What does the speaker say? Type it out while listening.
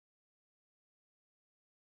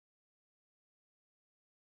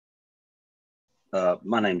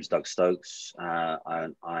My name is Doug Stokes. I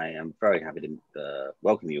am very happy to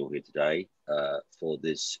welcome you all here today for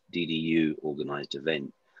this DDU organised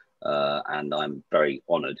event. And I'm very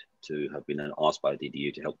honoured to have been asked by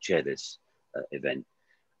DDU to help chair this event.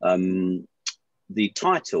 The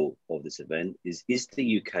title of this event is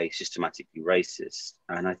the UK Systematically Racist?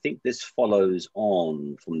 And I think this follows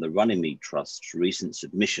on from the Runnymede Trust's recent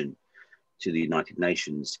submission to the United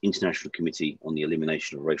Nations International Committee on the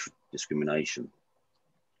Elimination of Racial Discrimination.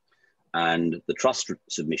 And the Trust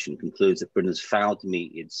submission concludes that Britain has failed to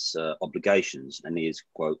meet its obligations and is,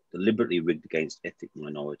 quote, deliberately rigged against ethnic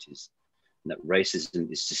minorities, and that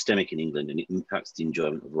racism is systemic in England and it impacts the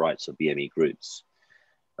enjoyment of rights of BME groups.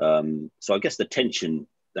 So I guess the tension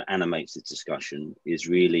that animates this discussion is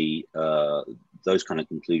really those kind of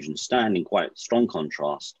conclusions stand in quite strong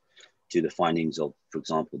contrast to the findings of, for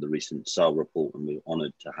example, the recent SAIL report, and we're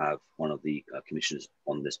honoured to have one of the commissioners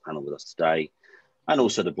on this panel with us today, and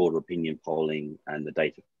also the broader opinion polling and the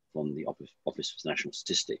data from the Office for National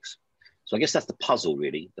Statistics. So I guess that's the puzzle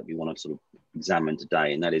really that we want to sort of examine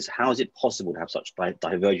today, and that is, how is it possible to have such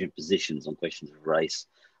divergent positions on questions of race,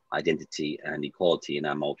 identity and equality in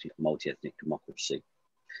our multi-ethnic democracy?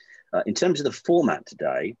 In terms of the format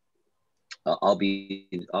today, I'll be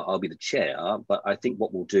the chair, but I think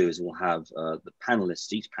what we'll do is we'll have the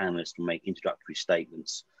panelists, each panelist will make introductory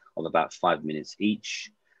statements of about 5 minutes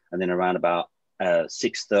each, and then around about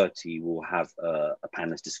 6:30 we'll have a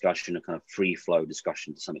panelist discussion, a kind of free flow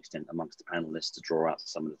discussion to some extent amongst the panelists to draw out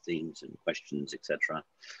some of the themes and questions, etc.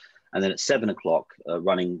 And then at 7 o'clock,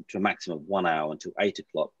 running to a maximum of 1 hour until 8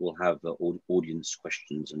 o'clock, we'll have audience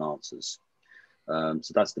questions and answers.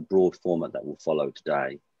 So that's the broad format that will follow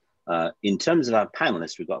today. In terms of our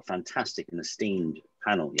panelists, we've got a fantastic and esteemed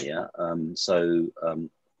panel here.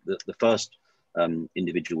 The first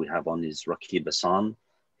individual we have on is Rakib Ehsan,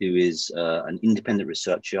 who is an independent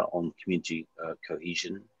researcher on community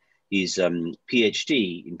cohesion. His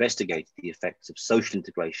PhD investigated the effects of social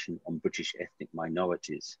integration on British ethnic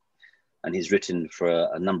minorities. And he's written for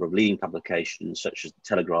a number of leading publications such as The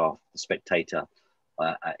Telegraph, The Spectator,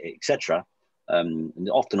 etc. And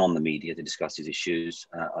often on the media to discuss these issues,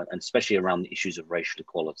 and especially around the issues of racial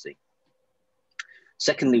equality.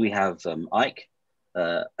 Secondly, we have Ike.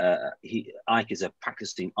 Ike is a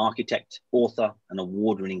practicing architect, author, and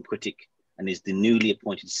award-winning critic, and is the newly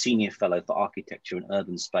appointed Senior Fellow for Architecture and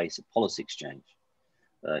Urban Space at Policy Exchange.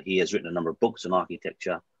 He has written a number of books on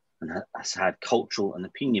architecture and has had cultural and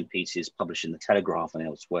opinion pieces published in The Telegraph and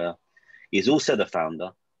elsewhere. He is also the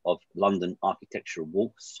founder of London Architectural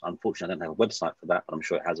Walks. Unfortunately, I don't have a website for that, but I'm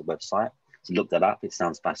sure it has a website. So look that up, it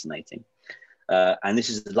sounds fascinating. And this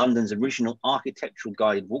is London's original architectural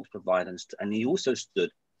guided walks provider, and he also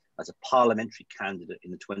stood as a parliamentary candidate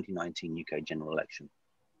in the 2019 UK general election.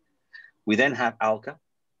 We then have Alka.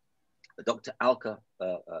 Dr. Alka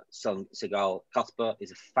Sehgal-Cuthbert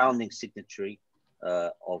is a founding signatory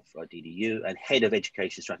of DDU and head of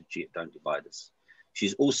education strategy at Don't Divide Us.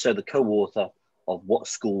 She's also the co-author of What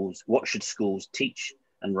Should Schools Teach,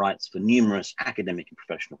 and writes for numerous academic and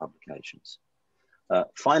professional publications.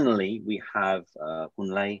 Finally, we have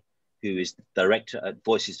Kunle, who is the director at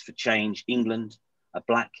Voices for Change England, a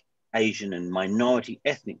Black, Asian and minority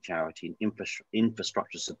ethnic charity and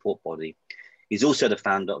infrastructure support body. He's also the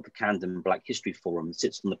founder of the Camden Black History Forum and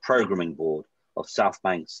sits on the programming board of South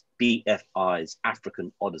Bank's BFI's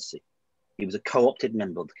African Odyssey. He was a co-opted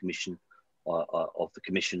member of the Commission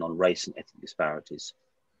on Race and Ethnic Disparities.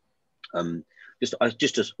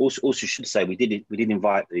 Also should say we did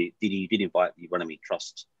invite the Runnymede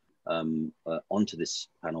Trust onto this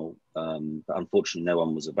panel, but unfortunately no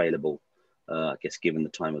one was available. I guess given the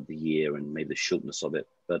time of the year and maybe the shortness of it,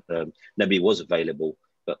 but nobody was available.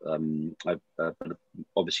 But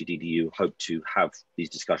obviously DDU hope to have these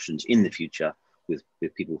discussions in the future with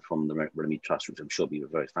people from the Runnymede Trust, which I'm sure will be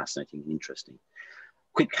very fascinating and interesting.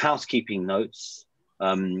 Quick housekeeping notes.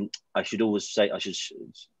 I should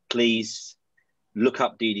please look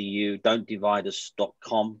up DDU,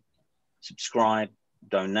 don'tdivideus.com, subscribe,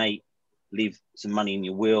 donate, leave some money in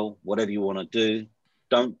your will, whatever you want to do.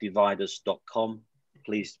 Don'tdivideus.com.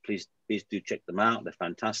 Please do check them out. They're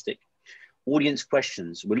fantastic. Audience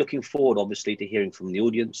questions. We're looking forward, obviously, to hearing from the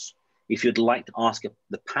audience. If you'd like to ask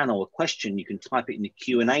the panel a question, you can type it in the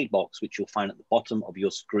Q&A box, which you'll find at the bottom of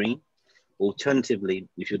your screen. Alternatively,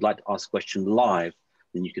 if you'd like to ask a question live,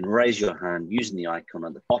 then you can raise your hand using the icon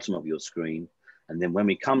at the bottom of your screen. And then when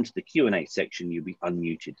we come to the Q&A section, you'll be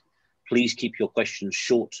unmuted. Please keep your questions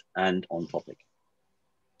short and on topic.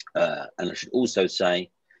 And I should also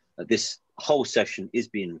say that this whole session is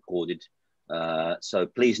being recorded So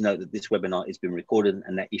please note that this webinar is being recorded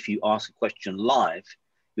and that if you ask a question live,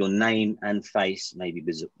 your name and face may be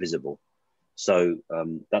visible. So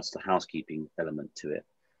that's the housekeeping element to it.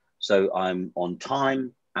 So I'm on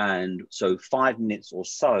time, and so 5 minutes or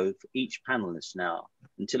so for each panelist now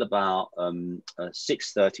until about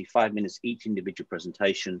 6:30, 5 minutes each individual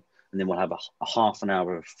presentation, and then we'll have a half an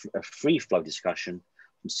hour of a free flow discussion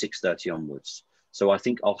from 6:30 onwards. So I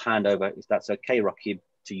think I'll hand over, if that's okay, Rakib,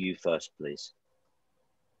 to you first, please.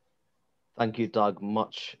 Thank you, Doug.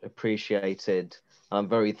 Much appreciated. I'm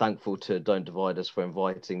very thankful to Don't Divide Us for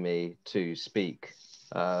inviting me to speak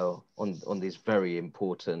on these very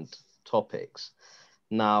important topics.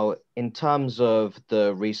 Now, in terms of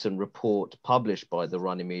the recent report published by the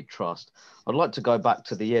Runnymede Trust, I'd like to go back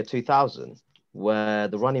to the year 2000, where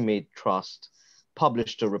the Runnymede Trust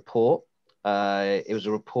published a report. It was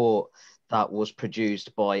a report that was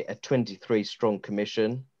produced by a 23-strong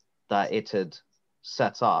commission that it had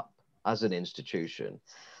set up as an institution.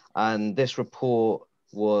 And this report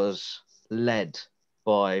was led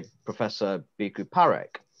by Professor Bhikkhu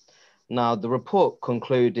Parekh. Now, the report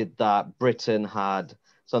concluded that Britain had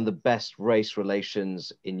some of the best race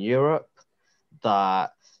relations in Europe,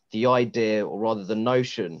 that the idea, or rather the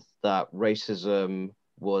notion, that racism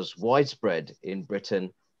was widespread in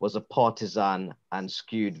Britain was a partisan and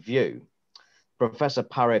skewed view. Professor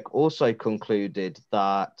Parekh also concluded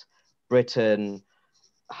that Britain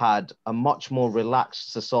had a much more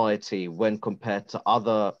relaxed society when compared to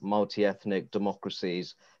other multi-ethnic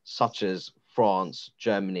democracies such as France,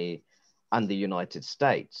 Germany, and the United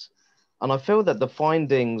States. And I feel that the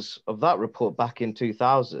findings of that report back in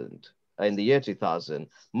 2000, in the year 2000,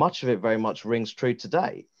 much of it very much rings true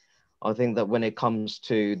today. I think that when it comes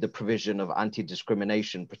to the provision of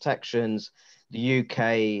anti-discrimination protections, the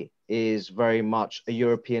UK is very much a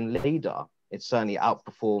European leader. It certainly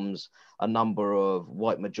outperforms a number of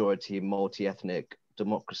white majority multi-ethnic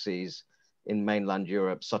democracies in mainland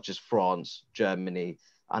Europe, such as France, Germany,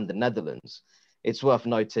 and the Netherlands. It's worth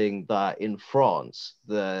noting that in France,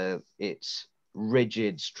 its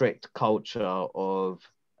rigid, strict culture of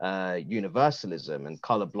universalism and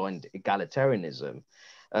colorblind egalitarianism,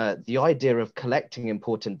 the idea of collecting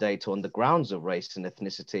important data on the grounds of race and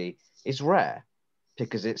ethnicity is rare,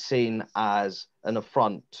 because it's seen as an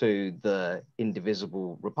affront to the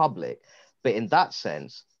indivisible republic. But in that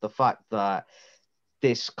sense, the fact that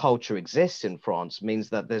this culture exists in France means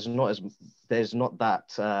that there's not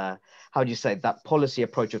that, how do you say, that policy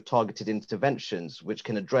approach of targeted interventions which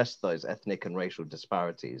can address those ethnic and racial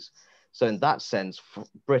disparities. So in that sense,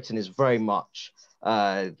 Britain is very much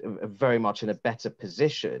in a better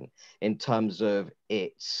position in terms of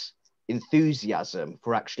its enthusiasm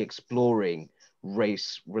for actually exploring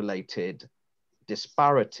race-related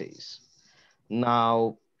disparities.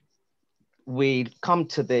 Now, we come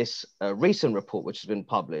to this recent report, which has been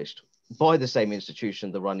published by the same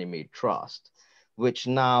institution, the Runnymede Trust, which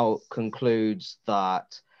now concludes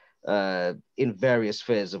that in various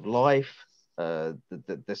spheres of life,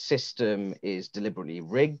 the system is deliberately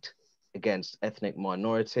rigged against ethnic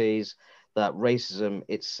minorities, that racism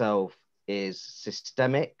itself is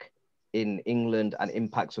systemic in England and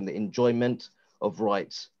impacts on the enjoyment of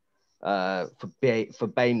rights for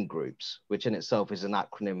BAME groups, which in itself is an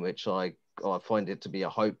acronym which I find it to be a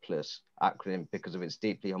hopeless acronym because of its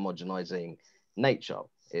deeply homogenizing nature.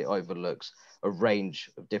 It overlooks a range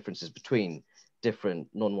of differences between different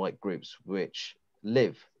non-white groups which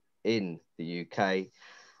live in the UK.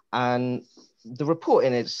 And the report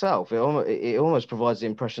in itself, it almost provides the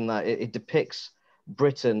impression that it depicts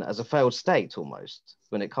Britain as a failed state almost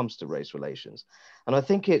when it comes to race relations. And I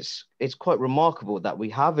think it's quite remarkable that we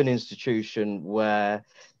have an institution where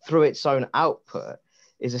through its own output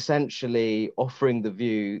is essentially offering the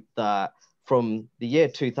view that from the year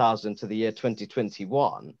 2000 to the year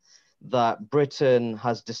 2021, that Britain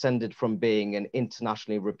has descended from being an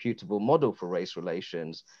internationally reputable model for race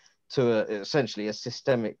relations to essentially a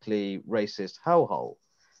systemically racist hellhole,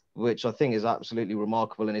 which I think is absolutely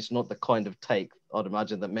remarkable. And it's not the kind of take I'd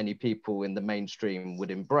imagine that many people in the mainstream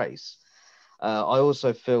would embrace. I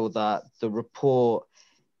also feel that the report,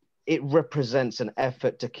 it represents an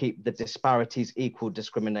effort to keep the disparities equal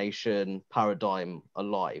discrimination paradigm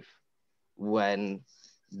alive when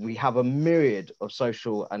we have a myriad of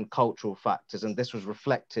social and cultural factors, and this was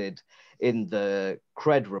reflected in the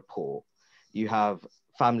CRED report. You have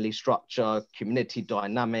family structure, community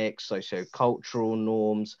dynamics, socio-cultural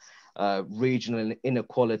norms, regional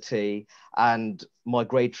inequality, and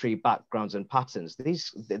migratory backgrounds and patterns.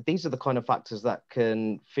 These are the kind of factors that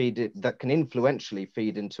can influentially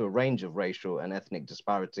feed into a range of racial and ethnic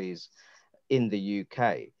disparities in the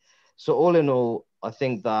UK. So all in all, I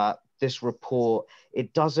think that this report,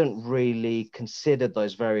 it doesn't really consider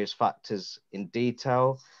those various factors in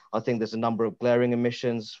detail. I think there's a number of glaring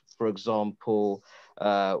omissions. For example,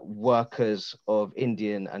 workers of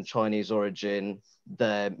Indian and Chinese origin,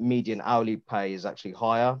 their median hourly pay is actually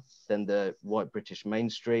higher than the white British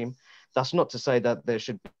mainstream. That's not to say that there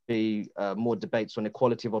should be more debates on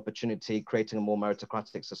equality of opportunity, creating a more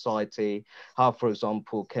meritocratic society. How, for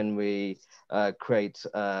example, can we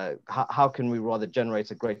how can we rather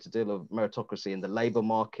generate a greater deal of meritocracy in the labor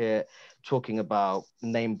market, talking about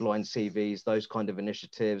name-blind CVs, those kind of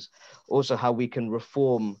initiatives. Also, how we can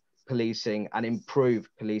reform policing and improve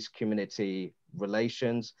police-community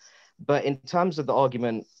relations. But in terms of the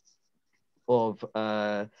argument of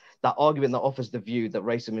that argument that offers the view that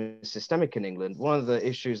racism is systemic in England, one of the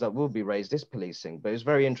issues that will be raised is policing. But it's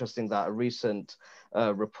very interesting that a recent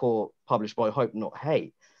report published by Hope Not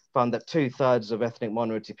Hate found that 2/3 of ethnic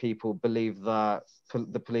minority people believe that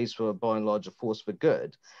the police were by and large a force for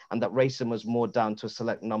good, and that racism was more down to a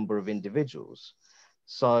select number of individuals.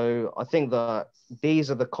 So I think that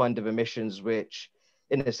these are the kind of omissions which,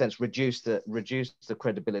 in a sense, reduce the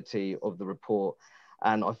credibility of the report.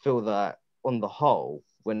 And I feel that on the whole,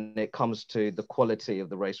 when it comes to the quality of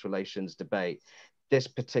the race relations debate, this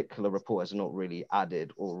particular report has not really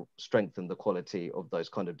added or strengthened the quality of those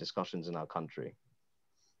kind of discussions in our country.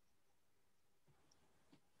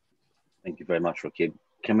 Thank you very much, Rakib.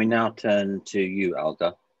 Can we now turn to you,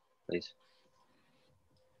 Alka, please?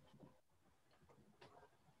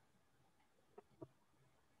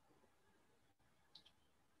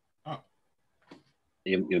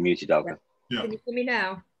 You're muted, Alka. Yeah. Can you hear me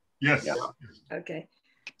now? Yes. Yeah. Okay.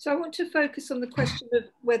 So I want to focus on the question of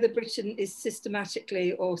whether Britain is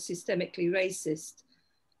systematically or systemically racist.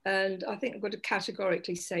 And I think I've got to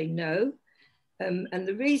categorically say no. And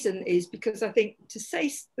the reason is because I think to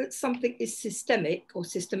say that something is systemic or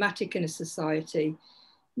systematic in a society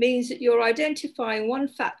means that you're identifying one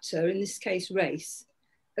factor, in this case race,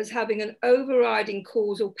 as having an overriding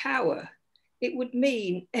causal power. It would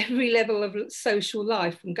mean every level of social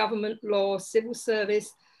life, from government, law, civil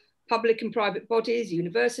service, public and private bodies,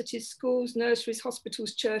 universities, schools, nurseries,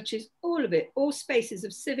 hospitals, churches, all of it, all spaces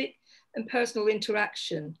of civic and personal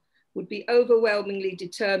interaction would be overwhelmingly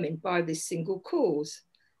determined by this single cause.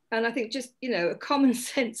 And I think just, a common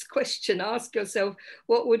sense question, ask yourself,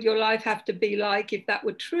 what would your life have to be like if that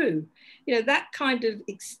were true? That kind of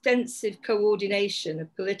extensive coordination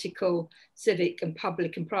of political, civic and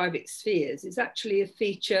public and private spheres is actually a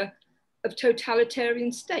feature of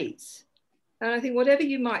totalitarian states. And I think whatever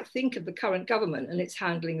you might think of the current government and its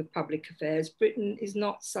handling of public affairs, Britain is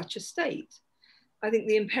not such a state. I think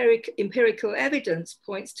the empirical evidence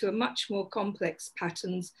points to a much more complex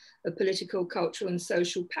patterns of political, cultural and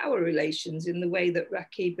social power relations in the way that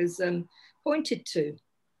Rakib has pointed to.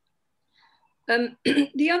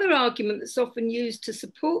 The other argument that's often used to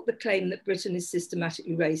support the claim that Britain is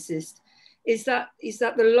systematically racist is that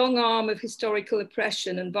the long arm of historical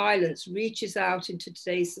oppression and violence reaches out into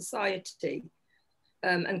today's society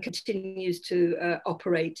and continues to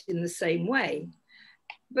operate in the same way.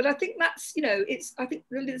 But I think that's, I think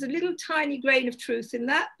there's a little tiny grain of truth in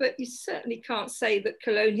that, but you certainly can't say that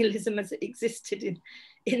colonialism as it existed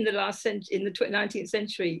in the 19th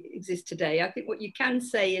century exists today. I think what you can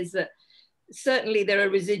say is that certainly there are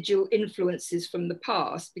residual influences from the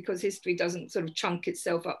past, because history doesn't sort of chunk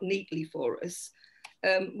itself up neatly for us.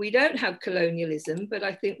 We don't have colonialism, but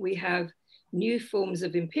I think we have new forms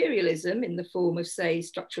of imperialism in the form of, say,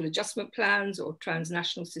 structural adjustment plans or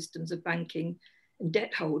transnational systems of banking and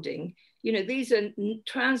debt holding. These are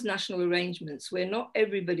transnational arrangements where not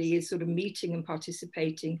everybody is sort of meeting and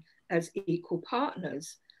participating as equal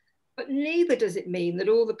partners. But neither does it mean that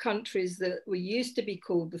all the countries that were used to be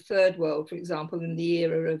called the third world, for example, in the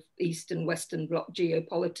era of East and Western bloc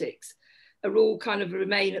geopolitics, are all kind of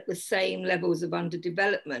remain at the same levels of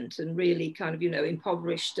underdevelopment and really kind of,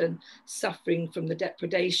 impoverished and suffering from the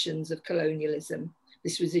depredations of colonialism,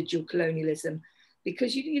 this residual colonialism.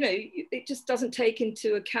 Because, it just doesn't take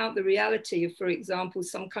into account the reality of, for example,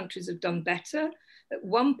 some countries have done better. At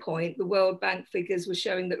one point, the World Bank figures were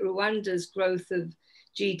showing that Rwanda's growth of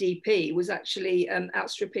GDP was actually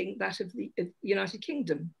outstripping that of the United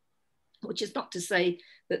Kingdom, which is not to say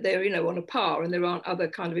that they're, on a par and there aren't other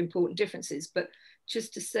kind of important differences, but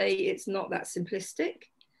just to say it's not that simplistic.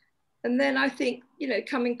 And then I think,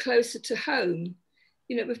 coming closer to home,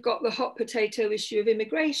 we've got the hot potato issue of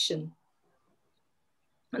immigration.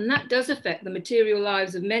 And that does affect the material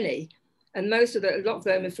lives of many. And a lot of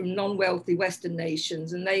them are from non-wealthy Western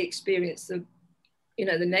nations, and they experience the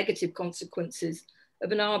negative consequences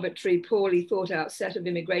of an arbitrary, poorly thought out set of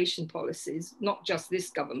immigration policies, not just this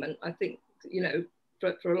government, I think, you know,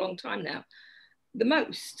 for a long time now, the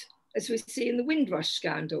most, as we see in the Windrush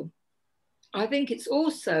scandal. I think it's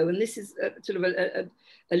also, and this is sort of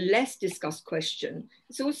a less discussed question,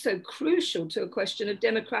 it's also crucial to a question of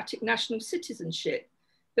democratic national citizenship.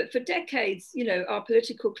 But for decades, you know, our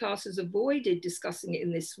political class has avoided discussing it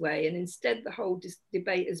in this way, and instead the whole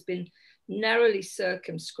debate has been narrowly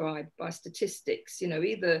circumscribed by statistics, you know,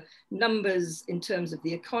 either numbers in terms of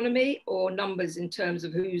the economy or numbers in terms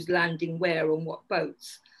of who's landing where on what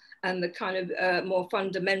boats, and the kind of more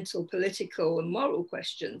fundamental political and moral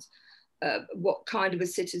questions. What kind of a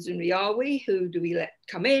citizenry are we? Who do we let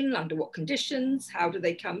come in? Under what conditions? How do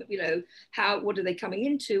they come, you know, what are they coming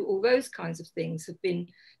into? All those kinds of things have been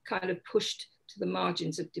kind of pushed to the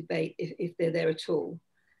margins of debate if they're there at all.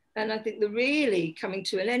 And I think the really coming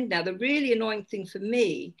to an end now, the really annoying thing for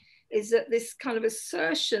me is that this kind of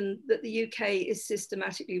assertion that the UK is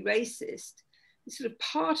systematically racist is sort of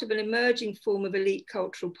part of an emerging form of elite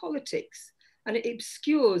cultural politics, and it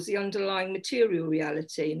obscures the underlying material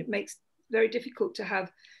reality, and it makes it very difficult to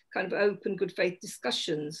have kind of open, good faith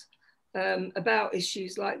discussions about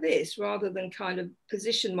issues like this, rather than kind of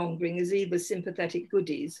position mongering as either sympathetic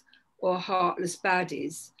goodies or heartless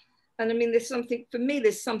baddies. And I mean, there's something, for me,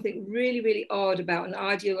 there's something really, really odd about an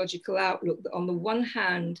ideological outlook that on the one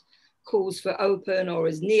hand calls for open or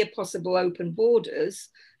as near possible open borders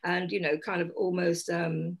and, you know, kind of almost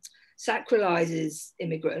sacralizes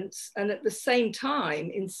immigrants, and at the same time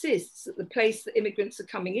insists that the place that immigrants are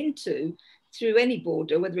coming into through any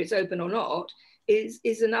border, whether it's open or not,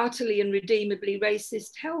 is an utterly and redeemably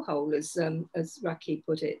racist hellhole, as Rakib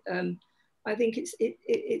put it. I think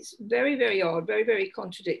it's very, very odd, very, very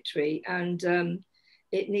contradictory, and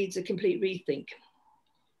it needs a complete rethink.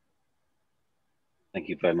 Thank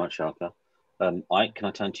you very much, Alka. Ike, can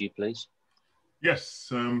I turn to you, please? Yes,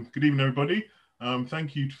 good evening, everybody.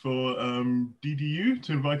 Thank you for DDU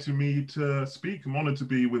to inviting me to speak. I'm honored to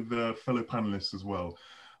be with the fellow panelists as well.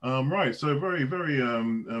 Right, so very, very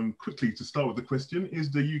quickly to start with the question, is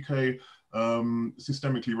the UK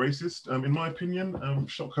systemically racist? In my opinion,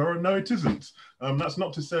 shock horror, no, it isn't. That's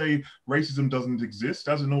not to say racism doesn't exist.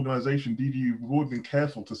 As an organization, DDU, we've always been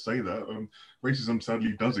careful to say that. Racism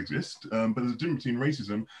sadly does exist, but there's a difference between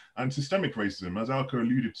racism and systemic racism. As Alka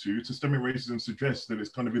alluded to, systemic racism suggests that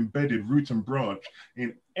it's kind of embedded root and branch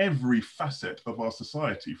in every facet of our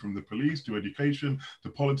society, from the police to education to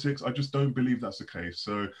politics. I just don't believe that's the case.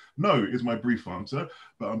 So no is my brief answer,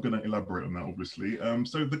 but I'm going to elaborate on that, obviously.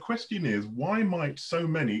 So the question is, why might so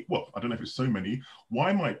many, well, I don't know if it's so many,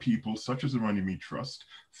 why might people such as the Runnymede Trust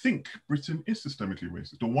think Britain is systemically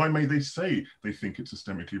racist? Or why may they say they think it's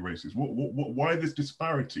systemically racist? Why this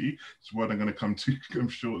disparity, is what I'm going to come to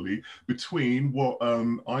shortly, between what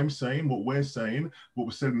I'm saying, what we're saying, what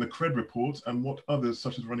was said in the CRED report, and what others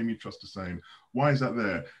such as Runnymede Trust are saying? Why is that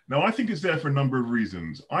there? Now, I think it's there for a number of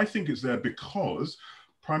reasons. I think it's there because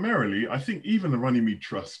primarily, I think even the Runnymede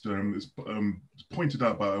Trust is pointed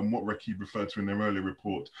out by what Rakib referred to in their earlier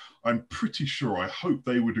report. I'm pretty sure, I hope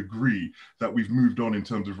they would agree that we've moved on in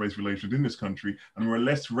terms of race relations in this country, and we're a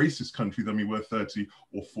less racist country than we were 30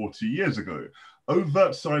 or 40 years ago.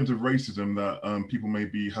 Overt signs of racism that people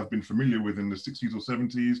maybe have been familiar with in the 60s or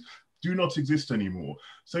 70s do not exist anymore.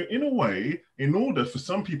 So in a way, in order for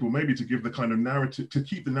some people maybe to give the kind of narrative, to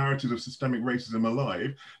keep the narrative of systemic racism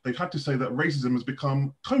alive, they've had to say that racism has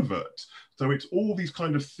become covert. So it's all these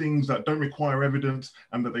kind of things that don't require evidence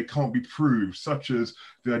and that they can't be proved, such as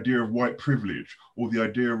the idea of white privilege, or the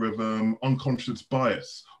idea of unconscious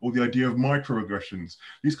bias, or the idea of microaggressions.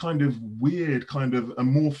 These kind of weird, kind of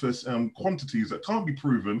amorphous quantities that can't be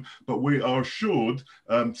proven, but we are assured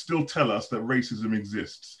still tell us that racism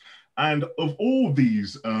exists. And of all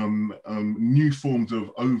these new forms of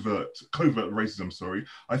covert racism, sorry,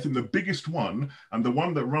 I think the biggest one, and the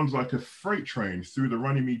one that runs like a freight train through the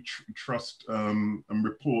Runnymede Trust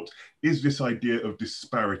report, is this idea of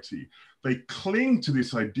disparity. They cling to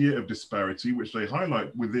this idea of disparity, which they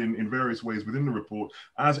highlight in various ways within the report,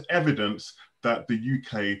 as evidence that the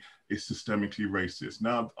UK is systemically racist.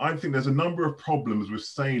 Now, I think there's a number of problems with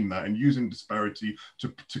saying that and using disparity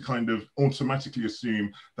to kind of automatically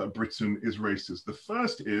assume that Britain is racist. The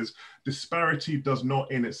first is disparity does not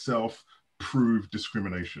in itself prove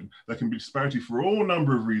discrimination. There can be disparity for all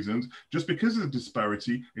number of reasons. Just because there's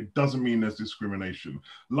disparity, it doesn't mean there's discrimination.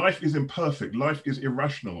 Life is imperfect. Life is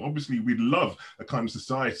irrational. Obviously, we'd love a kind of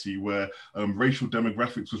society where racial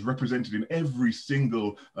demographics was represented in every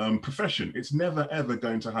single profession. It's never, ever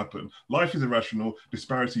going to happen. Life is irrational.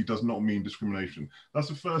 Disparity does not mean discrimination. That's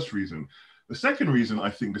the first reason. The second reason I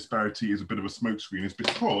think disparity is a bit of a smokescreen is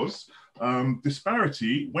because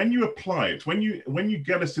disparity, when you apply it, when you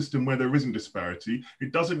get a system where there isn't disparity,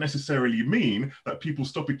 it doesn't necessarily mean that people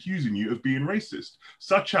stop accusing you of being racist,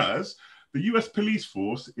 such as the US police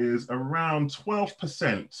force is around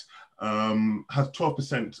 12%, has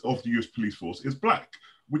 12% of the US police force is Black,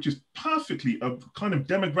 which is perfectly a kind of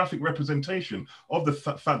demographic representation of the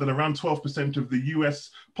fact that around 12% of the US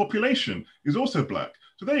population is also Black.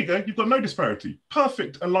 So there you go, you've got no disparity,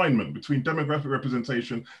 perfect alignment between demographic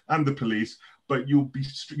representation and the police, but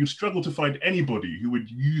you'd struggle to find anybody who would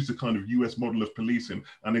use the kind of US model of policing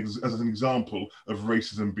and as an example of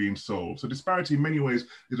racism being solved. So disparity in many ways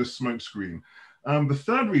is a smokescreen. The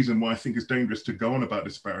third reason why I think it's dangerous to go on about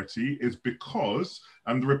disparity is because,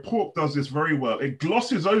 and the report does this very well, it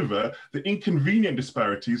glosses over the inconvenient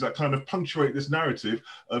disparities that kind of punctuate this narrative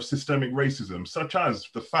of systemic racism, such as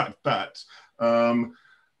the fact that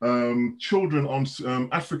children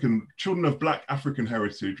of Black African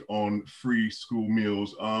heritage on free school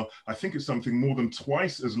meals are, I think it's something more than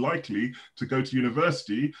twice as likely to go to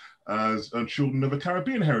university as children of a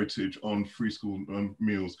Caribbean heritage on free school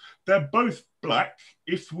meals. They're both Black.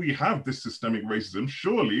 If we have this systemic racism,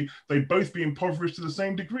 surely they'd both be impoverished to the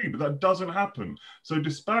same degree, but that doesn't happen. So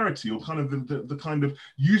disparity, or kind of the kind of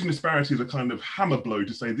using disparity as a kind of hammer blow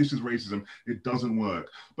to say this is racism, it doesn't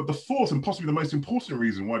work. But the fourth and possibly the most important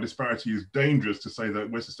reason why disparity is dangerous to say that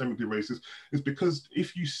we're systemically racist is because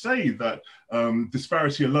if you say that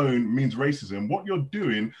disparity alone means racism, what you're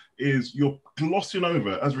doing is you're glossing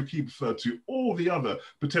over, as Rakib referred to, all the other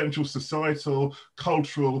potential societal,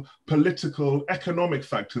 cultural, political, economic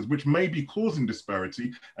factors which may be causing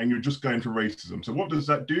disparity, and you're just going for racism. So what does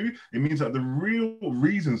that do? It means that the real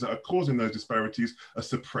reasons that are causing those disparities are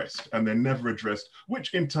suppressed and they're never addressed,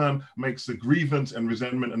 which in turn makes the grievance and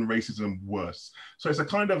resentment and racism worse. So it's a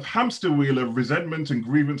kind of hamster wheel of resentment and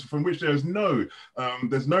grievance from which there's no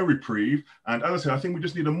reprieve. And as I say, I think we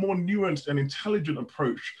just need a more nuanced and intelligent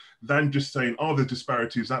approach than just saying, oh, there's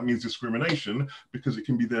disparities, that means discrimination, because it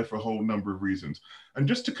can be there for a whole number of reasons. And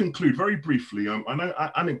just to conclude very briefly, I know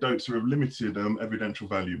anecdotes are of limited evidential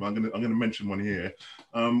value, but I'm going to mention one here.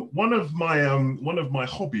 One of my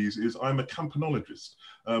hobbies is I'm a campanologist.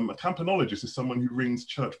 A campanologist is someone who rings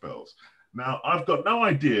church bells. Now, I've got no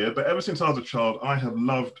idea, but ever since I was a child, I have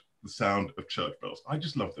loved the sound of church bells. I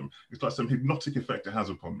just love them. It's like some hypnotic effect it has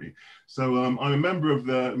upon me. So I'm a member of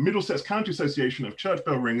the Middlesex County Association of Church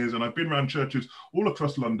Bell Ringers, and I've been around churches all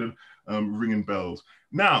across London ringing bells.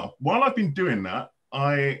 Now, while I've been doing that,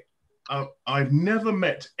 I've never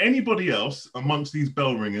met anybody else amongst these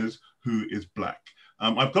bell ringers who is Black.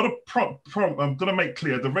 I've got to make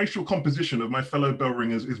clear the racial composition of my fellow bell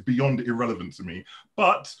ringers is beyond irrelevant to me.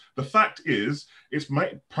 But the fact is, it's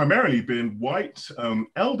primarily been white,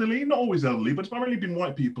 elderly, not always elderly, but it's primarily been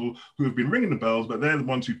white people who have been ringing the bells, but they're the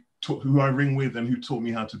ones who I ring with and who taught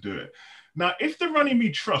me how to do it. Now, if the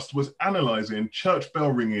Runnymede Trust was analysing church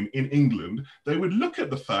bell ringing in England, they would look at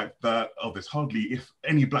the fact that, oh, there's hardly, if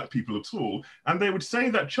any, Black people at all, and they would say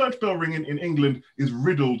that church bell ringing in England is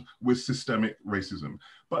riddled with systemic racism.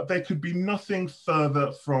 But there could be nothing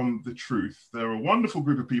further from the truth. They're a wonderful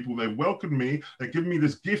group of people. They welcomed me. They give me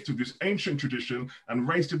this gift of this ancient tradition, and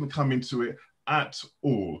race didn't come into it at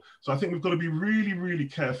all. So I think we've got to be really, really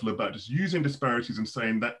careful about just using disparities and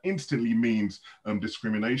saying that instantly means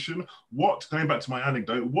discrimination. Going back to my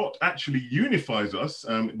anecdote, what actually unifies us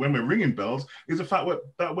when we're ringing bells is the fact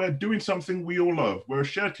that we're doing something we all love. We're a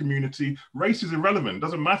shared community. Race is irrelevant. It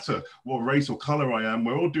doesn't matter what race or color I am.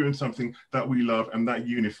 We're all doing something that we love, and that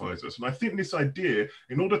unifies us. And I think this idea,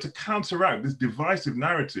 in order to counteract this divisive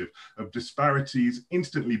narrative of disparities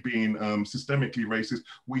instantly being systemically racist,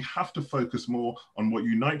 we have to focus more on what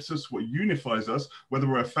unites us, what unifies us, whether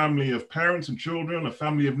we're a family of parents and children, a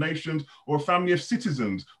family of nations, or a family of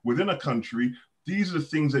citizens within a country. These are the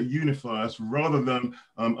things that unify us, rather than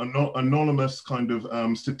anonymous kind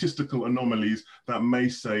of statistical anomalies that may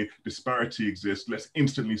say disparity exists. Let's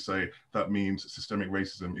instantly say that means systemic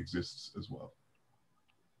racism exists as well.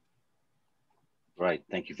 Great,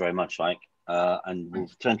 thank you very much, Ike. And we'll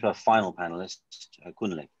turn to our final panelist,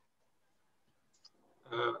 Kunle.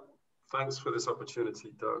 Thanks for this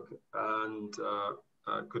opportunity, Doug, and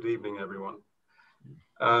good evening, everyone.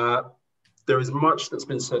 There is much that's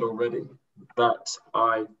been said already that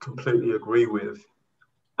I completely agree with,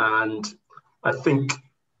 and I think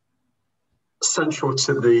central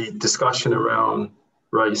to the discussion around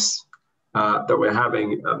race that we're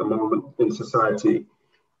having at the moment in society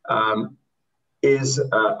is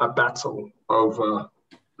a battle over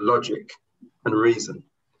logic and reason.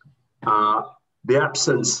 The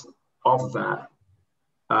absence of that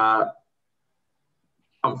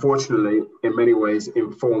unfortunately, in many ways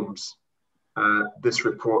informs this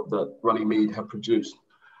report that Runnymede have produced.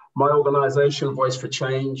 My organization, Voice for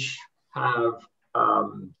Change, have,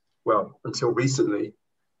 well, until recently,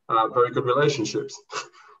 very good relationships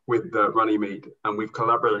with Runnymede, and we've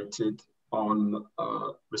collaborated on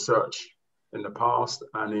research in the past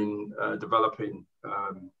and in developing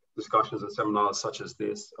discussions and seminars such as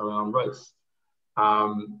this around race.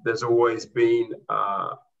 There's always been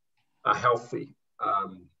a healthy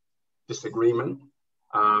disagreement,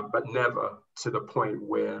 but never to the point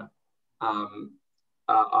where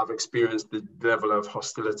I've experienced the level of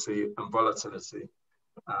hostility and volatility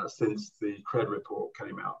since the CRED report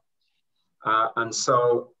came out. And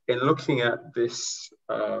so in looking at this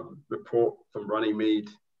report from Runnymede,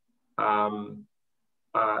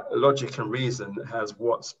 logic and reason has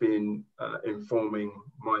what's been informing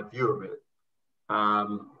my view of it.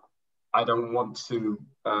 I don't want to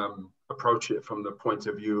approach it from the point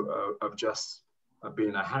of view of just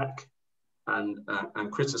being a hack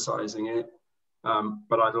and criticizing it,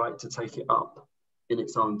 but I'd like to take it up in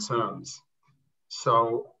its own terms.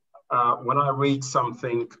 So when I read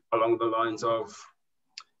something along the lines of,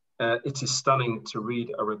 it is stunning to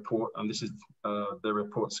read a report, and this is the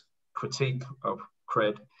report's critique of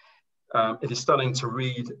CRED, it is stunning to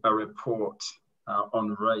read a report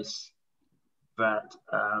on race that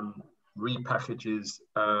repackages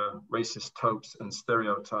racist tropes and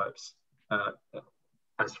stereotypes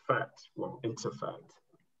as fact, well, into fact.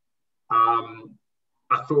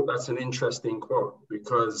 I thought that's an interesting quote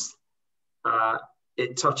because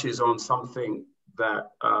it touches on something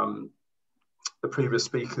that the previous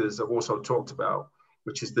speakers have also talked about,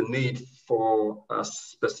 which is the need for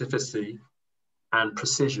specificity and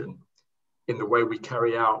precision in the way we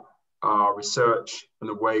carry out our research and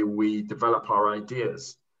the way we develop our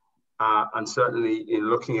ideas. And certainly in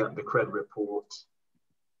looking at the CRED report,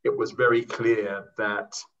 it was very clear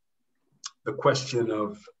that the question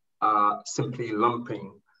of simply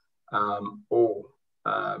lumping all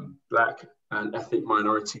Black and ethnic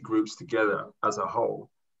minority groups together as a whole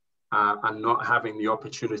and not having the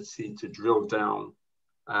opportunity to drill down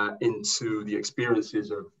into the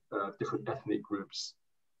experiences of different ethnic groups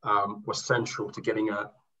was central to getting a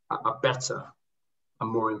better and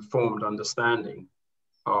more informed understanding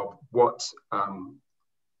of what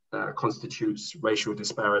constitutes racial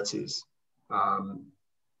disparities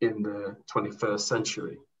in the 21st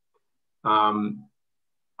century.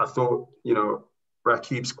 I thought, you know,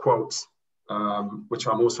 Rakib's quotes, which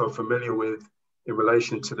I'm also familiar with in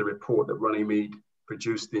relation to the report that Runnymede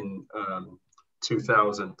produced in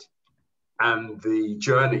 2000, and the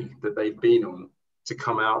journey that they've been on to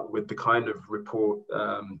come out with the kind of report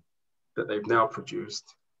that they've now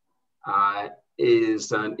produced,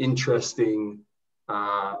 is an interesting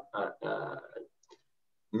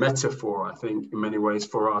metaphor, I think, in many ways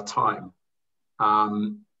for our time.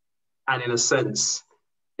 And in a sense,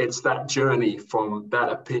 it's that journey from that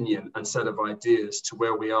opinion and set of ideas to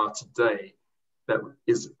where we are today that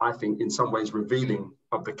is, I think, in some ways revealing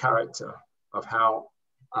of the character of how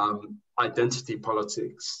identity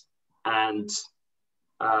politics and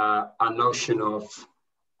a notion of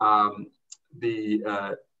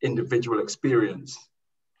the individual experience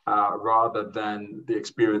rather than the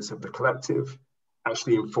experience of the collective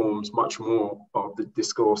actually informs much more of the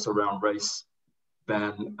discourse around race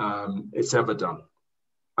than it's ever done.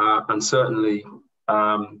 And certainly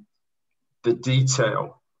the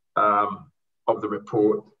detail of the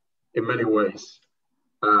report in many ways,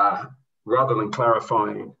 rather than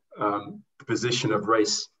clarifying the position of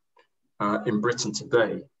race in Britain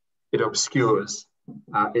today, it obscures,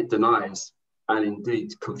 it denies, and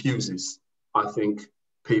indeed confuses, I think,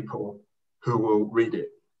 people who will read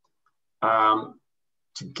it.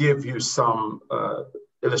 To give you some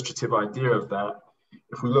illustrative idea of that,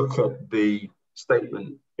 if we look at the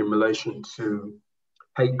statement in relation to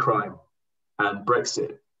hate crime and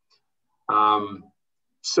Brexit,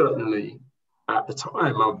 certainly at the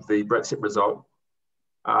time of the Brexit result,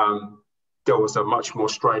 there was a much more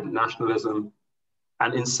strident nationalism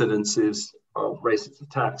and incidences of racist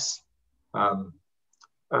attacks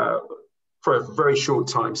for a very short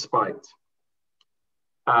time spiked.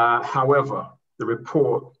 However, the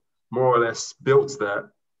report more or less builds that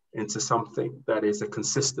into something that is a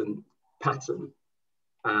consistent pattern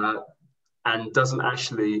and doesn't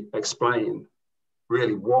actually explain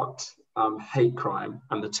really what hate crime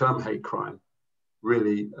and the term hate crime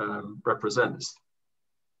really represents.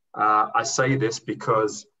 I say this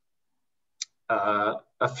because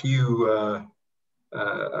a few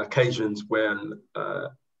occasions when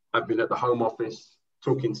I've been at the Home Office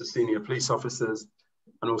talking to senior police officers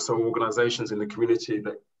and also organizations in the community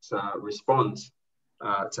that respond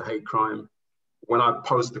to hate crime, when I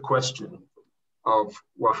posed the question of,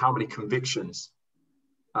 well, how many convictions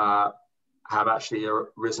have actually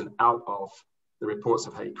arisen out of the reports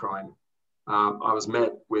of hate crime, I was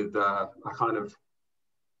met with a kind of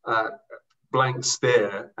blank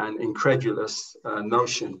stare and incredulous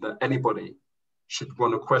notion that anybody should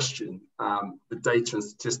want to question the data and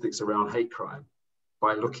statistics around hate crime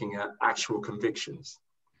by looking at actual convictions.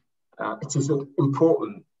 It is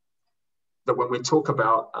important that when we talk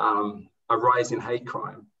about a rise in hate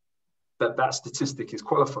crime, that statistic is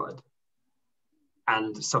qualified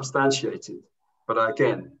and substantiated. But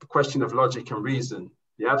again, the question of logic and reason,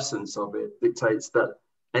 the absence of it, dictates that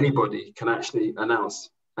anybody can actually announce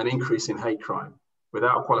an increase in hate crime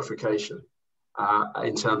without qualification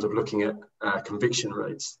in terms of looking at conviction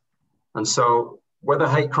rates. And so whether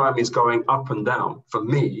hate crime is going up and down, for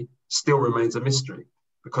me, still remains a mystery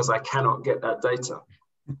because I cannot get that data.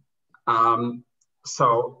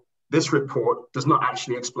 So this report does not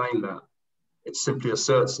actually explain that. It simply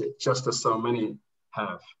asserts it, just as so many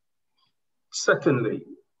have. Secondly,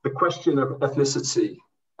 the question of ethnicity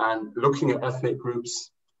and looking at ethnic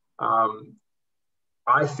groups,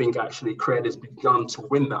 I think actually CRED has begun to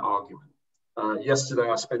win that argument. Yesterday,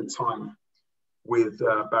 I spent time with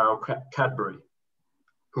Beryl Cadbury,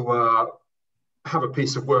 who have a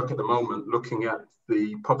piece of work at the moment looking at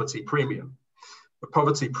the poverty premium. The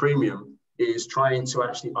poverty premium is trying to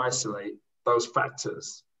actually isolate those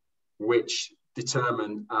factors which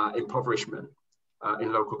determine impoverishment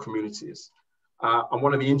in local communities. And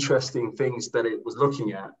one of the interesting things that it was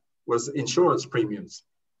looking at was insurance premiums,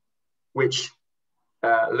 which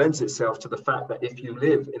lends itself to the fact that if you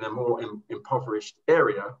live in a more impoverished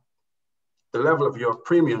area, the level of your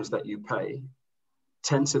premiums that you pay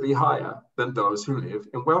tend to be higher than those who live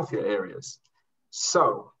in wealthier areas.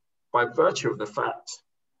 So by virtue of the fact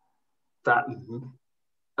that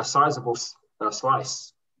a sizable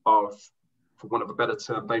slice of, for want of a better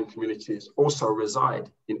term, BAME communities also reside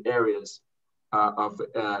in areas of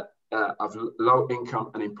low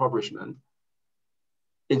income and impoverishment,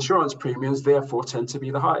 insurance premiums therefore tend to be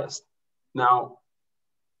the highest. Now,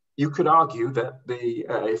 you could argue that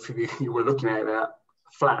if you were looking at it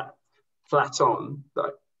flat on,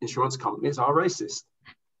 that insurance companies are racist.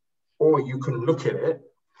 Or you can look at it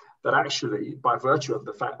that actually, by virtue of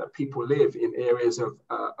the fact that people live in areas of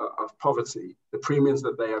poverty, the premiums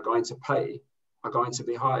that they are going to pay are going to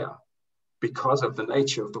be higher because of the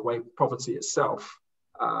nature of the way poverty itself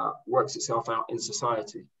works itself out in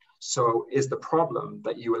society. So is the problem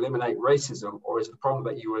that you eliminate racism, or is the problem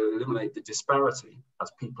that you eliminate the disparity,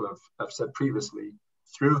 as people have said previously,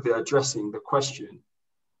 through the addressing the question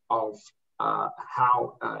of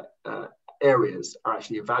how areas are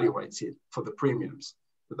actually evaluated for the premiums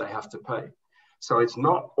that they have to pay? So it's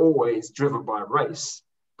not always driven by race,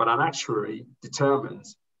 but an actuary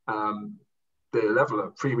determines the level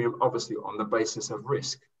of premium, obviously on the basis of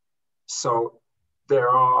risk. So there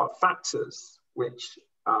are factors which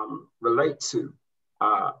relate to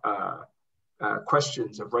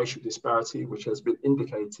questions of racial disparity, which has been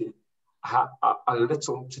indicated, have a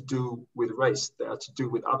little to do with race. They are to do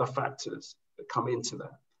with other factors that come into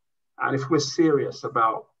that. And if we're serious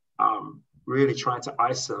about really trying to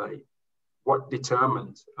isolate what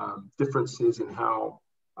determines differences in how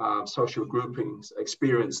social groupings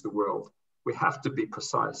experience the world, we have to be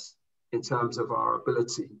precise in terms of our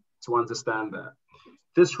ability to understand that.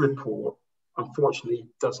 This report, unfortunately,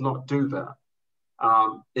 does not do that.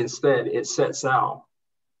 Instead, it sets out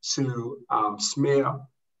to smear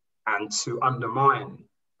and to undermine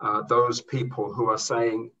those people who are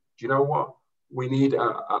saying, do you know what? We need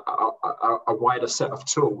a wider set of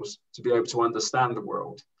tools to be able to understand the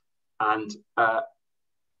world. And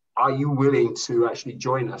are you willing to actually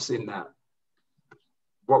join us in that?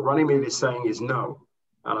 What Runnymede is saying is no.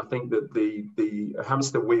 And I think that the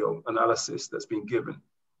hamster wheel analysis that's been given,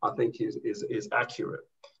 I think is accurate.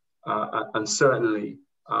 And certainly,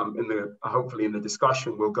 hopefully in the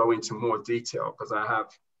discussion, we'll go into more detail, because I have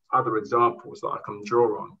other examples that I can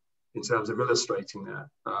draw on in terms of illustrating that.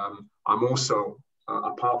 I'm also,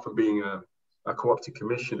 apart from being a co-opted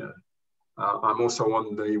commissioner, I'm also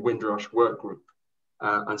on the Windrush work group.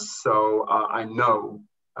 And so I know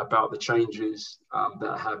about the changes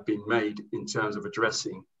that have been made in terms of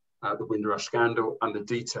addressing the Windrush scandal and the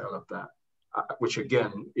detail of that, which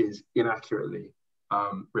again is inaccurately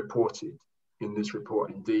reported in this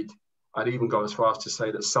report. Indeed, I'd even go as far as to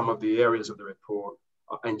say that some of the areas of the report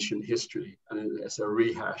are ancient history, and it's a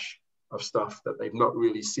rehash of stuff that they've not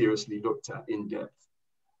really seriously looked at in depth.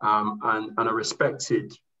 And a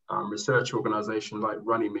respected research organization like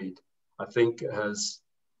Runnymede, I think, has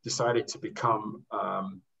decided to become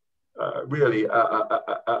really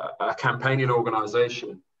a campaigning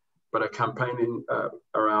organization, but a campaign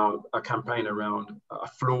around a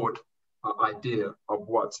flawed idea of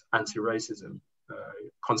what anti-racism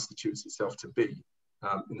constitutes itself to be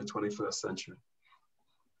in the 21st century.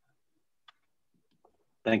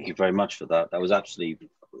 Thank you very much for that. That was absolutely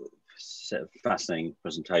set of fascinating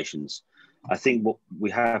presentations. I think what we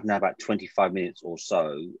have now about 25 minutes or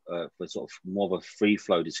so for sort of more of a free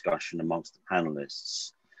flow discussion amongst the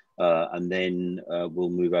panelists. And then we'll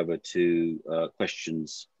move over to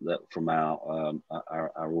questions that from our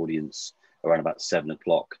audience around about 7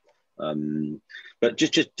 o'clock. But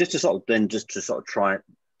just to sort of try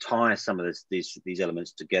tie some of these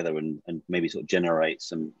elements together and maybe sort of generate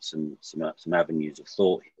some avenues of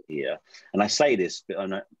thought here. And I say this,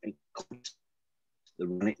 but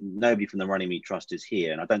nobody from the Runnymede Trust is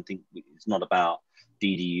here, and I don't think it's not about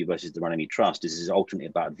DDU versus the Runnymede Trust. This is ultimately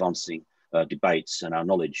about advancing debates and our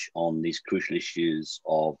knowledge on these crucial issues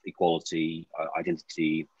of equality,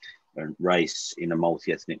 identity, and race in a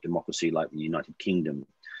multi-ethnic democracy like the United Kingdom.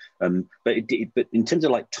 But in terms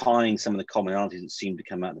of like tying some of the commonalities that seem to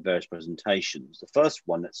come out of the various presentations, the first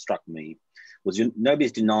one that struck me was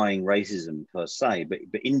nobody's denying racism per se, but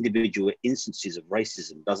individual instances of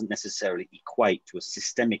racism doesn't necessarily equate to a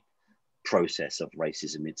systemic process of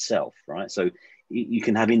racism itself, right? So you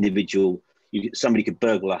can have somebody could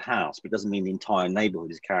burgle a house, but it doesn't mean the entire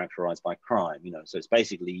neighborhood is characterized by crime, you know? So it's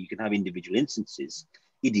basically, you can have individual instances,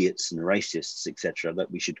 idiots and racists, etc.,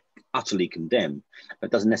 that we should utterly condemn.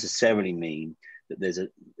 That doesn't necessarily mean that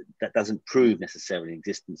that doesn't prove necessarily the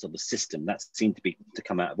existence of a system. That seemed to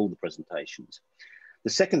come out of all the presentations. The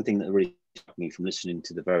second thing that really struck me from listening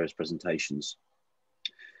to the various presentations,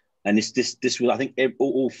 and this was, I think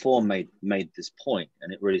all four made this point,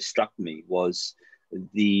 and it really struck me, was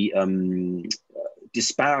the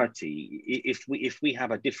disparity. If we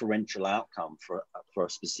have a differential outcome for a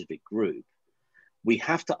specific group, we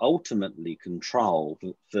have to ultimately control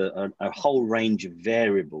for a whole range of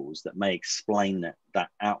variables that may explain that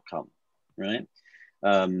outcome, right?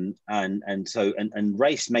 And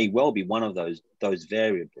race may well be one of those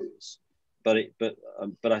variables, but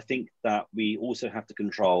I think that we also have to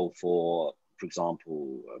control for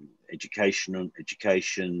example,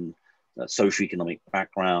 education, socioeconomic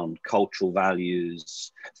background, cultural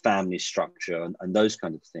values, family structure, and those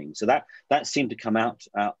kind of things. So that seemed to come out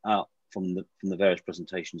from the various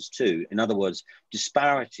presentations too. In other words,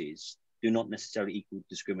 disparities do not necessarily equal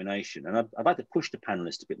discrimination. And I'd like to push the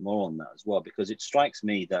panelists a bit more on that as well, because it strikes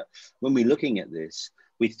me that when we're looking at this,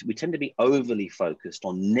 we tend to be overly focused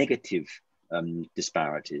on negative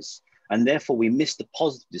disparities, and therefore we miss the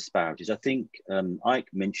positive disparities. I think Ike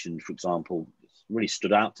mentioned, for example, really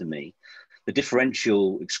stood out to me, the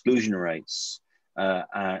differential exclusion rates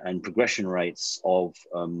and progression rates of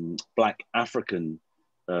Black African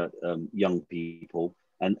young people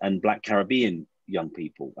and Black Caribbean young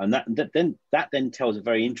people, and that then tells a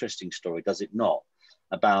very interesting story, does it not,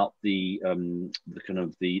 about the kind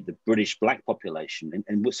of the British Black population,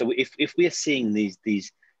 and so if we are seeing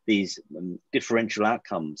these differential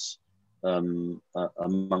outcomes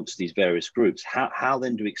amongst these various groups, how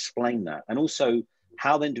then do we explain that, and also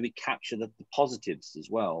how then do we capture the positives as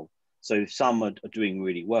well? So if some are doing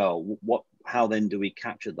really well, how then do we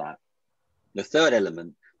capture that? The third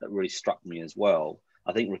element that really struck me as well,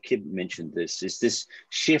 I think Rakib mentioned this, is this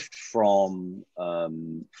shift from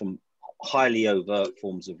highly overt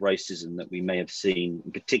forms of racism that we may have seen.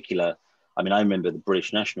 In particular, I mean, I remember the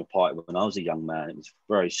British National Party when I was a young man. It was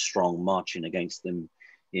very strong marching against them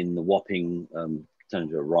in the Wapping, turned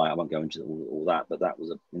into a riot. I won't go into all that, but that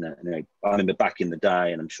was I remember back in the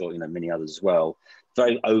day, and I'm sure many others as well,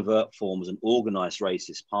 very overt forms and organized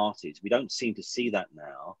racist parties. We don't seem to see that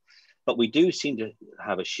now. But we do seem to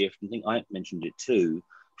have a shift, and I think I mentioned it too,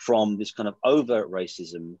 from this kind of overt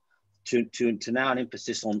racism to now an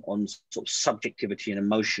emphasis on sort of subjectivity and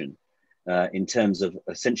emotion in terms of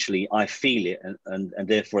essentially I feel it and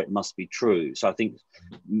therefore it must be true. So I think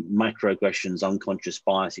microaggressions, unconscious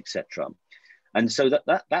bias, etc. And so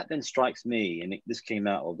that then strikes me, and this came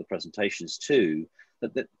out of the presentations too,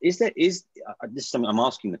 that this is something I'm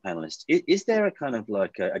asking the panelists, is there a kind of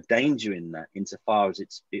like a danger in that, insofar as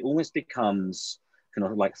it almost becomes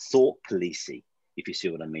kind of like thought policing, if you see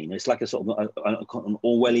what I mean? It's like a sort of an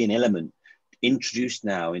Orwellian element introduced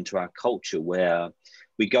now into our culture, where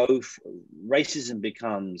we go, racism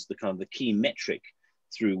becomes the kind of the key metric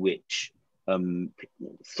through which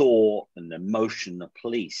thought and emotion are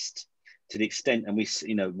policed, to the extent, and we,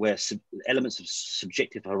 where elements of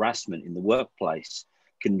subjective harassment in the workplace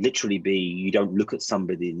can literally be you don't look at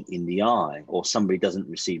somebody in the eye, or somebody doesn't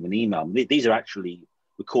receive an email. These are actually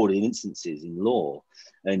recorded instances in law,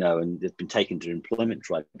 you know, and they've been taken to employment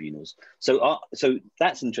tribunals. So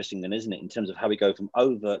that's interesting then, isn't it, in terms of how we go from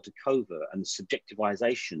overt to covert, and the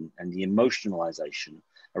subjectivization and the emotionalization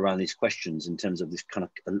around these questions in terms of this kind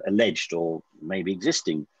of alleged or maybe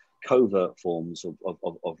existing covert forms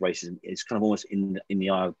of racism is kind of almost in the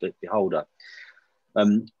eye of the beholder.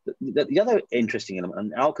 The other interesting element,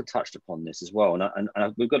 and Alka touched upon this as well, and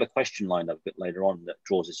we've got a question lined up a bit later on that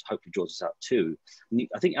hopefully draws us out too. And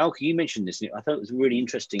I think, Alka, you mentioned this, and I thought it was really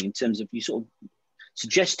interesting in terms of you sort of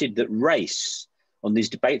suggested that race, on these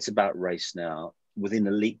debates about race now within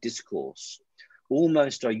elite discourse,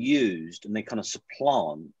 almost are used and they kind of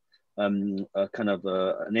supplant an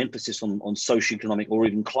emphasis on socioeconomic or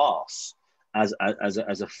even class as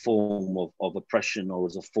a form of oppression, or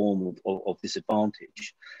as a form of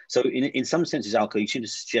disadvantage. So in some senses, Alka, you seem to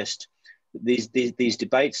suggest that these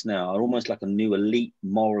debates now are almost like a new elite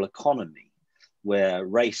moral economy, where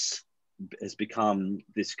race has become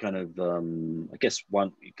this kind of, I guess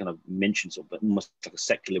one kind of mentions of, but almost like a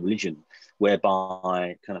secular religion,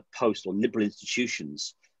 whereby kind of post or liberal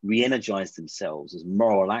institutions re-energize themselves as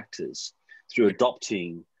moral actors through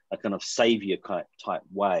adopting a kind of savior type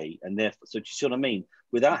way, and therefore, so do you see what I mean?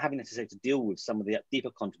 Without having necessarily to deal with some of the deeper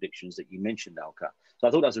contradictions that you mentioned, Alka. So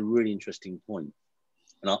I thought that was a really interesting point,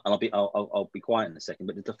 and I'll be quiet in a second.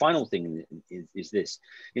 But the final thing is this: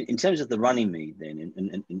 in terms of the Runnymede, then,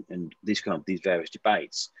 and these various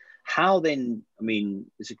debates, how then? I mean,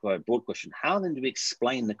 this is quite a broad question. How then do we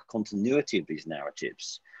explain the continuity of these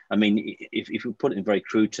narratives? I mean, if we put it in very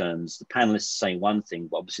crude terms, the panelists say one thing,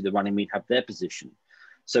 but obviously the Runnymede have their position.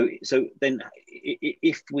 So then,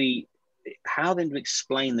 how then to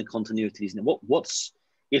explain the continuities? What's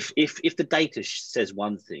if the data says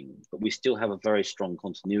one thing, but we still have a very strong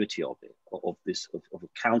continuity of it, of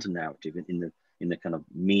a counter narrative in the kind of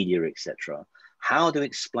media, etc. How to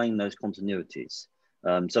explain those continuities?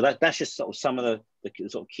 So that's just sort of some of the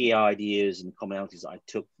sort of key ideas and commonalities that I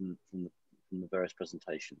took from the various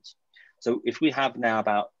presentations. So if we have now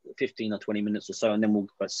about 15 or 20 minutes or so, and then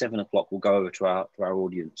at 7 o'clock, we'll go over to our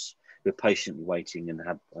audience. We're patiently waiting and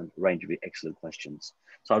have a range of excellent questions.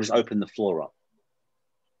 So I'll just open the floor up.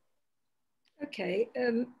 Okay.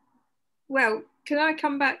 Well, can I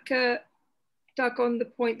come back, Doug, on the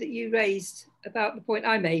point that you raised about the point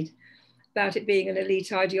I made about it being an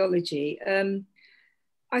elite ideology?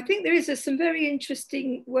 I think there is some very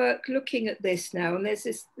interesting work looking at this now, and there's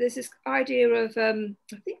this idea of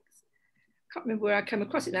I can't remember where I came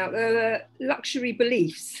across it now. Luxury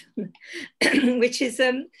beliefs, which is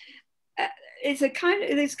a kind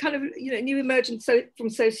of new emergence from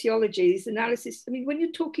sociology. This analysis. I mean, when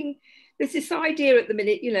you're talking, there's this idea at the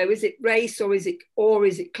minute. Is it race or is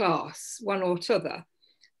it class, one or t'other?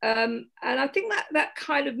 And I think that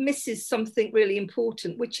kind of misses something really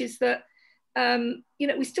important, which is that.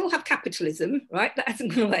 We still have capitalism, right? That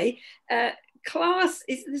hasn't gone away.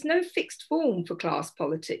 There's no fixed form for class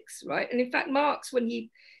politics, right? And in fact, Marx, when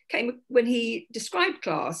he described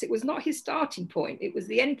class, it was not his starting point; it was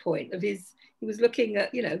the end point of his. He was looking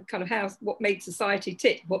at, kind of what made society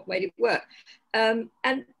tick, what made it work, and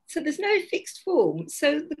so there's no fixed form.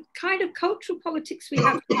 So the kind of cultural politics we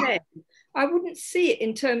have today, I wouldn't see it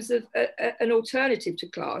in terms of an alternative to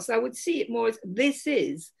class. I would see it more as this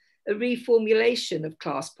is a reformulation of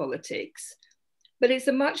class politics, but it's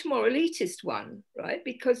a much more elitist one, right?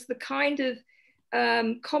 Because the kind of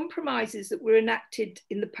compromises that were enacted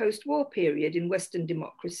in the post-war period in Western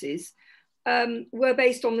democracies were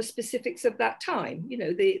based on the specifics of that time,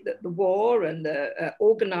 the war and the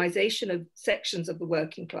organization of sections of the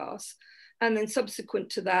working class. And then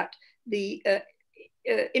subsequent to that, the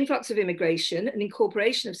influx of immigration and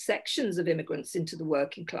incorporation of sections of immigrants into the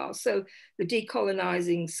working class. So the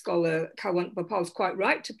decolonizing scholar Kalwant Bhopal is quite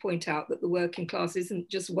right to point out that the working class isn't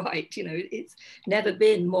just white. It's never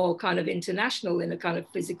been more kind of international in a kind of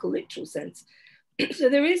physical, literal sense. So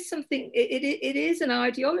there is something, it is an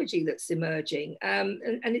ideology that's emerging, and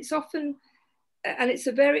it's often, and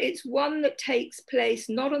it's one that takes place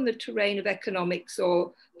not on the terrain of economics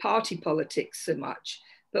or party politics so much,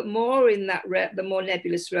 but more in the more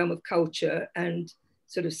nebulous realm of culture and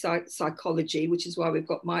sort of psychology, which is why we've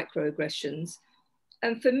got microaggressions.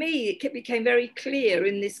 And for me, it became very clear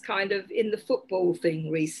in the football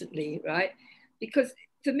thing recently, right? Because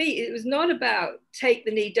for me, it was not about take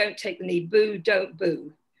the knee, don't take the knee, boo, don't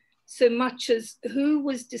boo, so much as who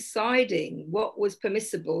was deciding what was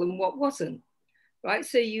permissible and what wasn't, right?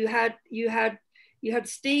 So you had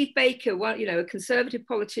Steve Baker, a conservative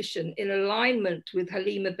politician, in alignment with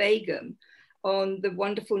Halima Begum, on the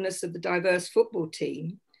wonderfulness of the diverse football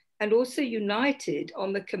team, and also united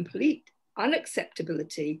on the complete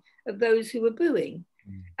unacceptability of those who were booing.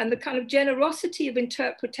 And the kind of generosity of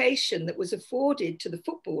interpretation that was afforded to the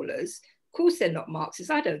footballers. Of course, they're not Marxists.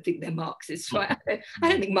 I don't think they're Marxists, right? I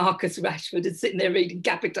don't think Marcus Rashford is sitting there reading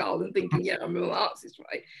Capital and thinking, yeah, I'm a Marxist,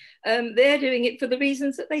 right? They're doing it for the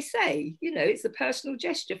reasons that they say. You know, it's a personal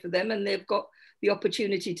gesture for them, and they've got the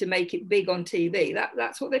opportunity to make it big on TV.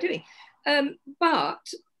 That's what they're doing. But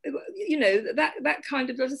you know, that kind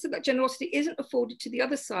of, as I said, that generosity isn't afforded to the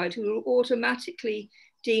other side, who are automatically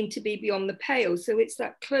deemed to be beyond the pale. So it's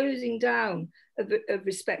that closing down of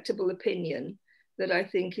respectable opinion that I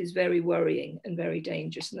think is very worrying and very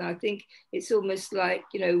dangerous. And I think it's almost like,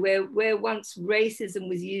 you know, where once racism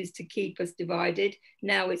was used to keep us divided,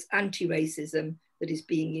 now it's anti-racism that is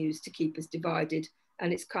being used to keep us divided.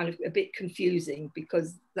 And it's kind of a bit confusing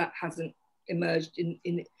because that hasn't emerged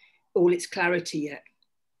in all its clarity yet.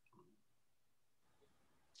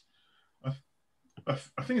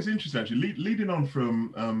 I think it's interesting, actually, leading on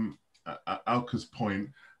from Alka's point,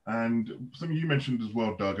 and something you mentioned as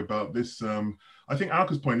well, Doug, about this. I think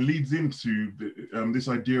Alka's point leads into this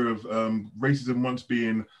idea of racism once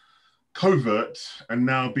being covert and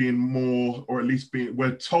now being more, or at least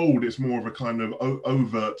we're told it's more of a kind of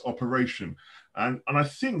overt operation. And I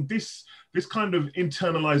think this kind of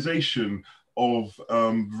internalization of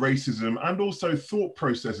racism and also thought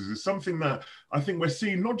processes is something that I think we're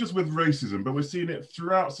seeing not just with racism, but we're seeing it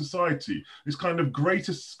throughout society. This kind of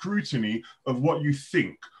greater scrutiny of what you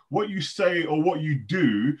think, what you say or what you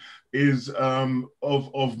do is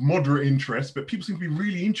of moderate interest, but people seem to be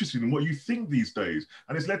really interested in what you think these days.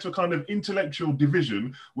 And it's led to a kind of intellectual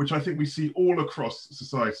division, which I think we see all across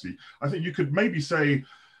society. I think you could maybe say,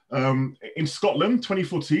 in Scotland,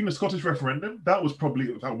 2014, the Scottish referendum, that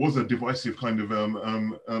was a divisive kind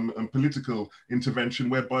of political intervention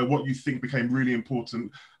whereby what you think became really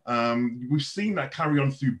important. We've seen that carry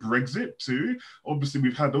on through Brexit too. Obviously,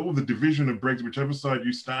 we've had all the division of Brexit, whichever side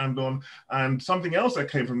you stand on. And something else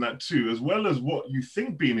that came from that too, as well as what you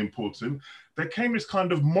think being important, there came this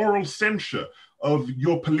kind of moral censure of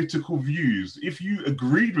your political views. If you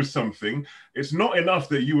agreed with something, it's not enough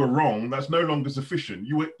that you were wrong, that's no longer sufficient.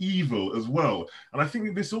 You were evil as well. And I think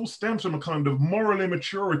that this all stems from a kind of moral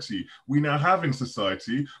immaturity we now have in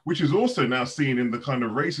society, which is also now seen in the kind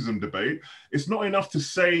of racism debate. It's not enough to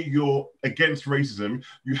say you're against racism,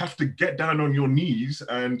 you have to get down on your knees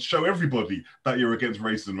and show everybody that you're against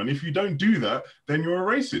racism. And if you don't do that, then you're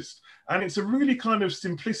a racist. And it's a really kind of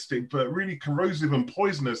simplistic, but really corrosive and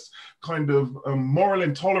poisonous kind of moral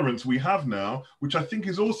intolerance we have now, which I think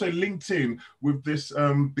is also linked in with this,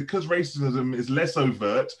 because racism is less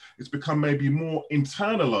overt, it's become maybe more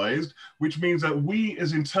internalized, which means that we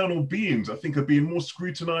as internal beings, I think, are being more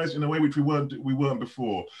scrutinized in a way which we weren't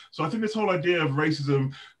before. So I think this whole idea of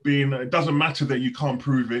racism being, it doesn't matter that you can't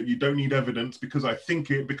prove it, you don't need evidence, because I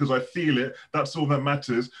think it, because I feel it, that's all that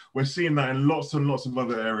matters. We're seeing that in lots and lots of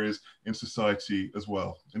other areas in society as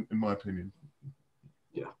well, in my opinion.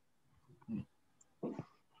 Yeah.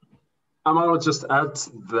 I would just add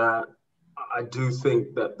that I do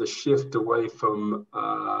think that the shift away from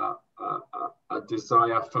a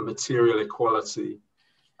desire for material equality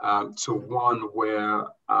to one where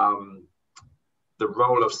the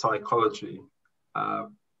role of psychology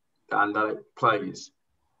and that it plays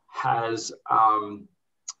has,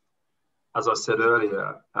 as I said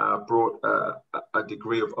earlier, brought a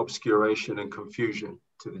degree of obscuration and confusion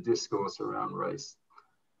to the discourse around race.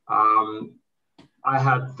 I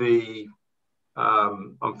had the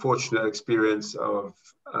unfortunate experience of,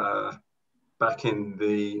 back in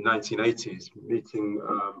the 1980s, meeting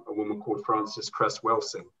a woman called Frances Cress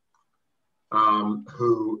Welsing,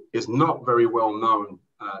 who is not very well known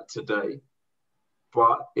today,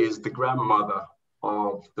 but is the grandmother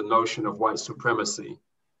of the notion of white supremacy,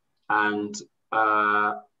 and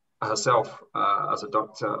herself, as a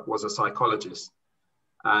doctor, was a psychologist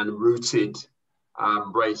and rooted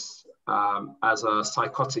race as a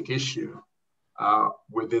psychotic issue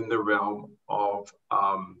within the realm of,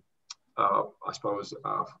 I suppose,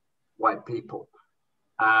 white people.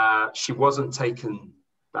 She wasn't taken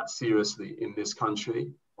that seriously in this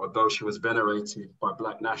country, although she was venerated by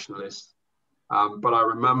Black nationalists. But I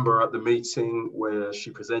remember at the meeting where she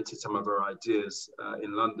presented some of her ideas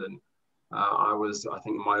in London, I was, I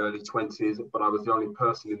think, in my early 20s, but I was the only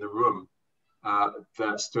person in the room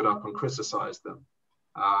that stood up and criticized them.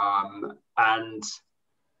 And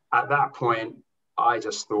at that point, I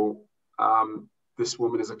just thought, this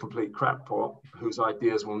woman is a complete crackpot whose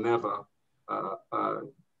ideas will never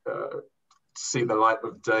see the light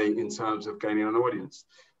of day in terms of gaining an audience.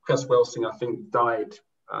 Gus Welsing, I think, died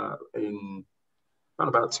in around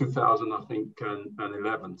about 2000, I think, and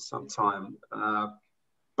 11 sometime.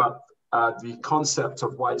 But the concept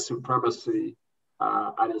of white supremacy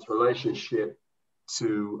and its relationship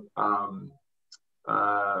to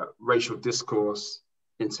racial discourse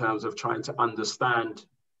in terms of trying to understand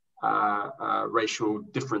racial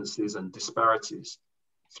differences and disparities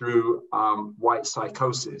through white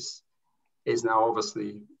psychosis is now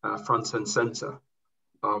obviously front and center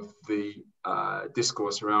of the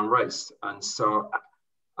discourse around race. And so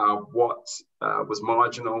what was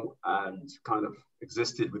marginal and kind of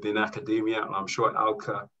existed within academia, and I'm sure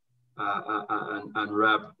Alka and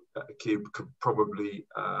Rakib could probably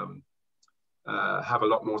have a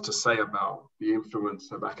lot more to say about the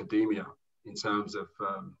influence of academia in terms of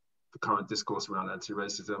the current discourse around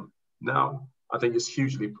anti-racism. Now, I think it's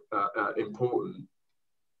hugely important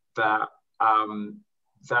that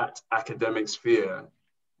that academic sphere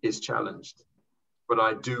is challenged. But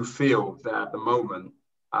I do feel that at the moment,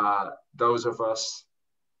 those of us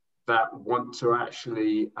that want to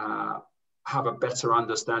actually have a better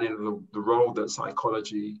understanding of the role that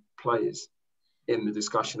psychology plays in the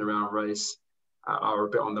discussion around race are a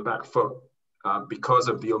bit on the back foot because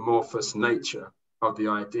of the amorphous nature of the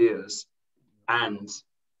ideas and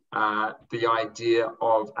the idea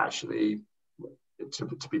of actually, to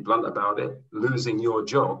be blunt about it, losing your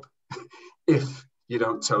job if you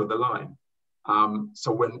don't toe the line.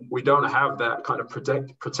 So when we don't have that kind of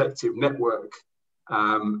protective network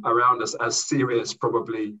around us as serious,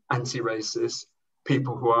 probably anti-racist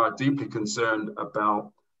people who are deeply concerned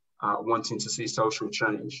about wanting to see social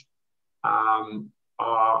change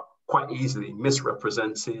are quite easily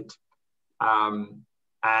misrepresented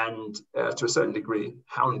and to a certain degree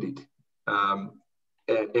hounded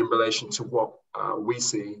in relation to what we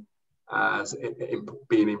see as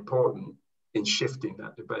being important in shifting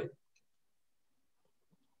that debate.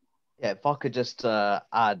 Yeah, if I could just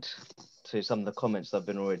add to some of the comments that have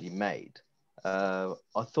been already made. I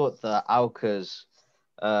thought that Alka's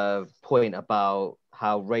point about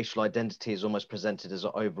how racial identity is almost presented as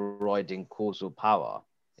an overriding causal power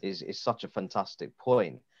is such a fantastic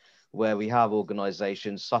point, where we have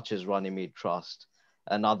organizations such as Runnymede Trust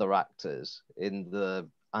and other actors in the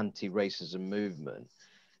anti-racism movement.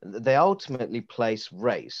 They ultimately place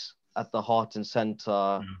race at the heart and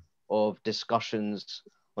center of discussions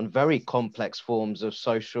on very complex forms of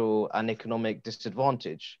social and economic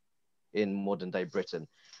disadvantage in modern day Britain.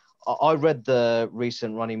 I read the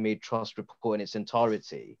recent Runnymede Trust report in its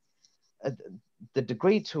entirety. The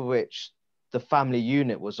degree to which the family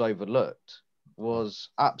unit was overlooked was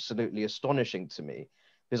absolutely astonishing to me,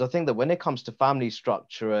 because I think that when it comes to family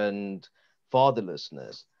structure and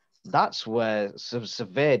fatherlessness, that's where some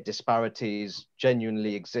severe disparities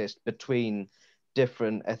genuinely exist between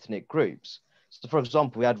different ethnic groups. So for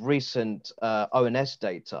example, we had recent ONS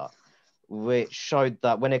data, which showed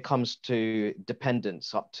that when it comes to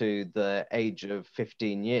dependents up to the age of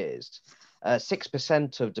 15 years,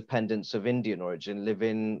 6% of dependents of Indian origin live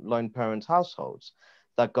in lone parent households.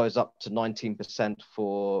 That goes up to 19%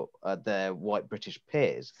 for their white British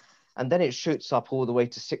peers. And then it shoots up all the way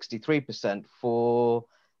to 63% for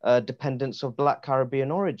dependents of Black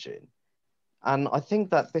Caribbean origin. And I think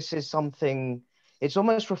that this is something, it's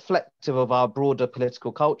almost reflective of our broader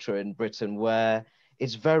political culture in Britain, where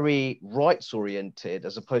it's very rights oriented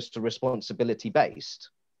as opposed to responsibility based,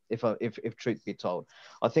 if truth be told.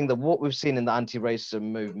 I think that what we've seen in the anti-racism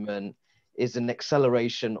movement is an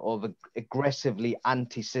acceleration of aggressively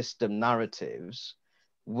anti-system narratives,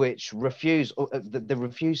 which refuse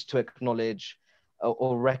to acknowledge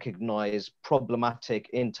or recognize problematic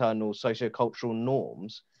internal sociocultural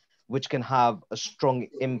norms, which can have a strong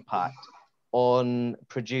impact on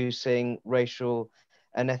producing racial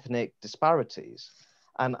and ethnic disparities.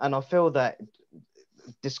 And I feel that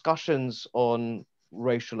discussions on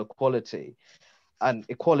racial equality and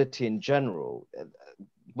equality in general,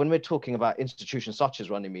 when we're talking about institutions such as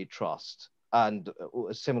Runnymede Trust and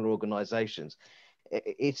similar organizations,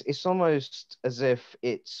 it's almost as if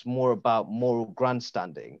it's more about moral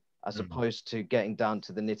grandstanding as opposed to getting down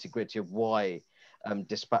to the nitty gritty of why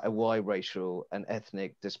racial and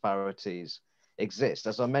ethnic disparities exist,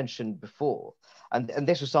 as I mentioned before. And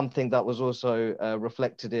this was something that was also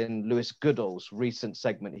reflected in Lewis Goodall's recent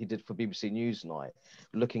segment he did for BBC Newsnight,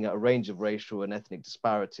 looking at a range of racial and ethnic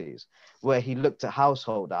disparities, where he looked at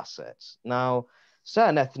household assets. Now,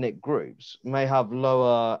 certain ethnic groups may have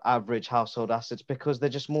lower average household assets because they're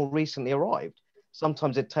just more recently arrived.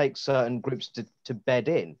 Sometimes it takes certain groups to bed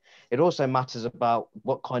in. It also matters about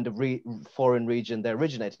what kind of foreign region they're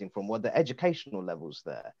originating from, what the educational levels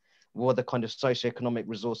there. what the kind of socioeconomic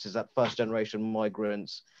resources that first generation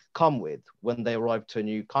migrants come with when they arrive to a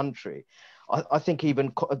new country. I think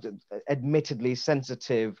even admittedly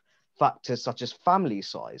sensitive factors such as family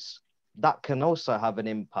size, that can also have an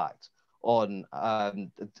impact on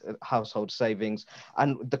household savings,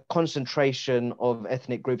 and the concentration of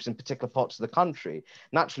ethnic groups in particular parts of the country.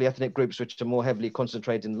 Naturally, ethnic groups which are more heavily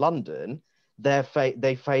concentrated in London, they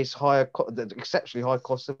face exceptionally high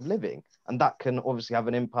costs of living, and that can obviously have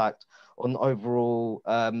an impact on the overall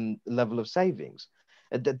level of savings.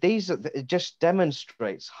 It just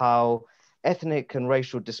demonstrates how ethnic and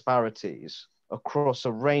racial disparities across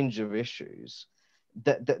a range of issues,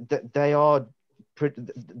 that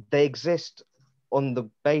they exist on the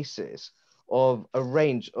basis of a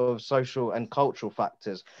range of social and cultural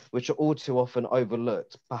factors, which are all too often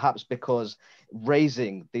overlooked, perhaps because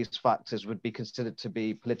raising these factors would be considered to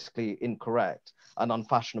be politically incorrect and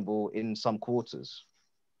unfashionable in some quarters.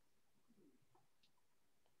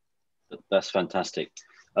 That's fantastic.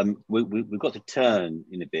 We've got to turn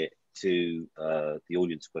in a bit to the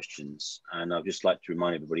audience questions, and I'd just like to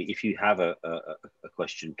remind everybody, if you have a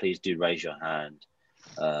question, please do raise your hand,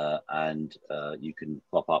 and you can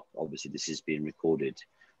pop up. Obviously this is being recorded,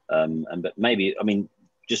 but maybe, I mean,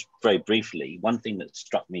 just very briefly, one thing that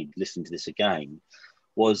struck me listening to this again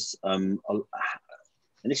was, and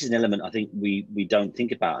this is an element I think we don't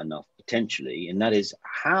think about enough potentially, and that is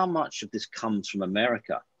how much of this comes from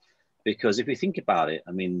America. Because if you think about it,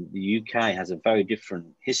 I mean, the UK has a very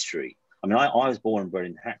different history. I mean, I was born and bred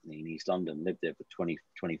in Hackney in East London, lived there for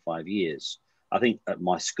 25 years. I think at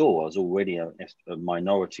my school, I was already a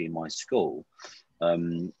minority in my school.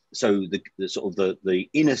 So the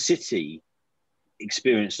inner city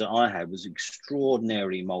experience that I had was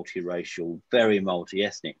extraordinarily multiracial, very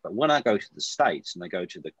multi-ethnic. But when I go to the States and I go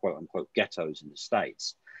to the quote unquote ghettos in the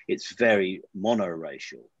States, it's very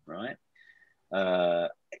monoracial, right?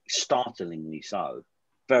 Startlingly so,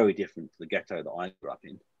 very different to the ghetto that I grew up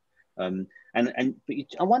in. But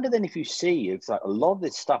I wonder then if you see, it's like a lot of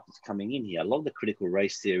this stuff that's coming in here, a lot of the critical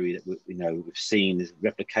race theory that we've seen, this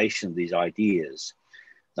replication of these ideas,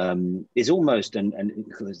 is almost, and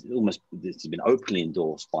almost, this has been openly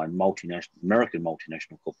endorsed by American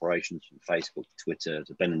multinational corporations, from Facebook, Twitter,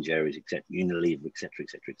 to Ben and Jerry's, etc., Unilever,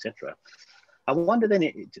 etc. I wonder then,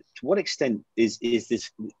 to what extent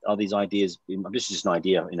are these ideas? This is just an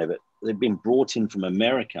idea, but they've been brought in from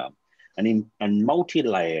America and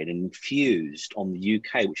multi-layered and infused on the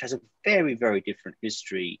UK, which has a very, very different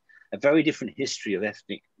history, of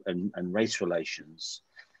ethnic and race relations.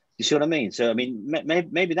 You see what I mean? So, I mean,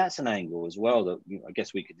 maybe that's an angle as well that I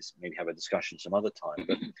guess we could just maybe have a discussion some other time.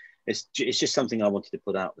 But it's just something I wanted to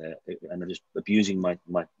put out there, and I'm just abusing my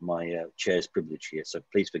chair's privilege here. So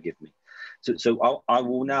please forgive me. So I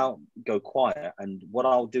will now go quiet, and what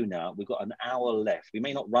I'll do now, we've got an hour left. We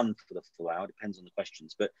may not run for the full hour, depends on the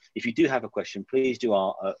questions. But if you do have a question, please do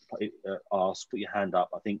ask. Put your hand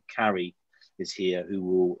up. I think Carrie is here, who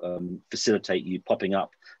will facilitate you popping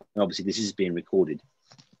up. And obviously, this is being recorded.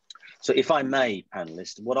 So if I may,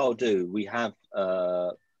 panelists, what I'll do, we have,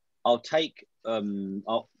 I'll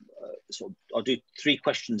do 3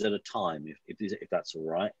 questions at a time, if that's all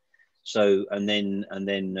right. So, and then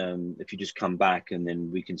if you just come back, and then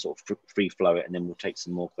we can sort of free flow it, and then we'll take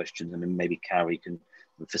some more questions, and then maybe Carrie can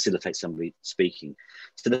facilitate somebody speaking.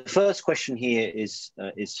 So the first question here is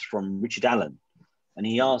from Richard Allen, and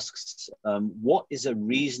he asks, what is a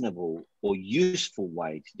reasonable or useful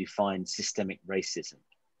way to define systemic racism?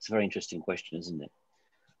 It's a very interesting question, isn't it?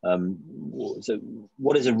 So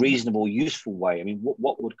what is a reasonable, useful way? I mean,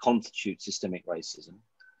 what would constitute systemic racism?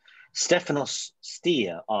 Stephanos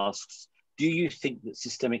Stier asks, do you think that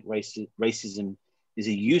systemic racism is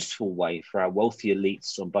a useful way for our wealthy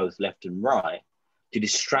elites on both left and right to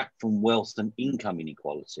distract from wealth and income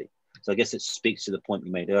inequality? So I guess it speaks to the point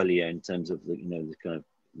you made earlier in terms of the kind of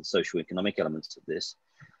the socioeconomic elements of this.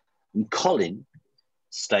 And Colin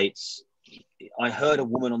states, I heard a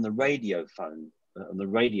woman on the radio phone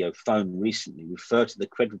recently refer to the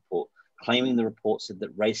CRED report, claiming the report said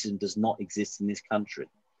that racism does not exist in this country.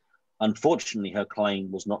 Unfortunately, her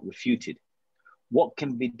claim was not refuted. What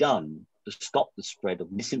can be done to stop the spread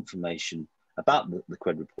of misinformation about the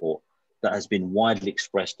CRED report that has been widely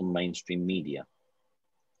expressed on mainstream media?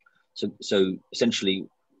 So essentially,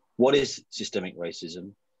 what is systemic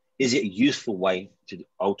racism? Is it a useful way to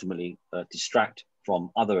ultimately distract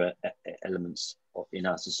from other elements in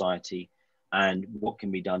our society? And what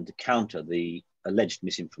can be done to counter the alleged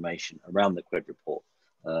misinformation around the CRED report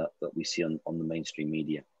that we see on the mainstream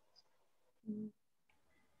media?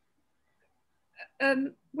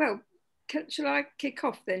 Well, shall I kick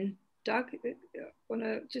off then? Doug, want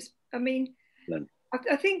to just, I mean, Len.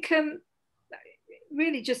 I think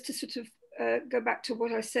really just to sort of go back to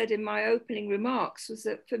what I said in my opening remarks was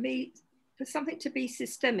that for me, for something to be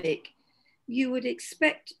systemic, you would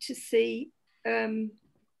expect to see, you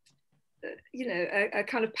know, a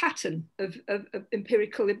kind of pattern of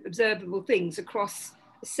empirical observable things across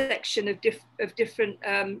a section of different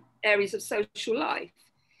areas of social life.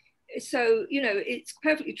 So, you know, it's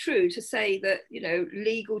perfectly true to say that, you know,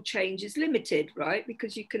 legal change is limited, right?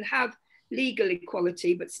 Because you can have legal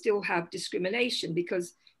equality, but still have discrimination,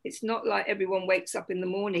 because it's not like everyone wakes up in the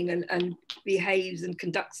morning and behaves and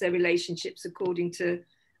conducts their relationships according to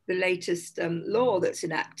the latest law that's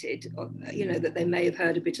enacted, you know, that they may have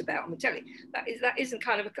heard a bit about on the telly. That isn't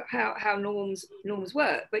kind of how norms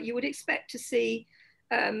work, but you would expect to see,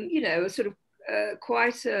 you know, a sort of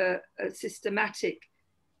quite a systematic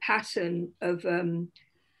pattern of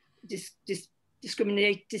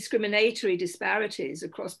discriminatory disparities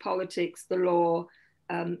across politics, the law,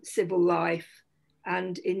 civil life,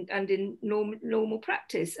 and in normal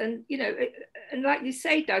practice. And, you know, and like you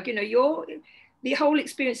say, Doug, you know, the whole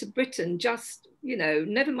experience of Britain, just, you know,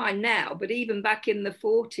 never mind now, but even back in the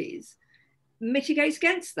 40s, mitigates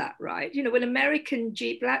against that, right? You know, when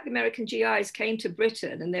Black American GIs came to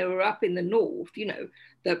Britain and they were up in the north, you know,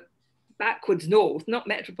 the backwards north, not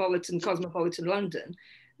metropolitan, cosmopolitan London,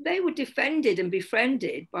 they were defended and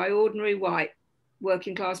befriended by ordinary white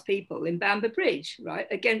working class people in Bamber Bridge, right,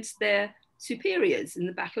 against their superiors in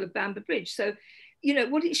the Battle of Bamber Bridge. So, you know,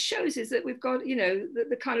 what it shows is that we've got, you know,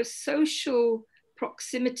 the kind of social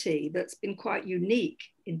proximity that's been quite unique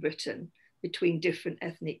in Britain between different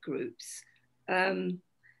ethnic groups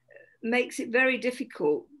makes it very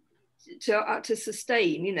difficult to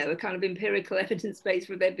sustain, you know, a kind of empirical evidence base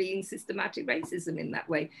for there being systematic racism in that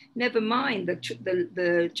way. Never mind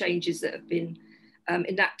the changes that have been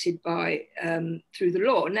enacted by through the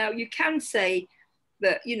law. Now, you can say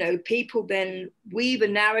that, you know, people then weave a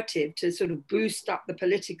narrative to sort of boost up the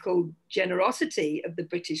political generosity of the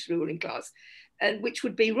British ruling class, and which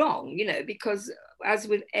would be wrong, you know, because as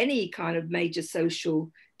with any kind of major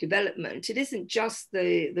social development, it isn't just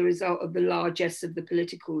the result of the largesse of the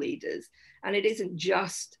political leaders, and it isn't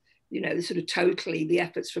just, you know, the sort of totally the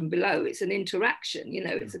efforts from below. It's an interaction, you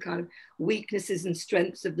know, it's a kind of weaknesses and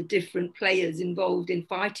strengths of the different players involved in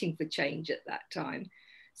fighting for change at that time.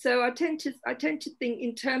 So I tend to think,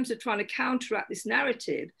 in terms of trying to counteract this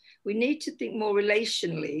narrative, we need to think more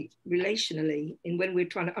relationally in when we're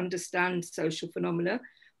trying to understand social phenomena.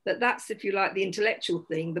 That's, if you like, the intellectual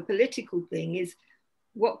thing. The political thing is,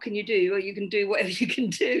 what can you do? Well, you can do whatever you can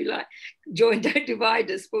do, like join, don't divide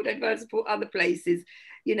us, support, don't divide us, support other places,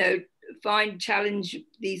 you know, challenge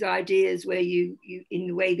these ideas where you in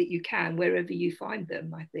the way that you can, wherever you find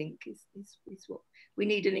them, I think is what we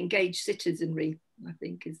need. An engaged citizenry, I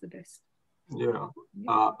think, is the best. Yeah,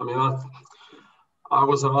 I mean, I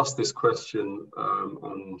was asked this question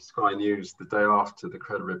on Sky News the day after the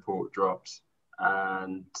CRED report drops,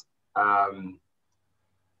 and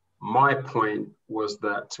my point was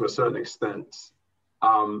that, to a certain extent,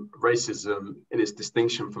 racism, in its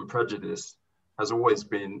distinction from prejudice, has always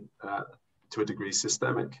been, to a degree,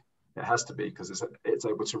 systemic. It has to be, because it's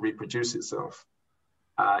able to reproduce itself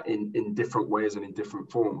in different ways and in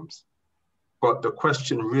different forms. But the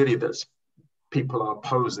question really that people are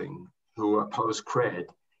posing, who oppose CRED,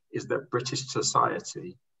 is that British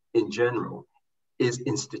society in general is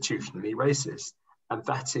institutionally racist. And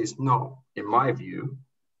that is not, in my view,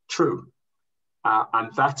 true.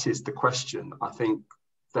 And that is the question, I think,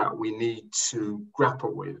 that we need to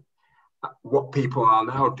grapple with. What people are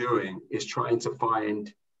now doing is trying to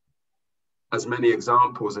find as many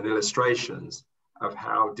examples and illustrations of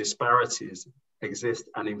how disparities exist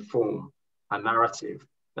and inform a narrative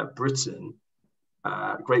that Britain,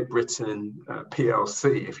 Great Britain,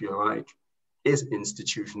 PLC, if you like, is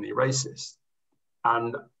institutionally racist.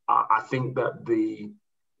 And I think that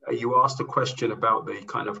you asked a question about the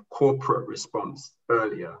kind of corporate response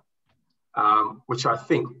earlier, which I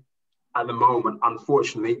think at the moment,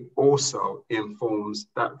 unfortunately, also informs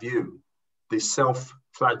that view. The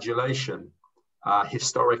self-flagellation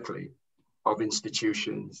historically of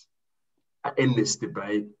institutions in this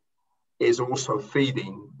debate is also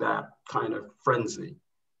feeding that kind of frenzy.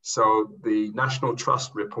 So the National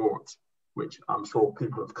Trust report, which I'm sure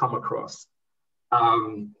people have come across,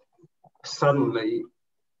 suddenly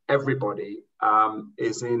everybody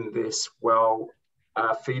is in this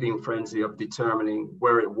feeding frenzy of determining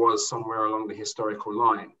where it was somewhere along the historical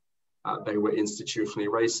line. They were institutionally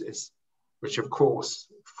racist, which of course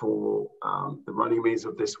for the Runnymedes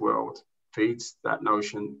of this world feeds that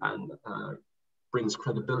notion and brings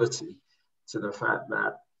credibility to the fact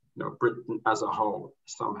that, you know, Britain as a whole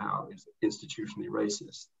somehow is institutionally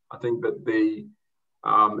racist. I think that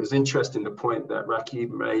it's interesting the point that Rakib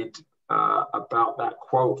made about that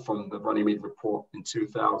quote from the Runnymede report in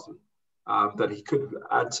 2000, that he could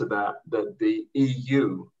add to that the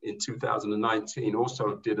EU in 2019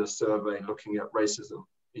 also did a survey looking at racism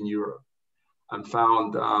in Europe and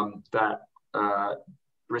found that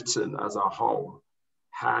Britain as a whole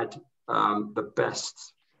had the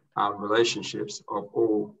best relationships of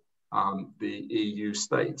all the EU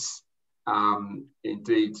states.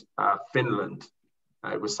 Indeed, Finland,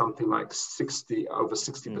 it was something like over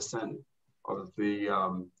 60% of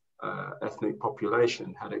the ethnic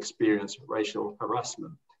population had experienced racial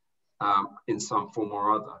harassment in some form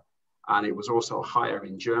or other. And it was also higher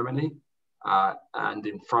in Germany and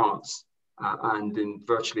in France and in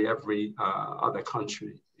virtually every other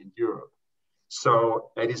country in Europe.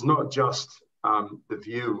 So it is not just the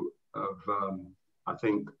view of, I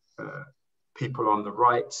think, people on the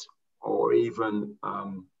right or even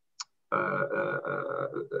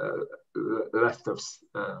left of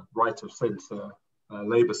right of centre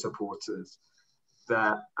Labour supporters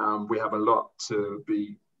that we have a lot to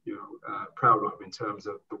be, you know, proud of in terms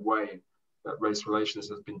of the way that race relations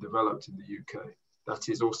has been developed in the UK. That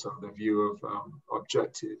is also the view of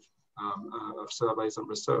objective of surveys and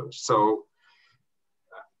research. So,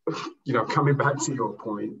 you know, coming back to your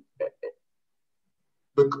point,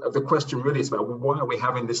 the question really is about, well, why are we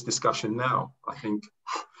having this discussion now? I think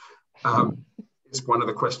it's one of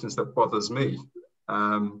the questions that bothers me.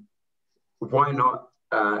 Why not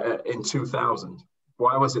in 2000?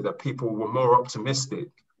 Why was it that people were more optimistic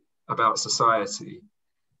about society?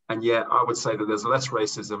 And yet I would say that there's less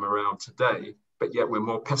racism around today, but yet we're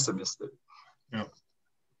more pessimistic. Yeah.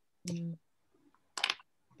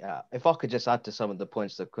 Yeah, if I could just add to some of the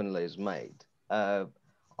points that Kunle has made.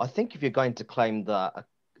 I think if you're going to claim that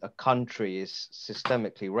a country is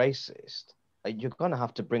systemically racist, you're going to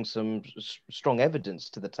have to bring some strong evidence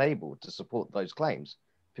to the table to support those claims,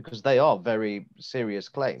 because they are very serious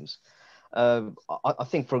claims. I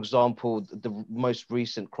think, for example, the most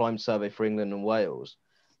recent crime survey for England and Wales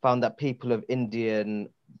found that people of Indian,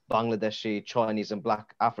 Bangladeshi, Chinese, and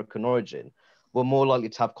Black African origin were more likely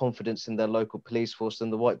to have confidence in their local police force than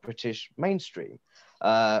the white British mainstream.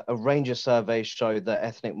 A range of surveys show that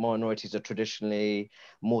ethnic minorities are traditionally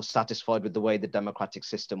more satisfied with the way the democratic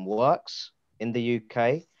system works in the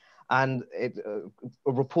UK. And a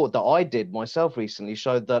report that I did myself recently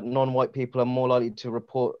showed that non-white people are more likely to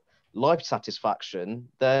report life satisfaction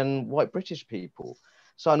than white British people.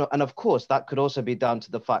 So, and of course, that could also be down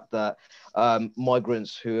to the fact that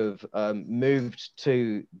migrants who have moved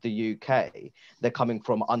to the UK, they're coming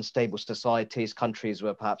from unstable societies, countries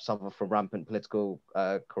where perhaps suffer from rampant political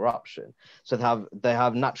corruption. So they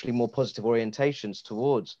have naturally more positive orientations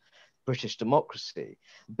towards British democracy.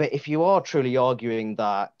 But if you are truly arguing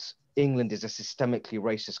that England is a systemically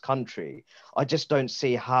racist country, I just don't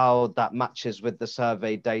see how that matches with the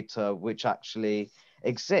survey data which actually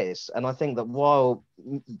exists. And I think that while,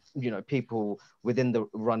 you know, people within the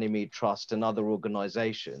Runnymede Trust and other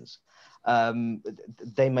organizations,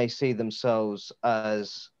 they may see themselves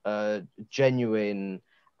as genuine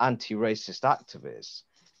anti-racist activists,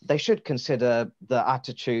 they should consider the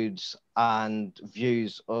attitudes and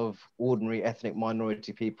views of ordinary ethnic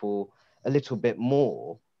minority people a little bit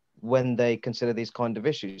more when they consider these kind of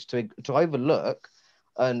issues. To overlook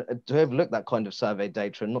that kind of survey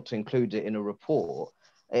data and not to include it in a report,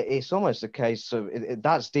 it's almost a case of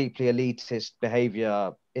that's deeply elitist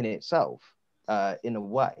behavior in itself, in a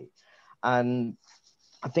way. And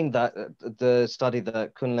I think that the study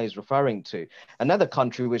that Kunle is referring to, another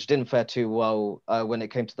country which didn't fare too well when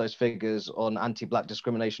it came to those figures on anti-Black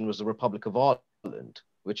discrimination was the Republic of Ireland,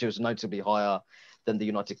 which was notably higher than the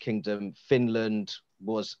United Kingdom. Finland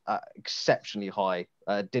was exceptionally high,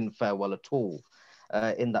 didn't fare well at all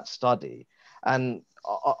in that study. And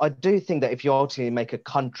I do think that if you ultimately make a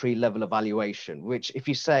country level evaluation, which if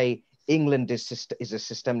you say England is a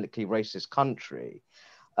systemically racist country,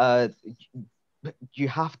 you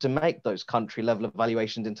have to make those country level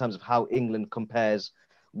evaluations in terms of how England compares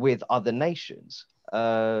with other nations.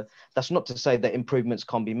 That's not to say that improvements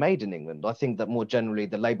can't be made in England. I think that more generally,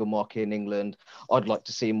 the labour market in England, I'd like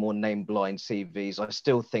to see more name-blind CVs. I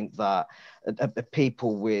still think that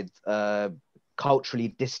people with culturally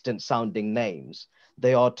distant sounding names,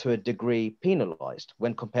 they are to a degree penalised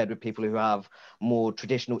when compared with people who have more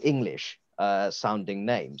traditional English sounding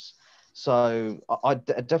names. So I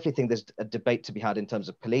definitely think there's a debate to be had in terms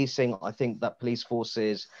of policing. I think that police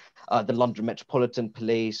forces, the London Metropolitan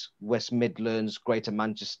Police, West Midlands, Greater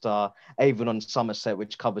Manchester, even on Somerset,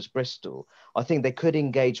 which covers Bristol, I think they could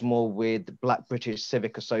engage more with Black British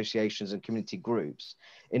civic associations and community groups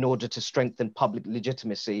in order to strengthen public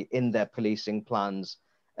legitimacy in their policing plans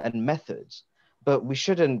and methods. But we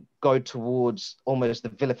shouldn't go towards almost the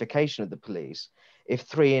vilification of the police. If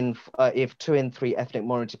 2 in 3 ethnic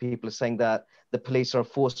minority people are saying that the police are a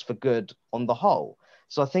force for good on the whole.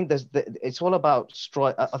 So I think it's all about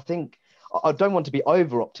I think I don't want to be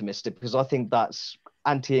over optimistic because I think that's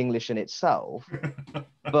anti-English in itself.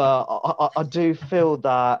 But I do feel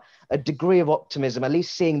that a degree of optimism, at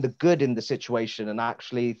least seeing the good in the situation and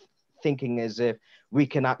actually thinking as if we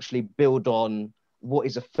can actually build on what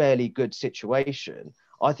is a fairly good situation,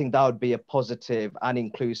 I think that would be a positive and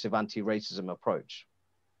inclusive anti-racism approach.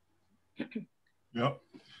 Yeah.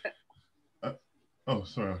 Oh,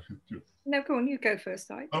 sorry. No, go on, you go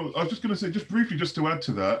first, Ike. I was just going to say, just briefly, just to add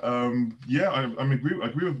to that, yeah, I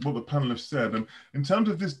agree with what the panelists said. And in terms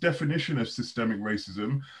of this definition of systemic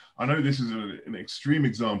racism, I know this is an extreme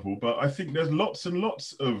example, but I think there's lots and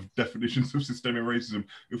lots of definitions of systemic racism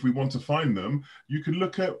if we want to find them. You could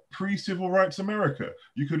look at pre-civil rights America.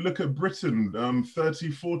 You could look at Britain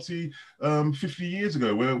 30, 40, 50 years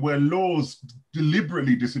ago, where laws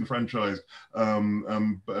deliberately disenfranchised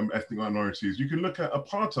ethnic minorities. You can look at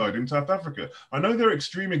apartheid in South Africa. I know they're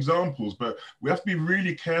extreme examples, but we have to be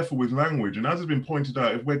really careful with language. And as has been pointed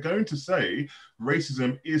out, if we're going to say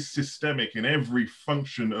racism is systemic in every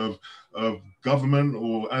function of government,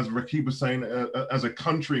 or as Rakib was saying, as a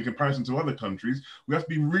country in comparison to other countries, we have to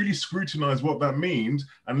be really scrutinize what that means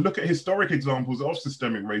and look at historic examples of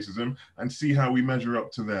systemic racism and see how we measure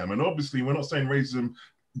up to them. And obviously, we're not saying racism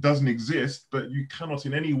doesn't exist, but you cannot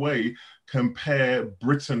in any way compare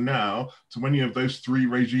Britain now to any of those 3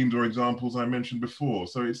 regimes or examples I mentioned before.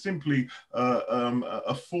 So it's simply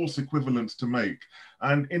a false equivalence to make.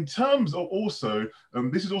 And in terms of also,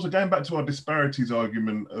 this is also going back to our disparities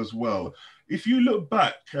argument as well. If you look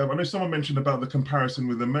back, I know someone mentioned about the comparison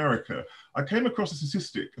with America. I came across a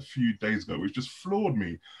statistic a few days ago, which just floored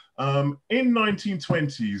me. In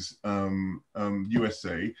 1920s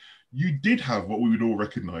USA, you did have what we would all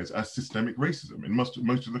recognize as systemic racism in most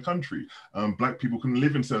of the country. Black people couldn't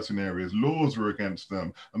live in certain areas, laws were against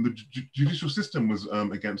them, and the judicial system was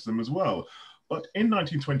against them as well. But in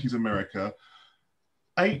 1920s America,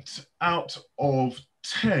 8 out of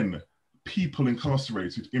 10 people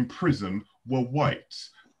incarcerated in prison were white.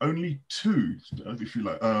 Only 2, if you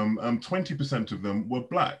like, 20% of them were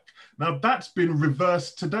Black. Now that's been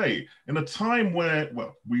reversed today in a time where,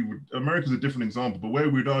 well, America's a different example, but where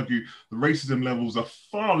we'd argue the racism levels are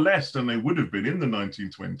far less than they would have been in the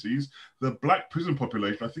 1920s. The Black prison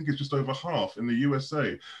population, I think, is just over half in the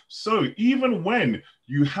USA. So even when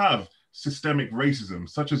you have systemic racism,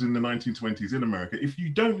 such as in the 1920s in America, if you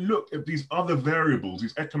don't look at these other variables,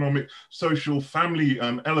 these economic, social, family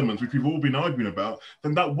elements, which we've all been arguing about,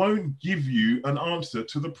 then that won't give you an answer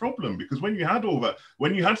to the problem. Because when you had all that,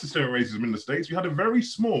 when you had systemic racism in the States, you had a very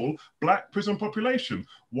small Black prison population.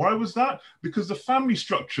 Why was that? Because the family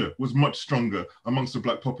structure was much stronger amongst the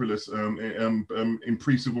Black populace in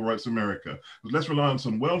pre-civil rights America. There was less reliance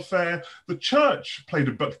on welfare. The church played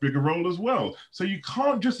a much bigger role as well. So you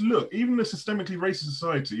can't just look, even a systemically racist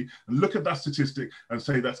society, and look at that statistic and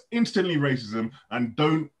say that's instantly racism and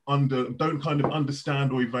don't kind of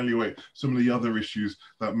understand or evaluate some of the other issues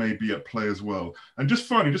that may be at play as well. And just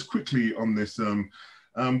finally, just quickly on this,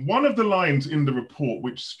 one of the lines in the report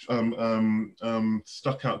which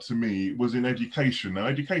stuck out to me was in education. Now,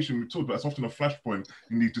 education, we've talked about, it's often a flashpoint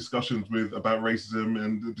in these discussions about racism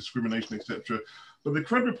and discrimination, etc. But the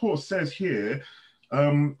CRED report says here,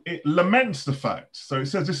 it laments the fact, so it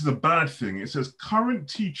says this is a bad thing. It says current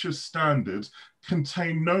teacher standards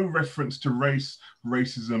contain no reference to race,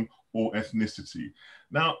 racism, or ethnicity.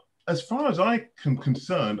 Now, as far as I am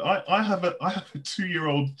concerned, I have a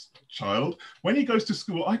 2-year-old child. When he goes to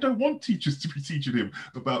school, I don't want teachers to be teaching him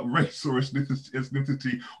about race or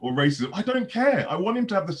ethnicity or racism. I don't care. I want him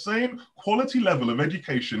to have the same quality level of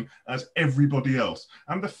education as everybody else.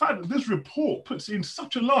 And the fact that this report puts in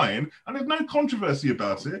such a line, and there's no controversy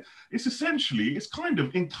about it, it's kind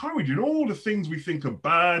of encouraging all the things we think are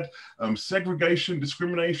bad, segregation,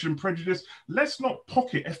 discrimination, prejudice. Let's not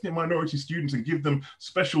pocket ethnic minority students and give them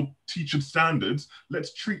special teacher standards.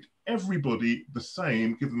 Let's treat everybody the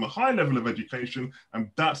same, give them a high level of education,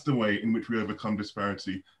 and that's the way in which we overcome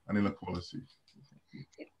disparity and inequality.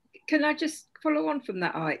 Can I just follow on from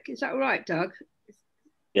that, Ike? Is that all right, Doug?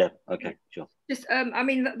 Yeah, okay, sure. Just, I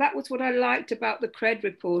mean, that was what I liked about the CRED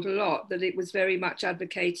report a lot, that it was very much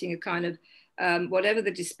advocating a kind of, whatever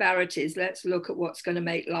the disparities, let's look at what's going to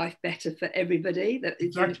make life better for everybody. That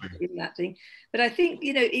is Exactly. in that thing. But I think,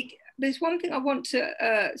 you know, there's one thing I want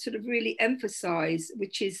to sort of really emphasize,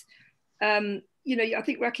 which is, you know, I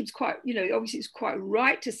think Rakib's quite, you know, obviously it's quite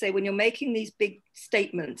right to say when you're making these big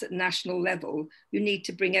statements at national level, you need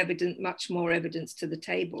to bring much more evidence to the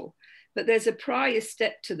table. But there's a prior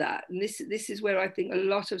step to that. And this is where I think a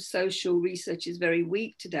lot of social research is very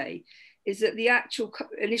weak today, is that the actual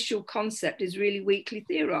initial concept is really weakly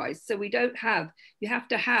theorized. So you have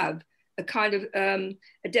to have a kind of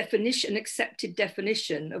a definition, an accepted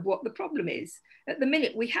definition of what the problem is. At the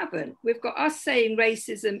minute, we haven't. We've got us saying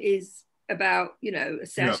racism is about, you know, a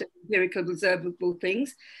set of empirical observable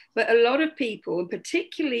things, but a lot of people, and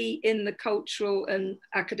particularly in the cultural and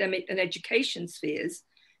academic and education spheres,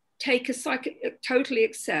 totally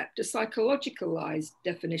accept a psychologicalized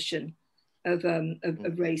definition of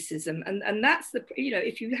racism, and that's the, you know,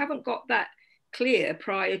 if you haven't got that clear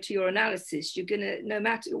prior to your analysis, you're gonna, no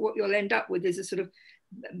matter what you'll end up with, is a sort of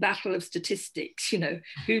battle of statistics, you know,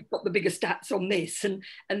 who's got the bigger stats on this, and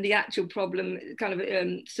the actual problem kind of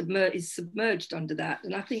is submerged under that.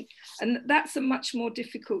 And I think, and that's a much more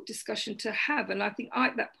difficult discussion to have. And I think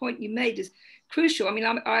that point you made is crucial. I mean,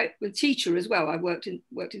 I'm a teacher as well. I worked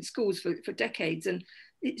in schools for decades, and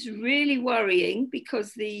it's really worrying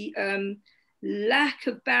because the lack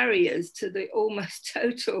of barriers to the almost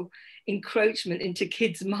total encroachment into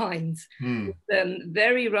kids' minds,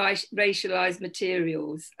 very racialized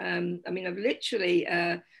materials. I mean, I've literally,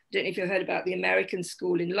 I don't know if you've heard about the American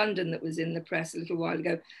school in London that was in the press a little while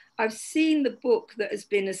ago. I've seen the book that has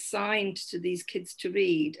been assigned to these kids to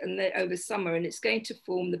read over summer, and it's going to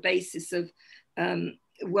form the basis of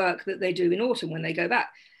work that they do in autumn when they go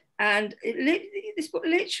back. And this book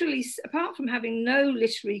literally, apart from having no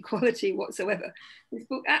literary quality whatsoever, this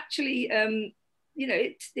book actually, you know,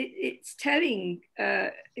 it's telling,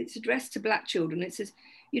 it's addressed to Black children. It says,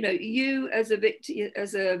 you know, you as a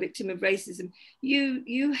victim of racism,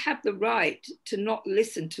 you have the right to not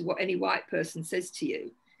listen to what any white person says to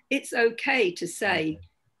you. It's okay to say,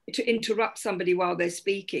 to interrupt somebody while they're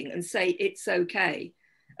speaking and say it's okay.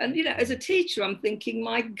 And, you know, as a teacher, I'm thinking,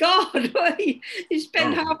 my God, you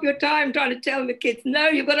spend half your time trying to tell the kids, no,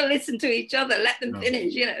 you've got to listen to each other, let them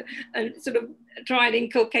finish, you know, and sort of try and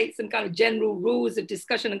inculcate some kind of general rules of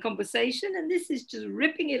discussion and conversation. And this is just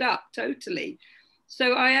ripping it up totally.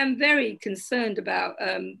 So I am very concerned about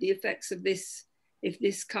the effects of this, if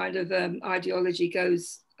this kind of ideology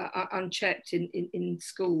goes unchecked in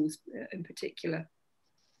schools in particular.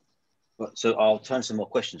 So I'll turn to some more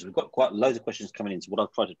questions. We've got quite loads of questions coming in. So what I'll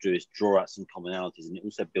try to do is draw out some commonalities, and it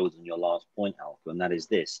also builds on your last point, Alka, and that is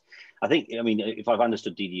this. I think, I mean, if I've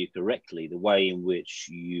understood DDU correctly, the way in which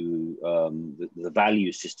you, the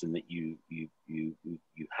value system that you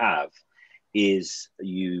have is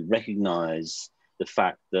you recognize the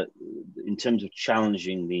fact that in terms of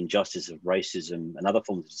challenging the injustice of racism and other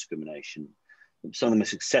forms of discrimination, some of the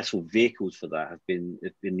most successful vehicles for that have been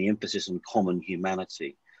the emphasis on common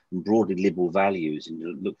humanity and broadly liberal values. And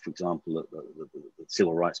you look, for example, at the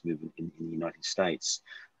civil rights movement in the United States,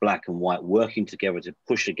 Black and white working together to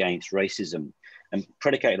push against racism and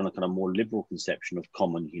predicated on a kind of more liberal conception of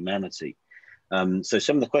common humanity. So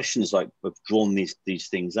some of the questions like have drawn these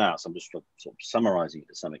things out. So I'm just sort of summarizing it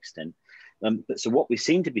to some extent. But so what we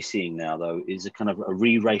seem to be seeing now, though, is a kind of a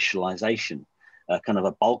re-racialization, kind of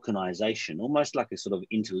a balkanization, almost like a sort of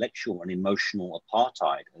intellectual and emotional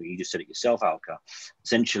apartheid. You just said it yourself, Alka.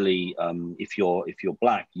 Essentially, if you're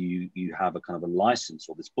Black, you have a kind of a license,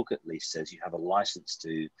 or this book at least says you have a license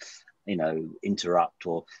to, you know, interrupt,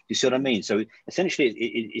 or you see what I mean? So essentially,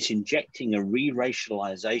 it's injecting a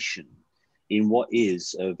re-racialization in what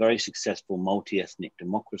is a very successful multi-ethnic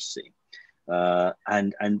democracy.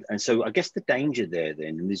 And so I guess the danger there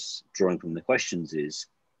then, and this drawing from the questions, is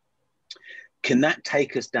can that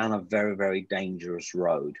take us down a very, very dangerous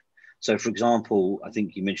road? So for example, I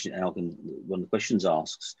think you mentioned it, Alvin, one of the questions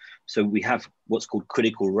asks, so we have what's called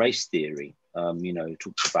critical race theory. You know, it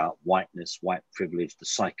talks about whiteness, white privilege, the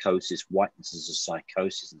psychosis, whiteness as a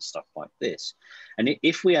psychosis and stuff like this. And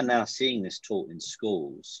if we are now seeing this taught in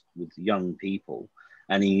schools with young people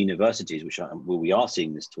and in universities, we are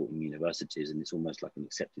seeing this taught in universities, and it's almost like an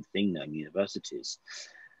accepted thing now in universities,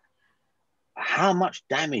 how much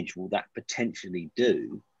damage will that potentially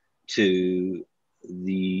do to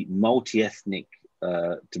the multi-ethnic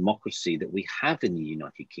democracy that we have in the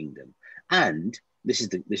United Kingdom? And this is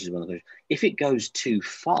one of the questions. If it goes too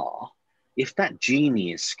far, if that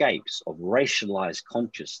genie escapes of racialized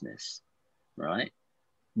consciousness, right,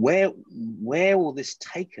 where will this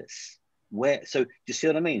take us? So do you see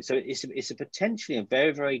what I mean? So it's a potentially a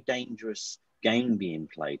very, very dangerous game being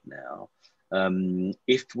played now.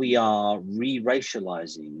 If we are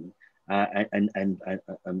re-racializing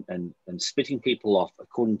and splitting people off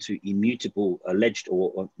according to alleged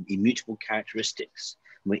or immutable characteristics,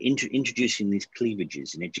 we're introducing these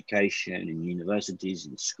cleavages in education, in universities,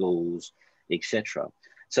 in schools, etc.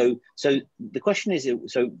 So the question is,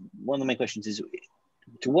 so one of the main questions is,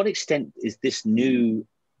 to what extent is this new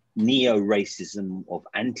neo-racism of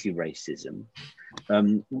anti-racism,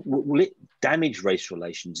 will it damage race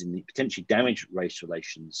relations, potentially damage race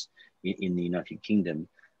relations in the United Kingdom?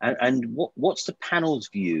 And what's the panel's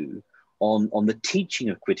view on the teaching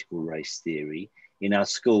of critical race theory in our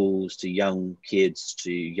schools to young kids,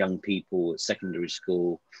 to young people at secondary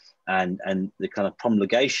school, and the kind of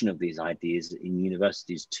promulgation of these ideas in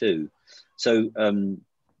universities too? So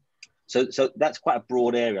that's quite a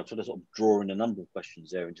broad area. I'm sort of drawing a number of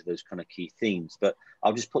questions there into those kind of key themes, but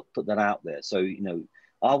I'll just put that out there. So, you know,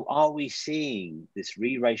 are we seeing this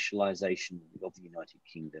re-racialization of the United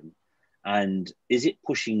Kingdom, and is it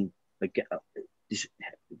pushing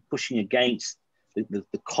against the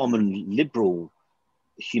common liberal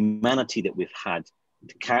humanity that we've had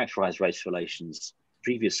to characterize race relations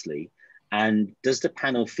previously? And does the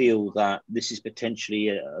panel feel that this is potentially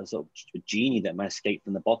a sort of a genie that may escape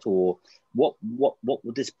from the bottle, or what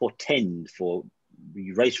would this portend for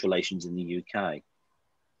race relations in the UK?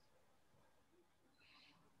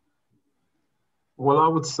 Well, I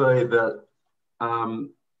would say that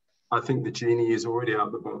I think the genie is already out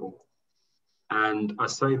of the bottle. And I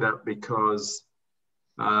say that because,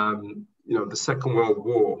 you know, the Second World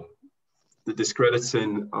War, the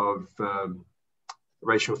discrediting of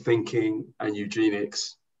racial thinking and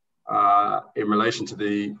eugenics in relation to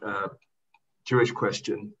the Jewish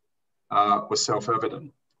question was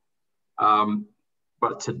self-evident.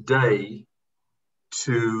 But today,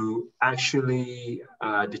 to actually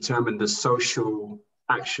determine the social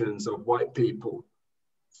actions of white people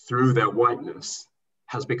through their whiteness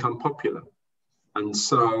has become popular. And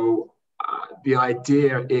so the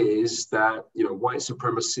idea is that, you know, white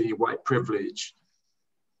supremacy, white privilege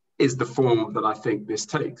is the form that I think this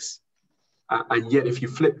takes. And yet if you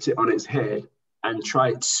flipped it on its head and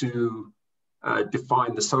tried to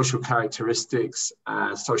define the social characteristics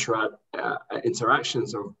and social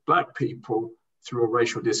interactions of Black people through a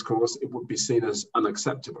racial discourse, it would be seen as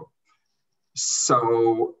unacceptable.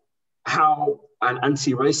 So how an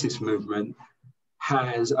anti-racist movement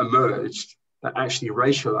has emerged that actually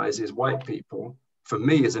racializes white people, for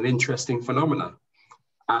me, is an interesting phenomenon.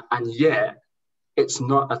 And yet, it's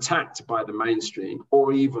not attacked by the mainstream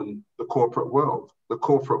or even the corporate world. The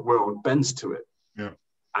corporate world bends to it. Yeah.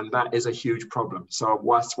 And that is a huge problem. So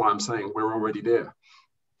that's why I'm saying we're already there.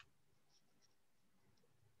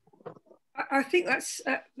 I think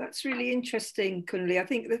that's really interesting, Kunle. I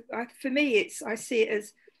think that for me, I see it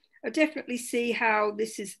as, I definitely see how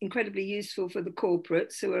this is incredibly useful for the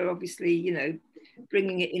corporates who are obviously, you know,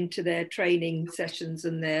 bringing it into their training sessions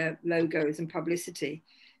and their logos and publicity.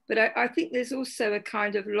 But I think there's also a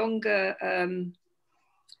kind of longer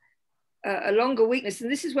weakness,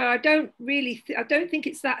 and this is where I don't think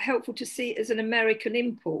it's that helpful to see it as an American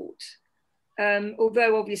import.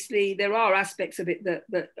 Although obviously there are aspects of it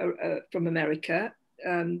that are from America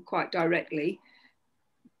quite directly,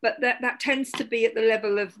 but that tends to be at the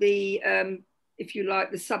level of the, if you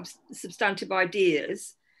like, the substantive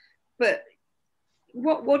ideas. But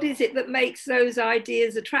what is it that makes those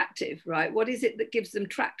ideas attractive, right? What is it that gives them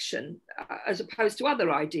traction as opposed to other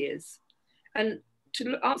ideas? And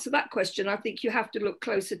to answer that question, I think you have to look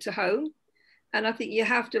closer to home. And I think you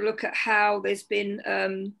have to look at how there's been,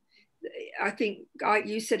 I think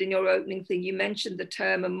you said in your opening thing, you mentioned the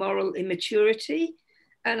term a moral immaturity.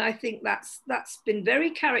 And I think that's been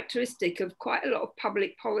very characteristic of quite a lot of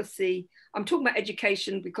public policy. I'm talking about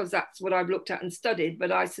education because that's what I've looked at and studied,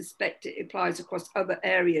 but I suspect it applies across other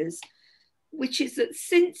areas, which is that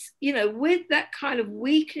since, you know, with that kind of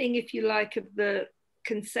weakening, if you like, of the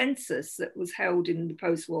consensus that was held in the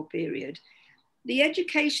post-war period, the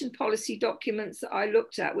education policy documents that I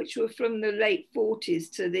looked at, which were from the late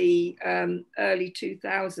 40s to the early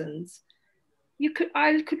 2000s,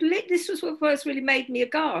 this was what first really made me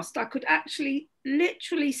aghast. I could actually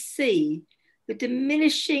literally see the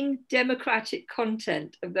diminishing democratic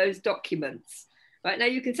content of those documents. Right now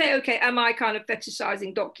you can say, okay, am I kind of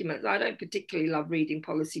fetishizing documents? I don't particularly love reading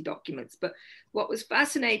policy documents, but what was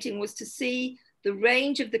fascinating was to see the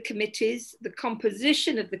range of the committees, the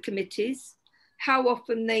composition of the committees, how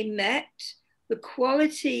often they met, the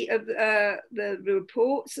quality of the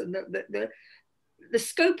reports, and the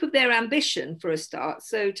scope of their ambition for a start.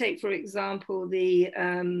 So take, for example, the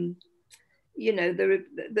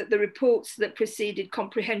reports that preceded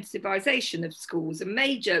comprehensivization of schools, a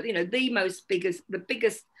major, the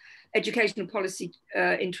biggest educational policy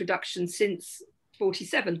introduction since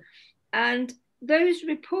 47. And those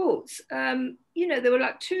reports, there were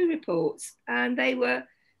like 2 reports, and they're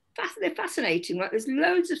fascinating, right? There's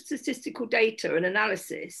loads of statistical data and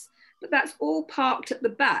analysis, but that's all parked at the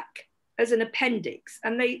back as an appendix,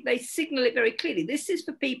 and they signal it very clearly. This is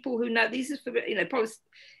for people who know, these is for,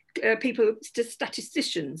 people,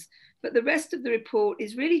 statisticians, but the rest of the report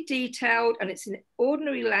is really detailed, and it's in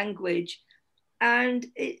ordinary language, and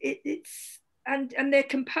and they're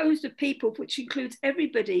composed of people, which includes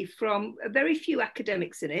everybody from very few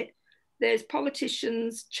academics in it. There's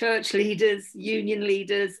politicians, church leaders, union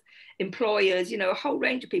leaders, employers, a whole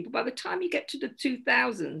range of people. By the time you get to the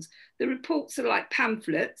 2000s, the reports are like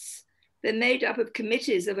pamphlets. They're made up of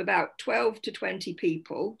committees of about 12 to 20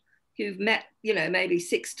 people who've met, maybe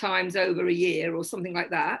 6 times over a year or something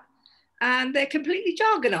like that. And they're completely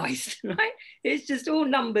jargonized, right? It's just all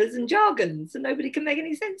numbers and jargons, and nobody can make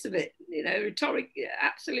any sense of it. Rhetoric,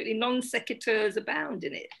 absolutely non sequiturs abound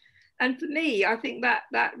in it. And for me, I think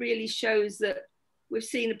that really shows that we've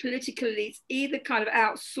seen the political elites either kind of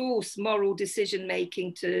outsource moral decision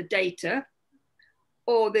making to data,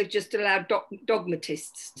 or they've just allowed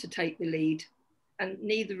dogmatists to take the lead. And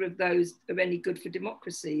neither of those are any good for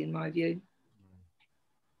democracy, in my view.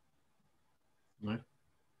 No.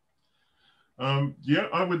 Yeah,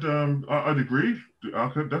 I would. I'd agree,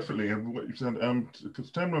 Alka, definitely. And what you said,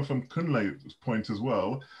 from Kunle's point as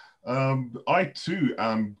well, I too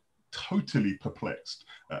am totally perplexed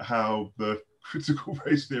at how the critical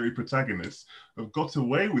race theory protagonists have got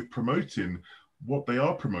away with promoting what they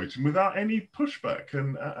are promoting without any pushback.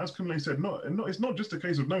 And as Kunle said, it's not just a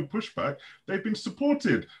case of no pushback. They've been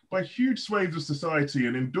supported by huge swathes of society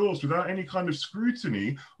and endorsed without any kind of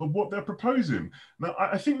scrutiny of what they're proposing. Now,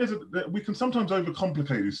 I think we can sometimes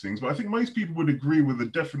overcomplicate these things, but I think most people would agree with the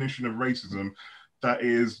definition of racism, that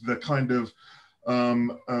is the kind of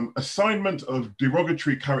assignment of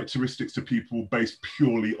derogatory characteristics to people based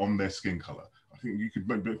purely on their skin color. I think you could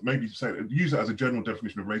maybe use it as a general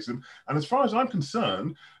definition of racism. And as far as I'm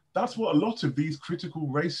concerned, that's what a lot of these critical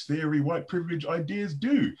race theory, white privilege ideas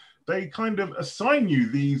do. They kind of assign you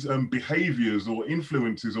these behaviors or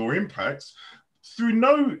influences or impacts through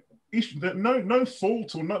no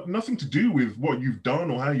fault or nothing to do with what you've done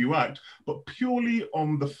or how you act, but purely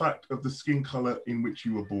on the fact of the skin color in which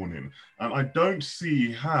you were born in. And I don't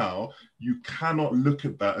see how you cannot look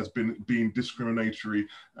at that as being discriminatory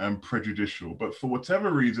and prejudicial. But for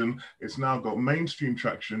whatever reason, it's now got mainstream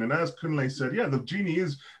traction. And as Kunle said, yeah, the genie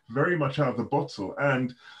is very much out of the bottle.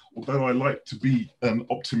 And although I like to be an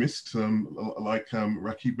optimist, like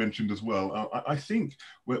Rakib mentioned as well, I think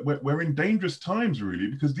we're in dangerous times, really,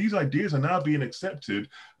 because these ideas are now being accepted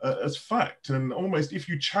as fact. And almost if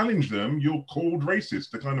you challenge them, you're called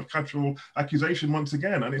racist, the kind of catch-all accusation once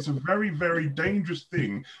again. And it's a very, very dangerous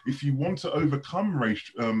thing if you want to overcome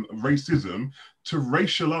racism, to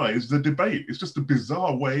racialize the debate. It's just a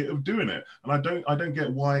bizarre way of doing it. And I don't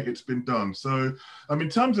get why it's been done. So in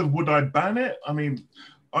terms of would I ban it?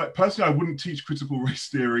 Personally, I wouldn't teach critical race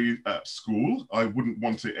theory at school. I wouldn't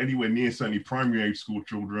want it anywhere near certainly primary age school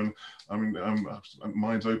children.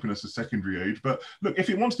 Mine's open as a secondary age. But look, if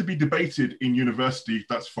it wants to be debated in university,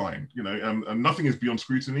 that's fine. And nothing is beyond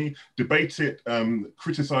scrutiny. Debate it,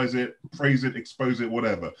 criticize it, praise it, expose it,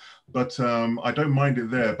 whatever. But I don't mind it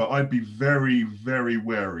there. But I'd be very, very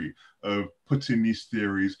wary of putting these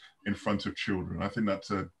theories in front of children. I think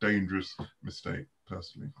that's a dangerous mistake,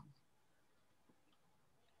 personally.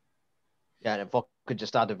 Yeah, and if I could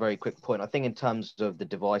just add a very quick point, I think in terms of the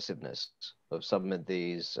divisiveness of some of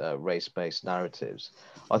these race-based narratives,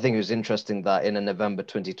 I think it was interesting that in a November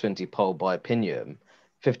 2020 poll by Opinion,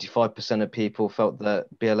 55% of people felt that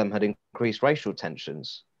BLM had increased racial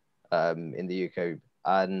tensions in the UK.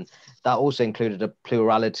 And that also included a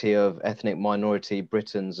plurality of ethnic minority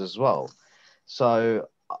Britons as well. So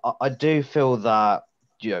I do feel that,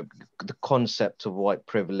 the concept of white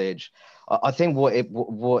privilege, I think what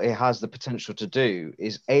it has the potential to do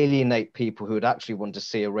is alienate people who would actually want to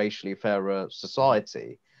see a racially fairer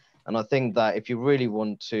society. And I think that if you really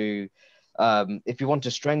want to,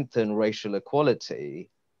 strengthen racial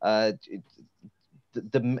equality, it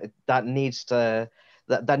needs to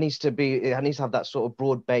have that sort of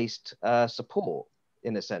broad-based support,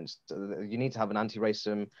 in a sense. You need to have an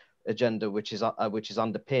anti-racism agenda which is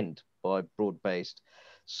underpinned by broad-based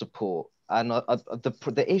support. And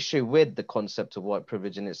the issue with the concept of white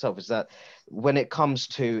privilege in itself is that when it comes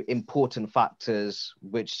to important factors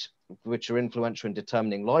which are influential in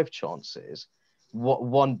determining life chances,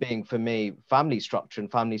 one being for me family structure and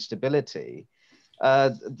family stability,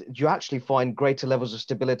 you actually find greater levels of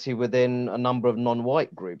stability within a number of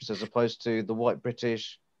non-white groups as opposed to the white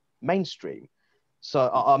British mainstream.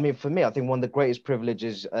 So, I mean, for me, I think one of the greatest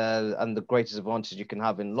privileges and the greatest advantage you can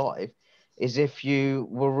have in life is if you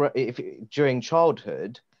were, during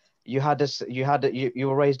childhood, you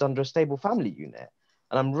were raised under a stable family unit.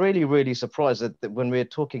 And I'm really, really surprised that when we're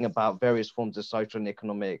talking about various forms of social and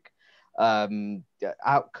economic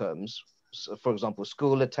outcomes, so for example,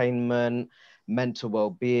 school attainment, mental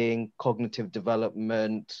well-being, cognitive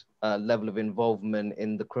development, level of involvement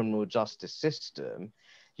in the criminal justice system,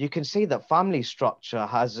 you can see that family structure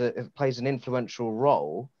plays an influential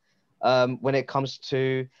role when it comes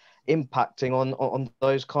to impacting on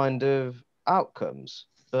those kind of outcomes.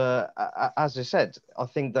 But as I said, I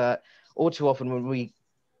think that all too often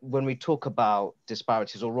when we talk about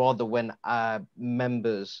disparities, or rather when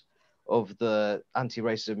members of the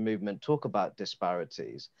anti-racism movement talk about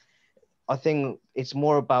disparities, I think it's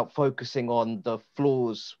more about focusing on the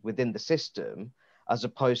flaws within the system as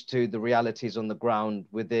opposed to the realities on the ground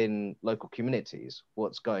within local communities,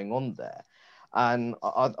 what's going on there. And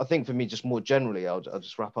I think for me, just more generally, I'll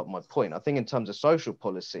just wrap up my point. I think in terms of social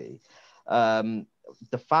policy, the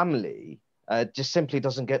family just simply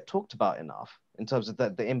doesn't get talked about enough in terms of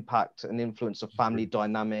the impact and influence of family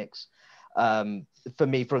dynamics. For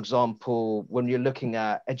me, for example, when you're looking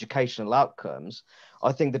at educational outcomes,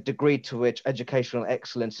 I think the degree to which educational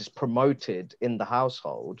excellence is promoted in the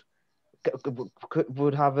household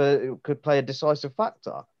could play a decisive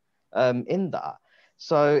factor in that.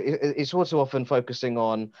 So it's also often focusing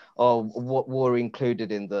on what's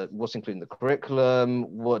included in the curriculum,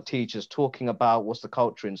 what teachers talking about, what's the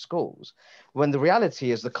culture in schools. When the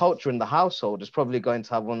reality is the culture in the household is probably going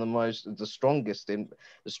to have one of the strongest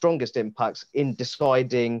impacts in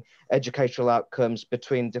deciding educational outcomes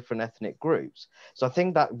between different ethnic groups. So I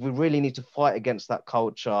think that we really need to fight against that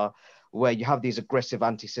culture where you have these aggressive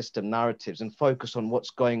anti-system narratives and focus on what's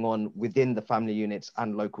going on within the family units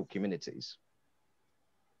and local communities.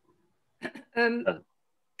 Can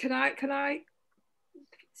I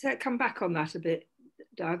come back on that a bit,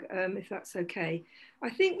 Doug, if that's okay? I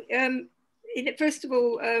think, first of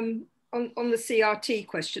all, on the CRT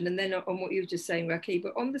question, and then on what you were just saying, Rakib,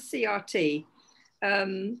 but on the CRT,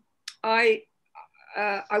 I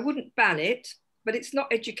wouldn't ban it, but it's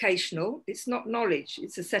not educational, it's not knowledge,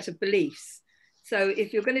 it's a set of beliefs. So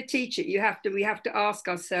if you're going to teach it, we have to ask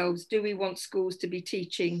ourselves, do we want schools to be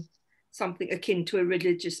teaching something akin to a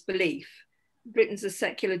religious belief? Britain's a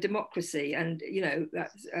secular democracy, and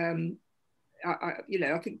that's I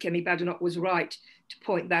think Kemi Badenoch was right to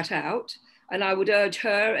point that out, and I would urge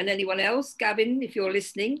her and anyone else, Gavin, if you're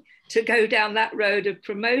listening, to go down that road of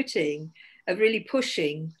promoting, of really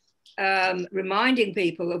pushing, reminding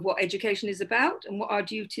people of what education is about and what our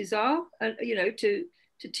duties are, and to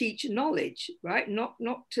teach knowledge, right? Not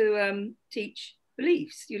to teach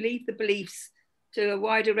beliefs. You leave the beliefs to a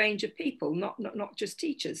wider range of people, not just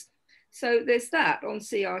teachers. So there's that on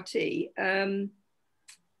CRT.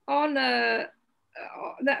 On that,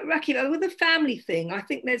 Rakib, with the family thing, I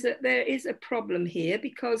think there is a problem here,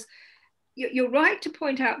 because you're right to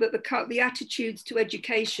point out that the attitudes to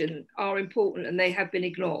education are important and they have been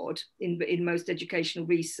ignored in most educational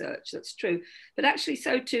research. That's true. But actually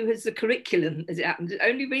so too has the curriculum, as it happens.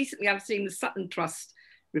 Only recently I've seen the Sutton Trust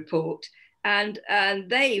report, and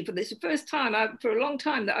they, for this first time, for a long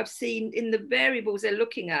time, that I've seen in the variables they're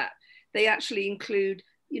looking at, they actually include,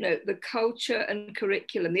 the culture and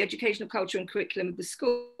curriculum, the educational culture and curriculum of the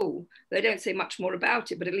school. They don't say much more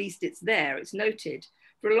about it, but at least it's there, it's noted.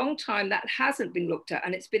 For a long time, that hasn't been looked at,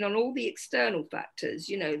 and it's been on all the external factors,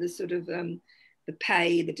 the sort of the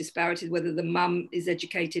pay, the disparities, whether the mum is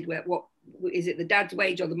educated, what is it, the dad's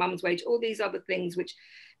wage or the mum's wage, all these other things which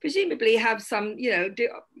presumably have some,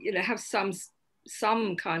 have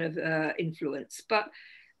some kind of influence. But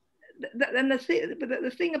then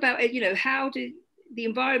the thing about it, how do the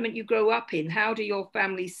environment you grow up in, how do your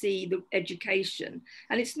family see the education?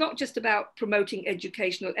 And it's not just about promoting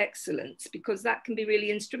educational excellence, because that can be really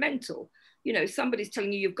instrumental. Somebody's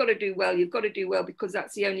telling you, you've got to do well because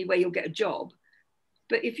that's the only way you'll get a job.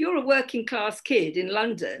 But if you're a working class kid in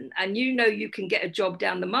London and you can get a job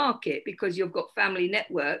down the market because you've got family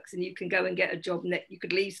networks and you can go and get a job, you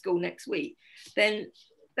could leave school next week, then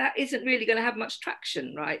that isn't really going to have much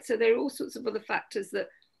traction, right? So there are all sorts of other factors that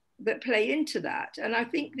play into that. And I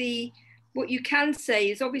think the what you can say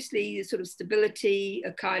is obviously sort of stability,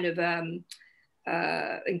 a kind of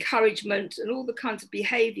encouragement, and all the kinds of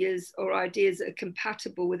behaviours or ideas that are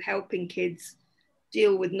compatible with helping kids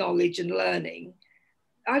deal with knowledge and learning.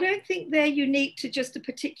 I don't think they're unique to just a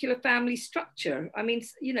particular family structure. I mean,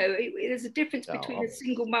 you know, there's a difference between a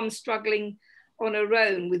single mum struggling on her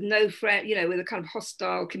own with no friend, you know, with a kind of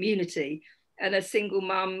hostile community, and a single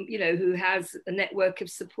mum, you know, who has a network of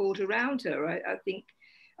support around her.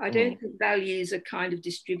 I don't think values are kind of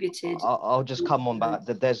distributed. I'll just come on back.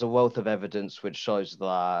 That there's a wealth of evidence which shows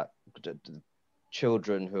that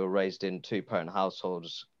children who are raised in two-parent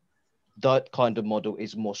households, that kind of model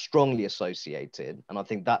is more strongly associated, and I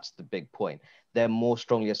think that's the big point. They're more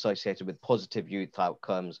strongly associated with positive youth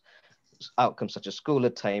outcomes such as school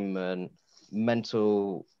attainment,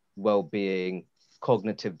 mental well-being,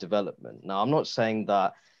 cognitive development. Now, I'm not saying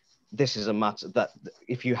that this is a matter that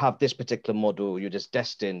if you have this particular model, you're just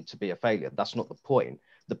destined to be a failure. That's not the point.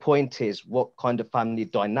 The point is what kind of family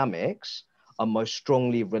dynamics are most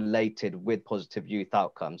strongly related with positive youth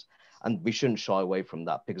outcomes. And we shouldn't shy away from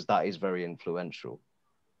that because that is very influential.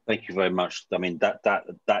 Thank you very much. I mean, that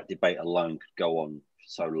debate alone could go on for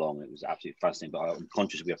so long. It was absolutely fascinating, but I'm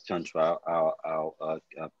conscious we have to turn to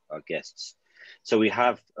our guests. So we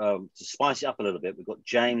have, to spice it up a little bit, we've got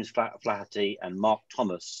James Flaherty and Mark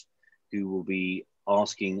Thomas, who will be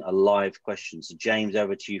asking a live question. So James,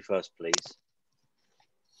 over to you first, please.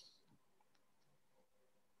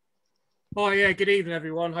 Hi, yeah, good evening,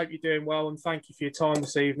 everyone. Hope you're doing well, and thank you for your time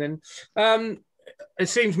this evening. It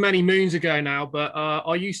seems many moons ago now, but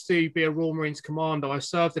I used to be a Royal Marines commando. I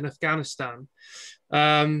served in Afghanistan.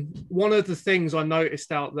 One of the things I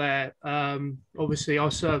noticed out there, obviously I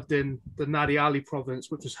served in the Nadi Ali province,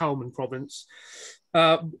 which was Helmand province.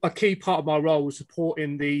 A key part of my role was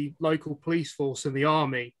supporting the local police force and the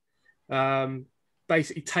army,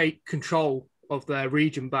 basically take control of their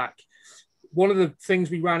region back. One of the things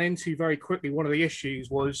we ran into very quickly, one of the issues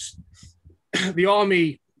was the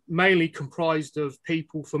army mainly comprised of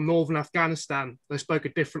people from northern Afghanistan. They spoke a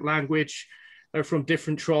different language, they're from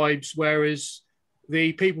different tribes, whereas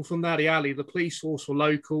the people from Nadi Ali, the police force, were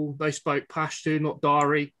local. They spoke Pashto, not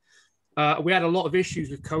Dari. We had a lot of issues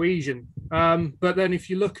with cohesion. But then if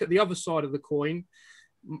you look at the other side of the coin,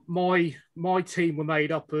 my team were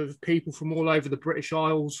made up of people from all over the British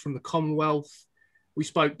Isles, from the Commonwealth. We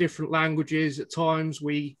spoke different languages at times.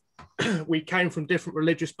 We came from different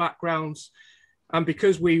religious backgrounds. And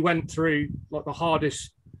because we went through like the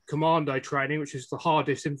hardest commando training, which is the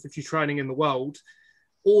hardest infantry training in the world,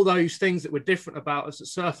 all those things that were different about us at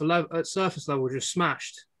surface level were just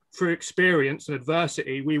smashed. Through experience and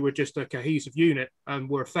adversity, we were just a cohesive unit and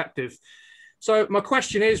were effective. So my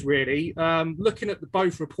question is really, looking at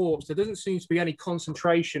both reports, there doesn't seem to be any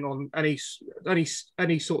concentration on any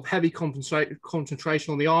sort of heavy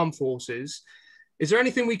concentration on the armed forces. Is there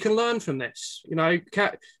anything we can learn from this? You know,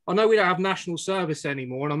 I know we don't have national service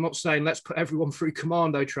anymore, and I'm not saying let's put everyone through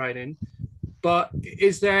commando training, but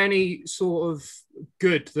is there any sort of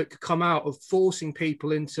good that could come out of forcing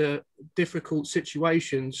people into difficult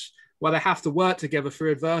situations where they have to work together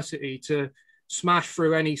through adversity to smash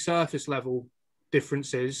through any surface level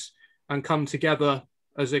differences and come together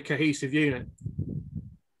as a cohesive unit?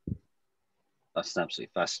 That's an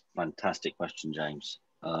absolutely fantastic question, James.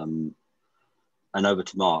 And over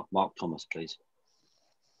to Mark. Mark Thomas, please.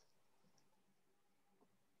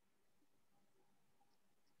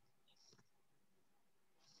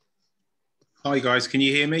 Hi guys, can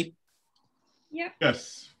you hear me? Yeah.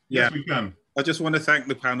 Yes, we can. I just want to thank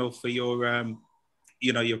the panel for your,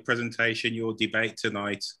 your presentation, your debate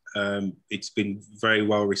tonight. It's been very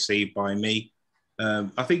well received by me.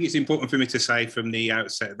 I think it's important for me to say from the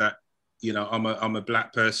outset that, I'm a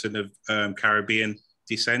Black person of Caribbean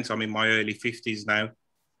descent. I'm in my early 50s now,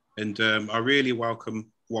 and I really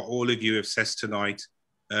welcome what all of you have said tonight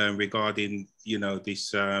regarding,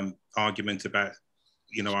 this argument about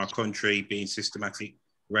our country being systematically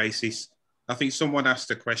racist. I think someone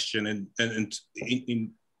asked a question, and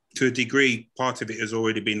to a degree, part of it has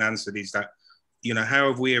already been answered, is that, how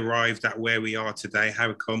have we arrived at where we are today?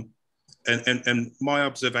 How come? And my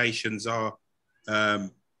observations are,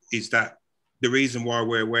 is that the reason why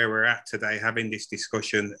we're where we're at today, having this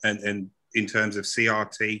discussion and in terms of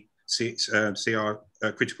CRT,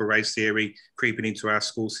 critical race theory, creeping into our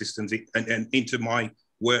school systems and into my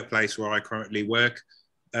workplace where I currently work,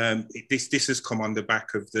 this has come on the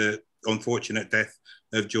back of the unfortunate death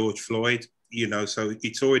of George Floyd, so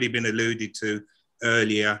it's already been alluded to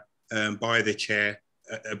earlier by the chair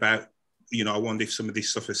about, I wonder if some of this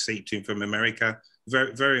stuff has seeped in from America,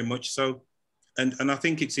 very, very much so. And I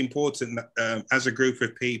think it's important that as a group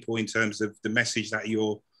of people, in terms of the message that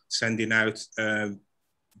you're sending out,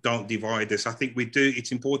 don't divide us. I think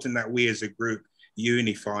it's important that we as a group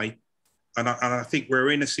unify. And I think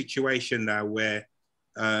we're in a situation now where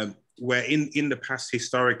in the past,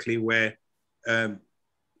 historically, where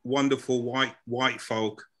wonderful white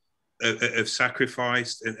folk have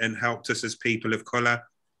sacrificed and helped us as people of colour.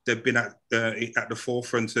 They've been at the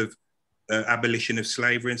forefront of abolition of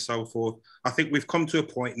slavery and so forth. I think we've come to a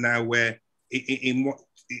point now where, in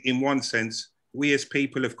one sense, we as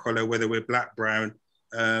people of colour, whether we're black, brown,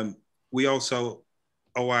 we also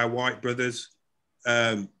owe our white brothers.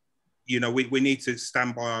 You know, we need to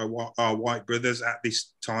stand by our white brothers at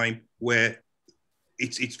this time where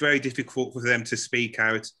it's very difficult for them to speak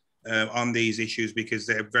out on these issues because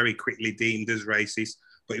they're very quickly deemed as racist.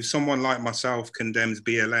 But if someone like myself condemns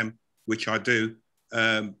BLM, which I do,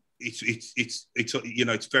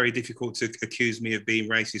 it's very difficult to accuse me of being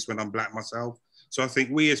racist when I'm black myself. So I think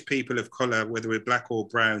we as people of colour, whether we're black or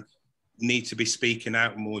brown, need to be speaking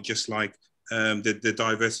out more, just like the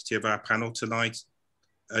diversity of our panel tonight.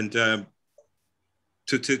 And to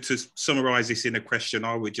summarise this in a question,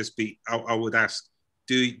 I would ask,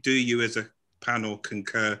 do you as a panel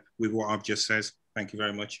concur with what I've just said? Thank you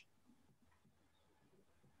very much.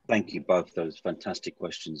 Thank you both. Those fantastic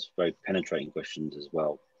questions, very penetrating questions as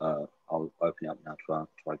well. I'll open it up now to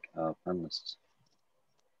our panelists.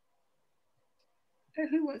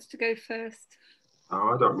 Who wants to go first?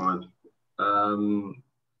 Oh, I don't mind.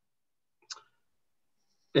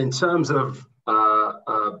 In terms of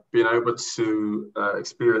being able to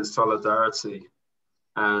experience solidarity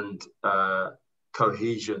and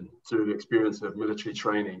cohesion through the experience of military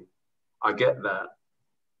training, I get that.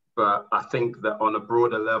 But I think that on a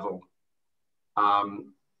broader level,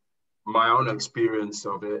 my own experience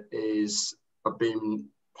of it is of being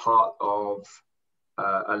part of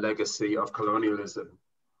a legacy of colonialism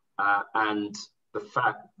and the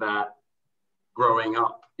fact that growing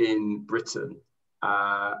up in Britain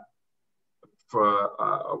for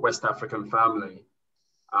a West African family,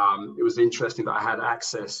 it was interesting that I had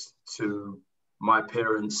access to my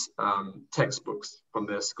parents' textbooks from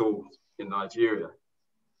their school in Nigeria.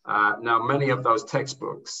 Now, many of those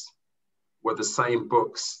textbooks were the same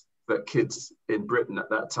books that kids in Britain at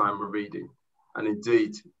that time were reading. And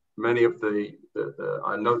indeed, many of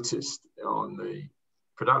I noticed on the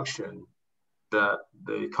production that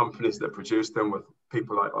the companies that produced them were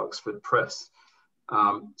people like Oxford Press.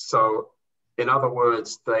 So in other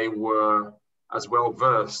words, they were as well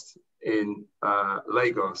versed in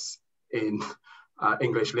Lagos in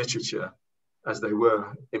English literature as they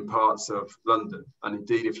were in parts of London. And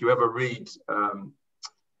indeed, if you ever read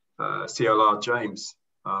C.L.R. James,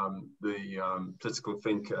 the political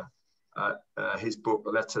thinker, his book,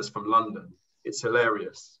 Letters from London, it's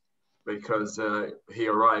hilarious because he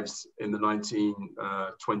arrives in the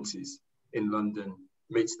 1920s in London,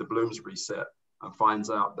 meets the Bloomsbury set and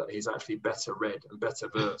finds out that he's actually better read and better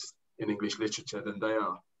versed in English literature than they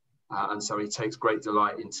are. And so he takes great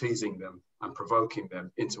delight in teasing them and provoking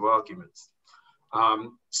them into arguments.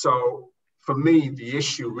 So for me, the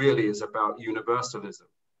issue really is about universalism.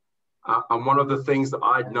 And one of the things that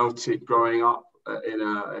I'd noted growing up in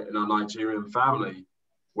a Nigerian family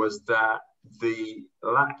was that the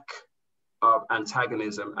lack of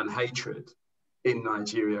antagonism and hatred in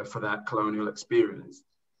Nigeria for that colonial experience,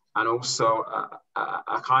 and also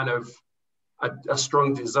a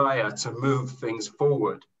strong desire to move things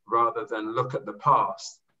forward rather than look at the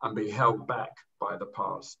past and be held back by the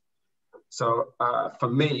past. So for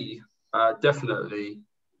me, definitely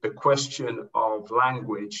the question of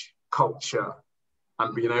language, culture,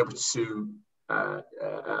 and being able to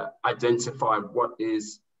identify what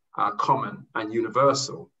is common and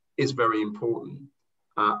universal is very important.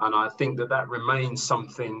 And I think that remains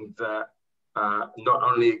something that not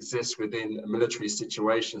only exists within military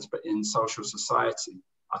situations, but in social society.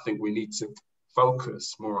 I think we need to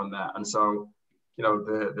focus more on that. And so, you know,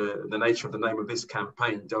 the nature of the name of this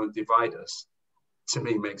campaign, Don't Divide Us, to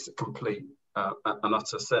me makes a complete and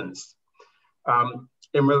utter sense.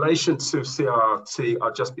 In relation to CRT,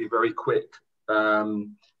 I'll just be very quick.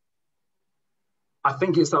 I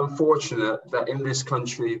think it's unfortunate that in this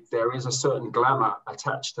country, there is a certain glamour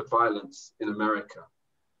attached to violence in America,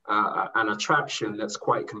 an attraction that's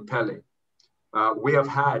quite compelling. We have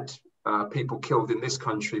had people killed in this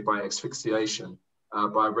country by asphyxiation,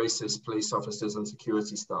 by racist police officers and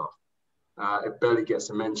security staff. It barely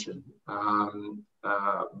gets a mention. One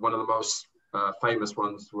of the most famous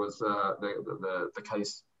ones was the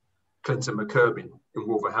case Clinton McKirby in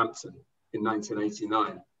Wolverhampton in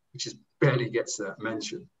 1989. which is barely gets a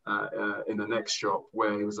mention in the next shop,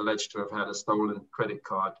 where he was alleged to have had a stolen credit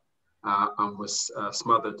card and was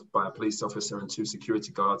smothered by a police officer and 2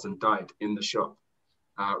 security guards and died in the shop,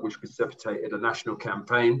 which precipitated a national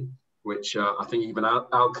campaign, which I think even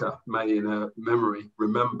Alka may in her memory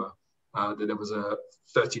remember, that there was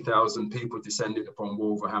 30,000 people descended upon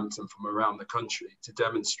Wolverhampton from around the country to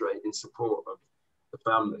demonstrate in support of the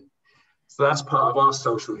family. So that's part of our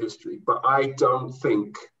social history, but I don't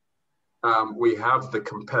think we have the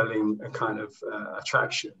compelling kind of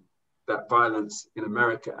attraction that violence in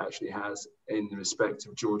America actually has in respect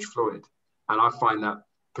of George Floyd. And I find that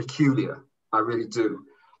peculiar, I really do.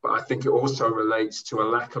 But I think it also relates to a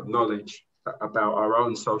lack of knowledge about our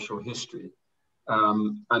own social history.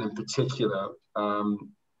 And in particular,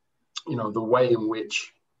 you know, the way in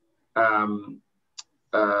which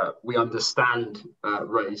we understand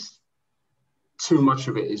race. Too much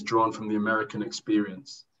of it is drawn from the American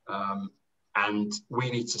experience. And we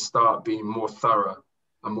need to start being more thorough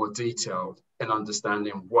and more detailed in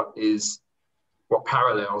understanding what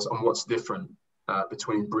parallels and what's different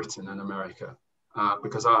between Britain and America.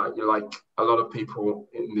 Because like a lot of people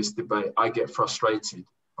in this debate, I get frustrated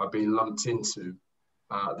by being lumped into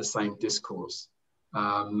the same discourse.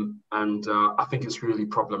 And I think it's really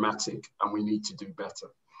problematic and we need to do better.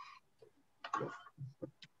 Yeah.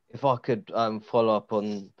 If I could follow up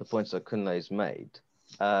on the points that Kunle's made,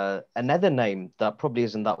 another name that probably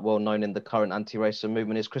isn't that well known in the current anti-racism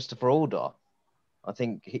movement is Christopher Alder. I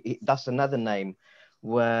think that's another name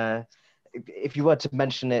where, if you were to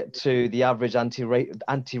mention it to the average anti-racism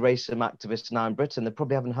activist now in Britain, they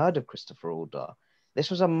probably haven't heard of Christopher Alder. This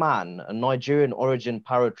was a man, a Nigerian origin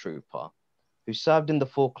paratrooper, who served in the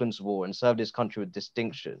Falklands War and served his country with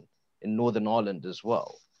distinction in Northern Ireland as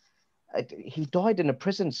well. He died in a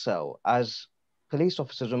prison cell as police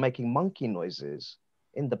officers were making monkey noises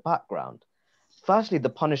in the background. Firstly, the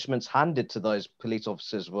punishments handed to those police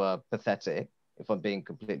officers were pathetic, if I'm being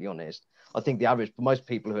completely honest. I think most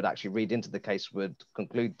people who would actually read into the case would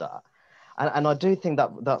conclude that. And I do think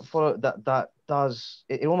that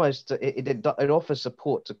it offers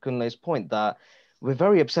support to Kunle's point that we're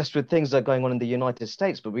very obsessed with things that are going on in the United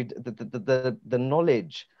States, but the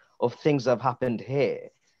knowledge of things that have happened here,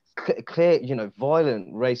 clear, you know,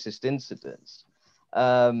 violent racist incidents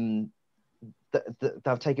that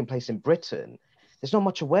have taken place in Britain, there's not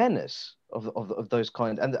much awareness of those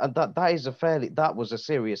kind, and that was a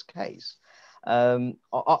serious case. I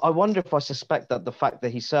wonder if I suspect that the fact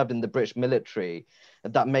that he served in the British military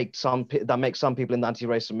that makes some people in the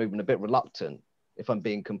anti-racism movement a bit reluctant, if I'm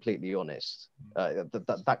being completely honest.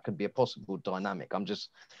 That could be a possible dynamic. I'm just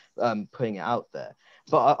putting it out there.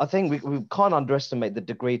 But I think we can't underestimate the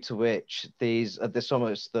degree to which there's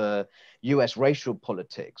almost the US racial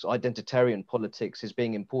politics, identitarian politics is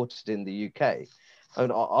being imported in the UK.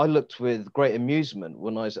 And I looked with great amusement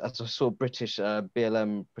when I saw British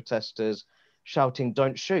BLM protesters shouting,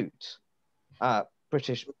 "Don't shoot," at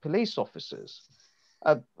British police officers.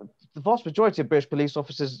 The vast majority of British police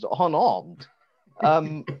officers aren't armed.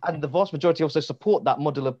 And the vast majority also support that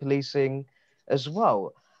model of policing as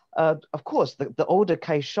well. Of course, the older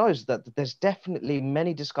case shows that there's definitely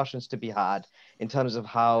many discussions to be had in terms of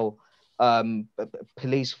how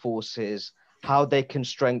police forces, how they can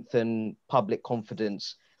strengthen public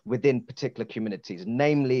confidence within particular communities,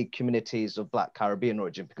 namely communities of Black Caribbean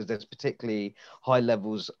origin, because there's particularly high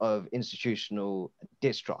levels of institutional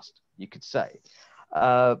distrust, you could say.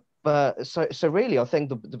 But so really, I think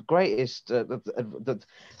the greatest, the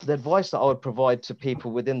advice that I would provide to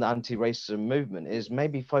people within the anti-racism movement is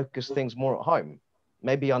maybe focus things more at home,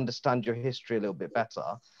 maybe understand your history a little bit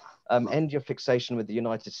better, end your fixation with the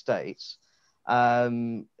United States,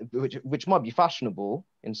 which might be fashionable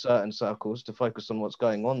in certain circles to focus on what's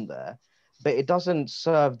going on there, but it doesn't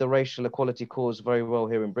serve the racial equality cause very well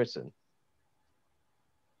here in Britain.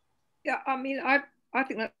 Yeah, I mean, I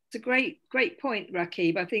think that's a great point,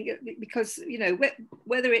 Rakib. I think because, you know,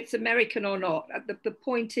 whether it's American or not, the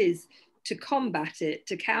point is to combat it,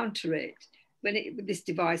 to counter it with this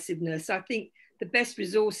divisiveness. I think the best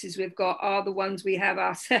resources we've got are the ones we have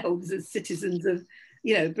ourselves as citizens of,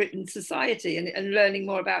 you know, Britain's society and learning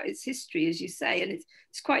more about its history, as you say. And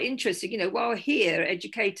it's quite interesting, you know, while here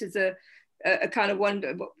educators are kind of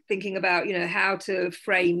thinking about, you know, how to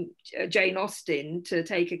frame Jane Austen to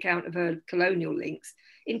take account of her colonial links.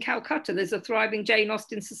 In Calcutta, there's a thriving Jane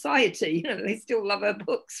Austen society. You know, they still love her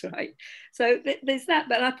books, right? So there's that.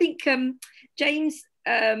 But I think James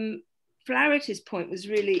Flaherty's point was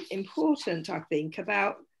really important, I think,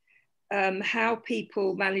 about how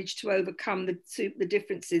people manage to overcome the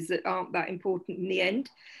differences that aren't that important in the end.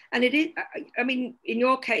 And it is, I mean, in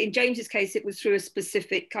your case, in James's case, it was through a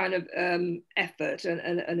specific kind of effort and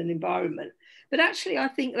an environment. But actually, I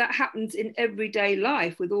think that happens in everyday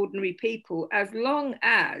life with ordinary people, as long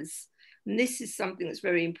as, and this is something that's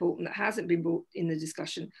very important that hasn't been brought in the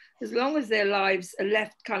discussion, as long as their lives are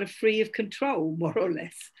left kind of free of control, more or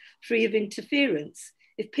less, free of interference.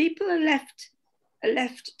 If people are left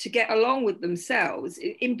to get along with themselves,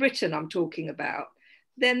 in Britain I'm talking about,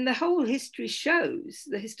 then the whole history shows,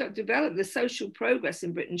 the historic development, the social progress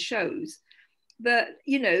in Britain shows that,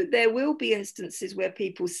 you know, there will be instances where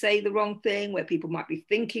people say the wrong thing, where people might be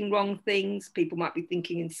thinking wrong things, people might be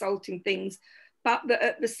thinking insulting things, but that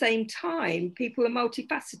at the same time, people are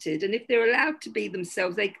multifaceted. And if they're allowed to be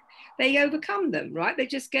themselves, they overcome them, right? They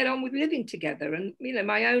just get on with living together. And, you know,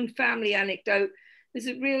 my own family anecdote is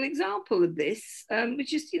a real example of this,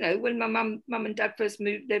 which is, you know, when my mum and dad first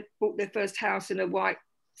moved, they bought their first house in a white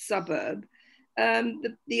suburb.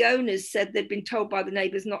 The owners said they'd been told by the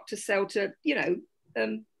neighbours not to sell to, you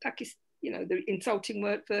know, Pakistan, you know, the insulting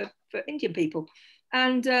word for Indian people,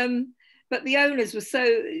 and but the owners were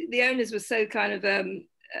so kind of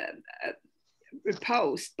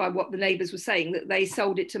repulsed by what the neighbours were saying that they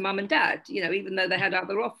sold it to mum and dad, you know, even though they had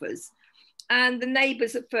other offers. And the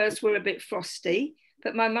neighbours at first were a bit frosty,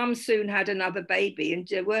 but my mum soon had another baby and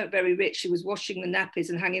they weren't very rich. She was washing the nappies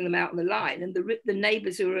and hanging them out on the line. And the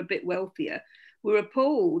neighbours who were a bit wealthier were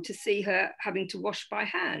appalled to see her having to wash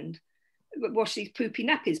these poopy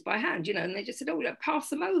nappies by hand, you know, and they just said, oh, pass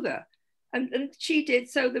them over. And she did.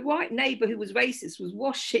 So the white neighbour who was racist was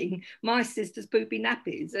washing my sister's poopy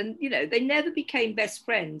nappies. And, you know, they never became best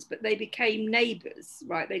friends, but they became neighbours,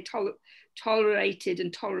 right? They tolerated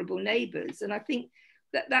and tolerable neighbours. And I think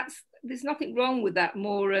there's nothing wrong with that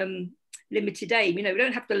more limited aim. You know, we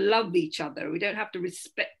don't have to love each other. We don't have to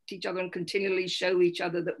respect each other and continually show each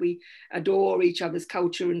other that we adore each other's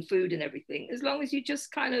culture and food and everything. As long as you just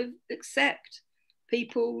kind of accept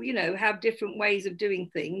people, you know, have different ways of doing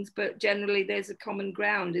things, but generally there's a common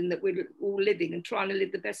ground in that we're all living and trying to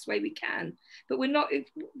live the best way we can. But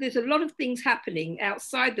there's a lot of things happening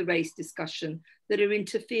outside the race discussion that are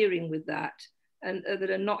interfering with that and that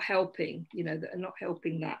are not helping, you know, that are not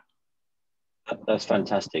helping that. That's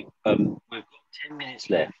fantastic. We've got 10 minutes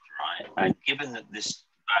left, right? And given that this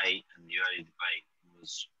debate and the early debate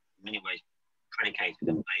was in many ways predicated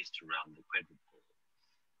and based around the CRED report,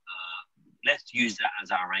 let's use that as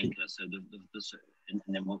our anchor. So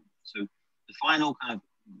so the final kind of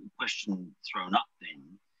question thrown up then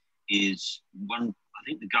is one. I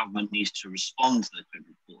think the government needs to respond to the CRED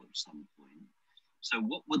report at some point. So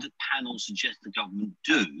what would the panel suggest the government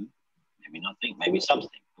do? Maybe nothing, maybe something.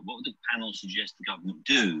 But what would the panel suggest the government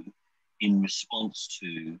do in response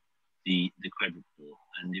to the CRED report?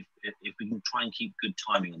 And if we can try and keep good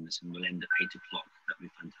timing on this, and we'll end at 8 o'clock, that'd be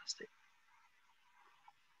fantastic.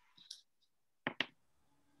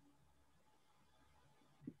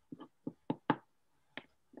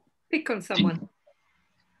 Pick on someone.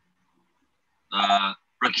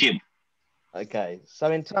 Rakib. Okay,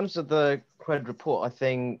 so in terms of the CRED report, I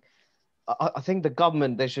think the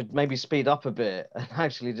government, they should maybe speed up a bit and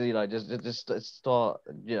actually, you know, just start,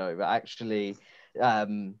 you know, actually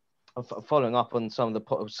following up on some of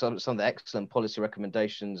the excellent policy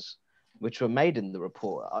recommendations which were made in the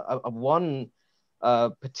report. One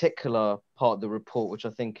particular part of the report, which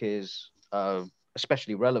I think is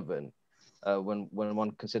especially relevant when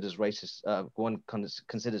one considers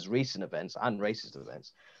considers recent events and racist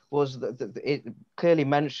events, was that it clearly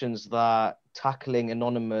mentions that tackling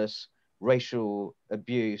anonymous racial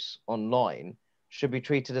abuse online should be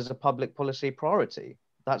treated as a public policy priority.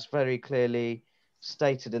 That's very clearly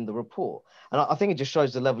stated in the report. And I think it just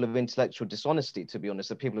shows the level of intellectual dishonesty, to be honest,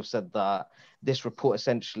 that people have said that this report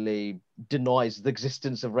essentially denies the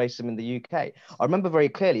existence of racism in the UK. I remember very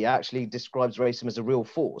clearly, it actually describes racism as a real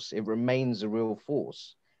force. It remains a real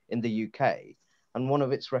force in the UK. And one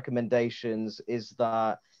of its recommendations is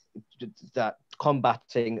that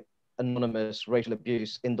combating anonymous racial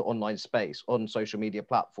abuse in the online space on social media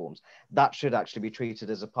platforms, that should actually be treated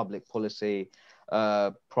as a public policy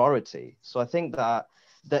priority. So I think that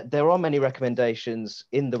there are many recommendations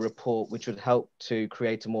in the report which would help to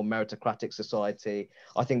create a more meritocratic society.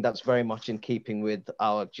 I think that's very much in keeping with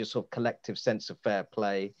our just sort of collective sense of fair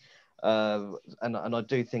play. And I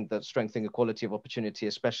do think that strengthening equality of opportunity,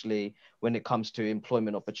 especially when it comes to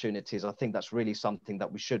employment opportunities, I think that's really something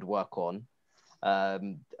that we should work on. I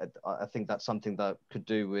think that's something that could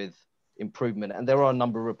do with improvement. And there are a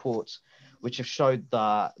number of reports which have showed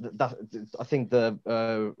that I think the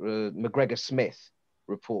McGregor-Smith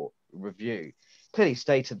report review clearly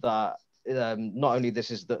stated that not only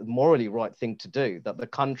this is the morally right thing to do, that the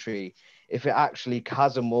country, if it actually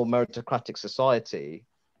has a more meritocratic society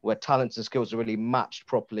where talents and skills are really matched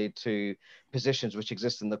properly to positions which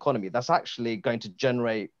exist in the economy, that's actually going to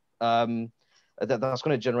generate that's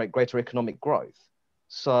going to generate greater economic growth.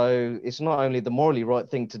 So it's not only the morally right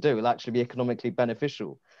thing to do, it'll actually be economically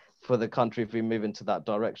beneficial for the country if we move into that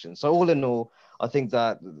direction. So all in all, I think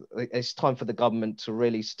that it's time for the government to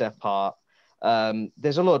really step up.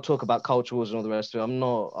 There's a lot of talk about culture wars and all the rest of it. I'm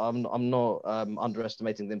not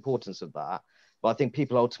underestimating the importance of that, but I think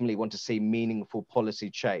people ultimately want to see meaningful policy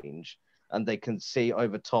change, and they can see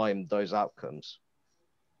over time those outcomes.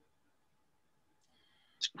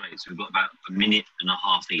 That's great. So we've got about a minute and a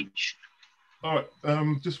half each. All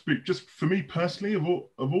right, just for me personally, of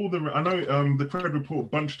all the, I know the CRED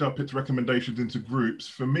report bunched up its recommendations into groups.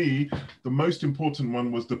 For me, the most important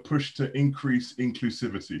one was the push to increase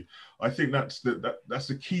inclusivity. I think that's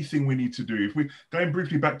the key thing we need to do. If we going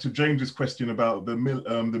briefly back to James's question about the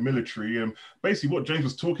military, basically what James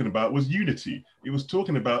was talking about was unity. It was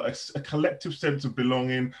talking about a collective sense of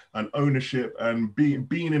belonging and ownership and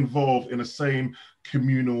being involved in a same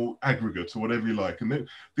communal aggregate or whatever you like. And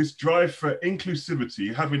this drive for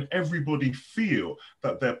inclusivity, having everybody feel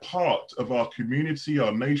that they're part of our community,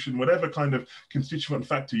 our nation, whatever kind of constituent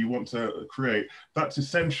factor you want to create, that's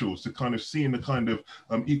essential to kind of seeing the kind of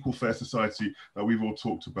equal fair society that we've all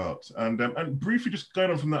talked about. And briefly just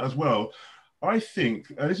going on from that as well, I think,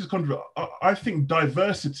 this is controversial, I think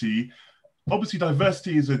diversity, obviously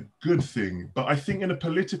diversity is a good thing, but I think in a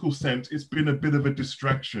political sense, it's been a bit of a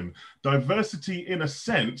distraction. Diversity, in a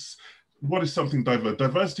sense, what is something diverse?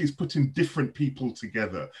 Diversity is putting different people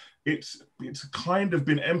together. It's kind of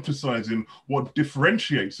been emphasizing what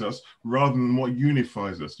differentiates us rather than what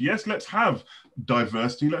unifies us. Yes, let's have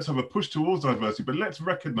diversity, let's have a push towards diversity, but let's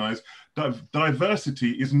recognize that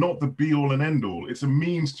diversity is not the be all and end all. It's a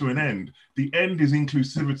means to an end. The end is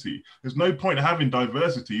inclusivity. There's no point having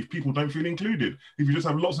diversity if people don't feel included, if you just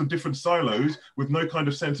have lots of different silos with no kind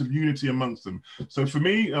of sense of unity amongst them. So for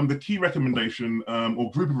me, the key recommendation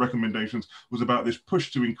or group of recommendations was about this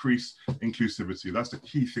push to increase inclusivity. That's the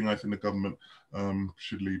key thing I think the government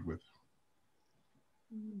should lead with.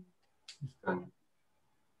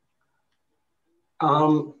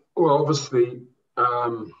 Well, obviously,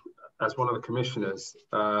 as one of the commissioners,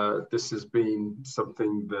 this has been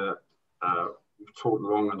something that we've talked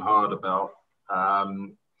long and hard about.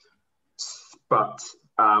 But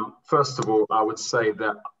first of all, I would say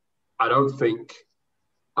that I don't think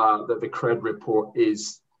that the CRED report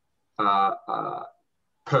is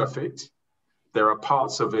perfect. There are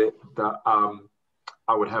parts of it that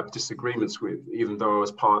I would have disagreements with, even though I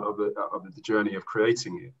was part of the journey of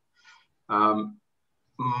creating it.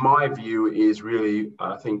 My view is really,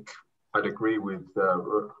 I think I'd agree with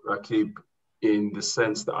Rakib in the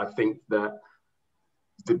sense that I think that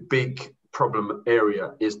the big problem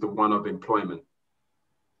area is the one of employment.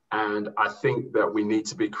 And I think that we need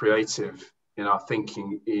to be creative in our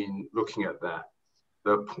thinking in looking at that.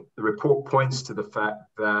 The report points to the fact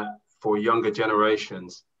that for younger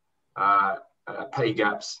generations, pay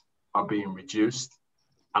gaps are being reduced.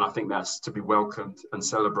 And I think that's to be welcomed and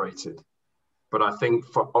celebrated. But I think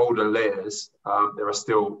for older layers, there are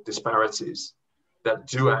still disparities that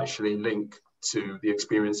do actually link to the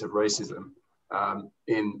experience of racism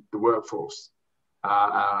in the workforce.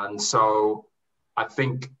 And so I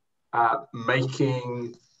think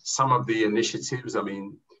making some of the initiatives, I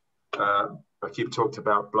mean, Rakib talked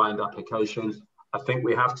about blind applications. I think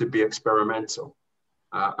we have to be experimental.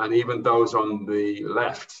 And even those on the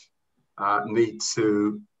left need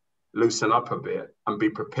to loosen up a bit and be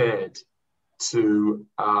prepared to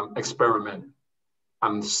experiment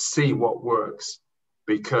and see what works,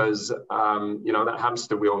 because you know, that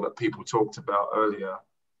hamster wheel that people talked about earlier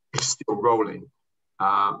is still rolling,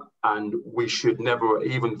 and we should never,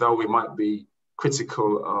 even though we might be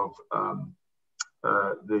critical of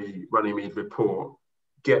the Runnymede report,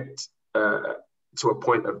 get to a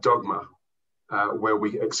point of dogma where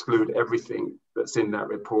we exclude everything that's in that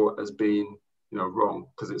report as being, you know, wrong,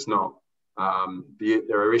 because it's not.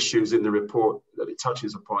 There are issues in the report that it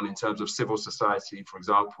touches upon in terms of civil society, for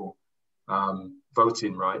example,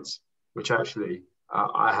 voting rights, which actually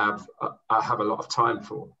I have a lot of time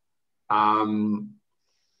for.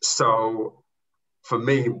 So for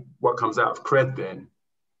me, what comes out of CRED then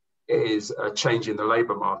is a change in the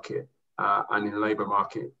labour market and in labour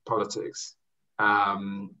market politics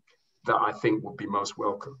that I think would be most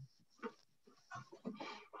welcome.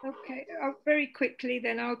 Okay, very quickly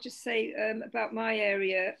then I'll just say about my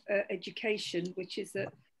area, education, which is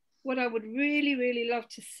that what I would really, really love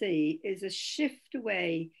to see is a shift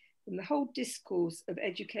away from the whole discourse of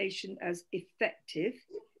education as effective,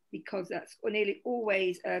 because that's nearly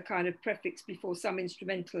always a kind of prefix before some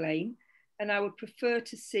instrumental aim. And I would prefer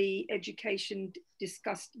to see education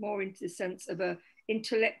discussed more into the sense of a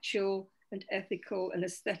intellectual and ethical and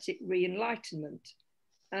aesthetic re-enlightenment.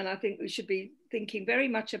 And I think we should be thinking very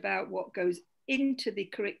much about what goes into the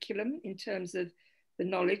curriculum in terms of the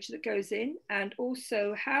knowledge that goes in, and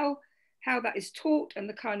also how that is taught and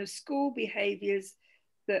the kind of school behaviours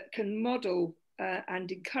that can model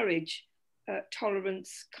and encourage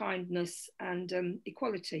tolerance, kindness, and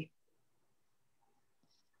equality.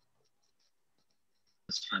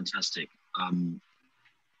 That's fantastic.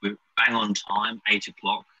 We're bang on time, 8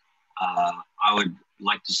 o'clock. I would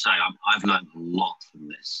like to say I've learned a lot from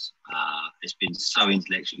this. It's been so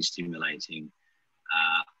intellectually stimulating.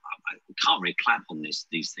 I can't really clap on these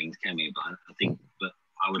things, can we? But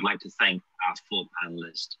I would like to thank our 4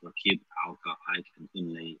 panelists, Rakib, Alka, Ike, and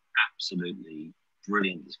Kunle. Absolutely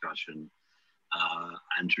brilliant discussion.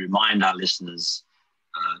 And to remind our listeners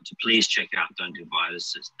to please check out Don't Divide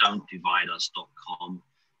Us. It's don'tdivideus.com,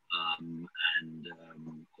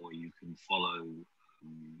 or you can follow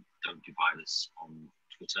Don't Divide Us on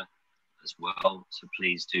Twitter as well. So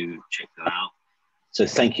please do check that out. So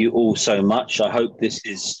thank you all so much. I hope this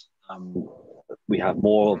is, we have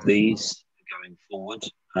more of these going forward.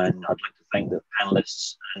 And I'd like to thank the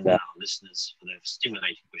panelists and our listeners for their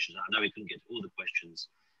stimulating questions. I know we couldn't get to all the questions,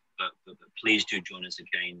 but please do join us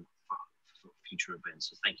again for future events.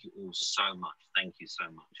 So thank you all so much. Thank you so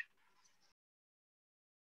much.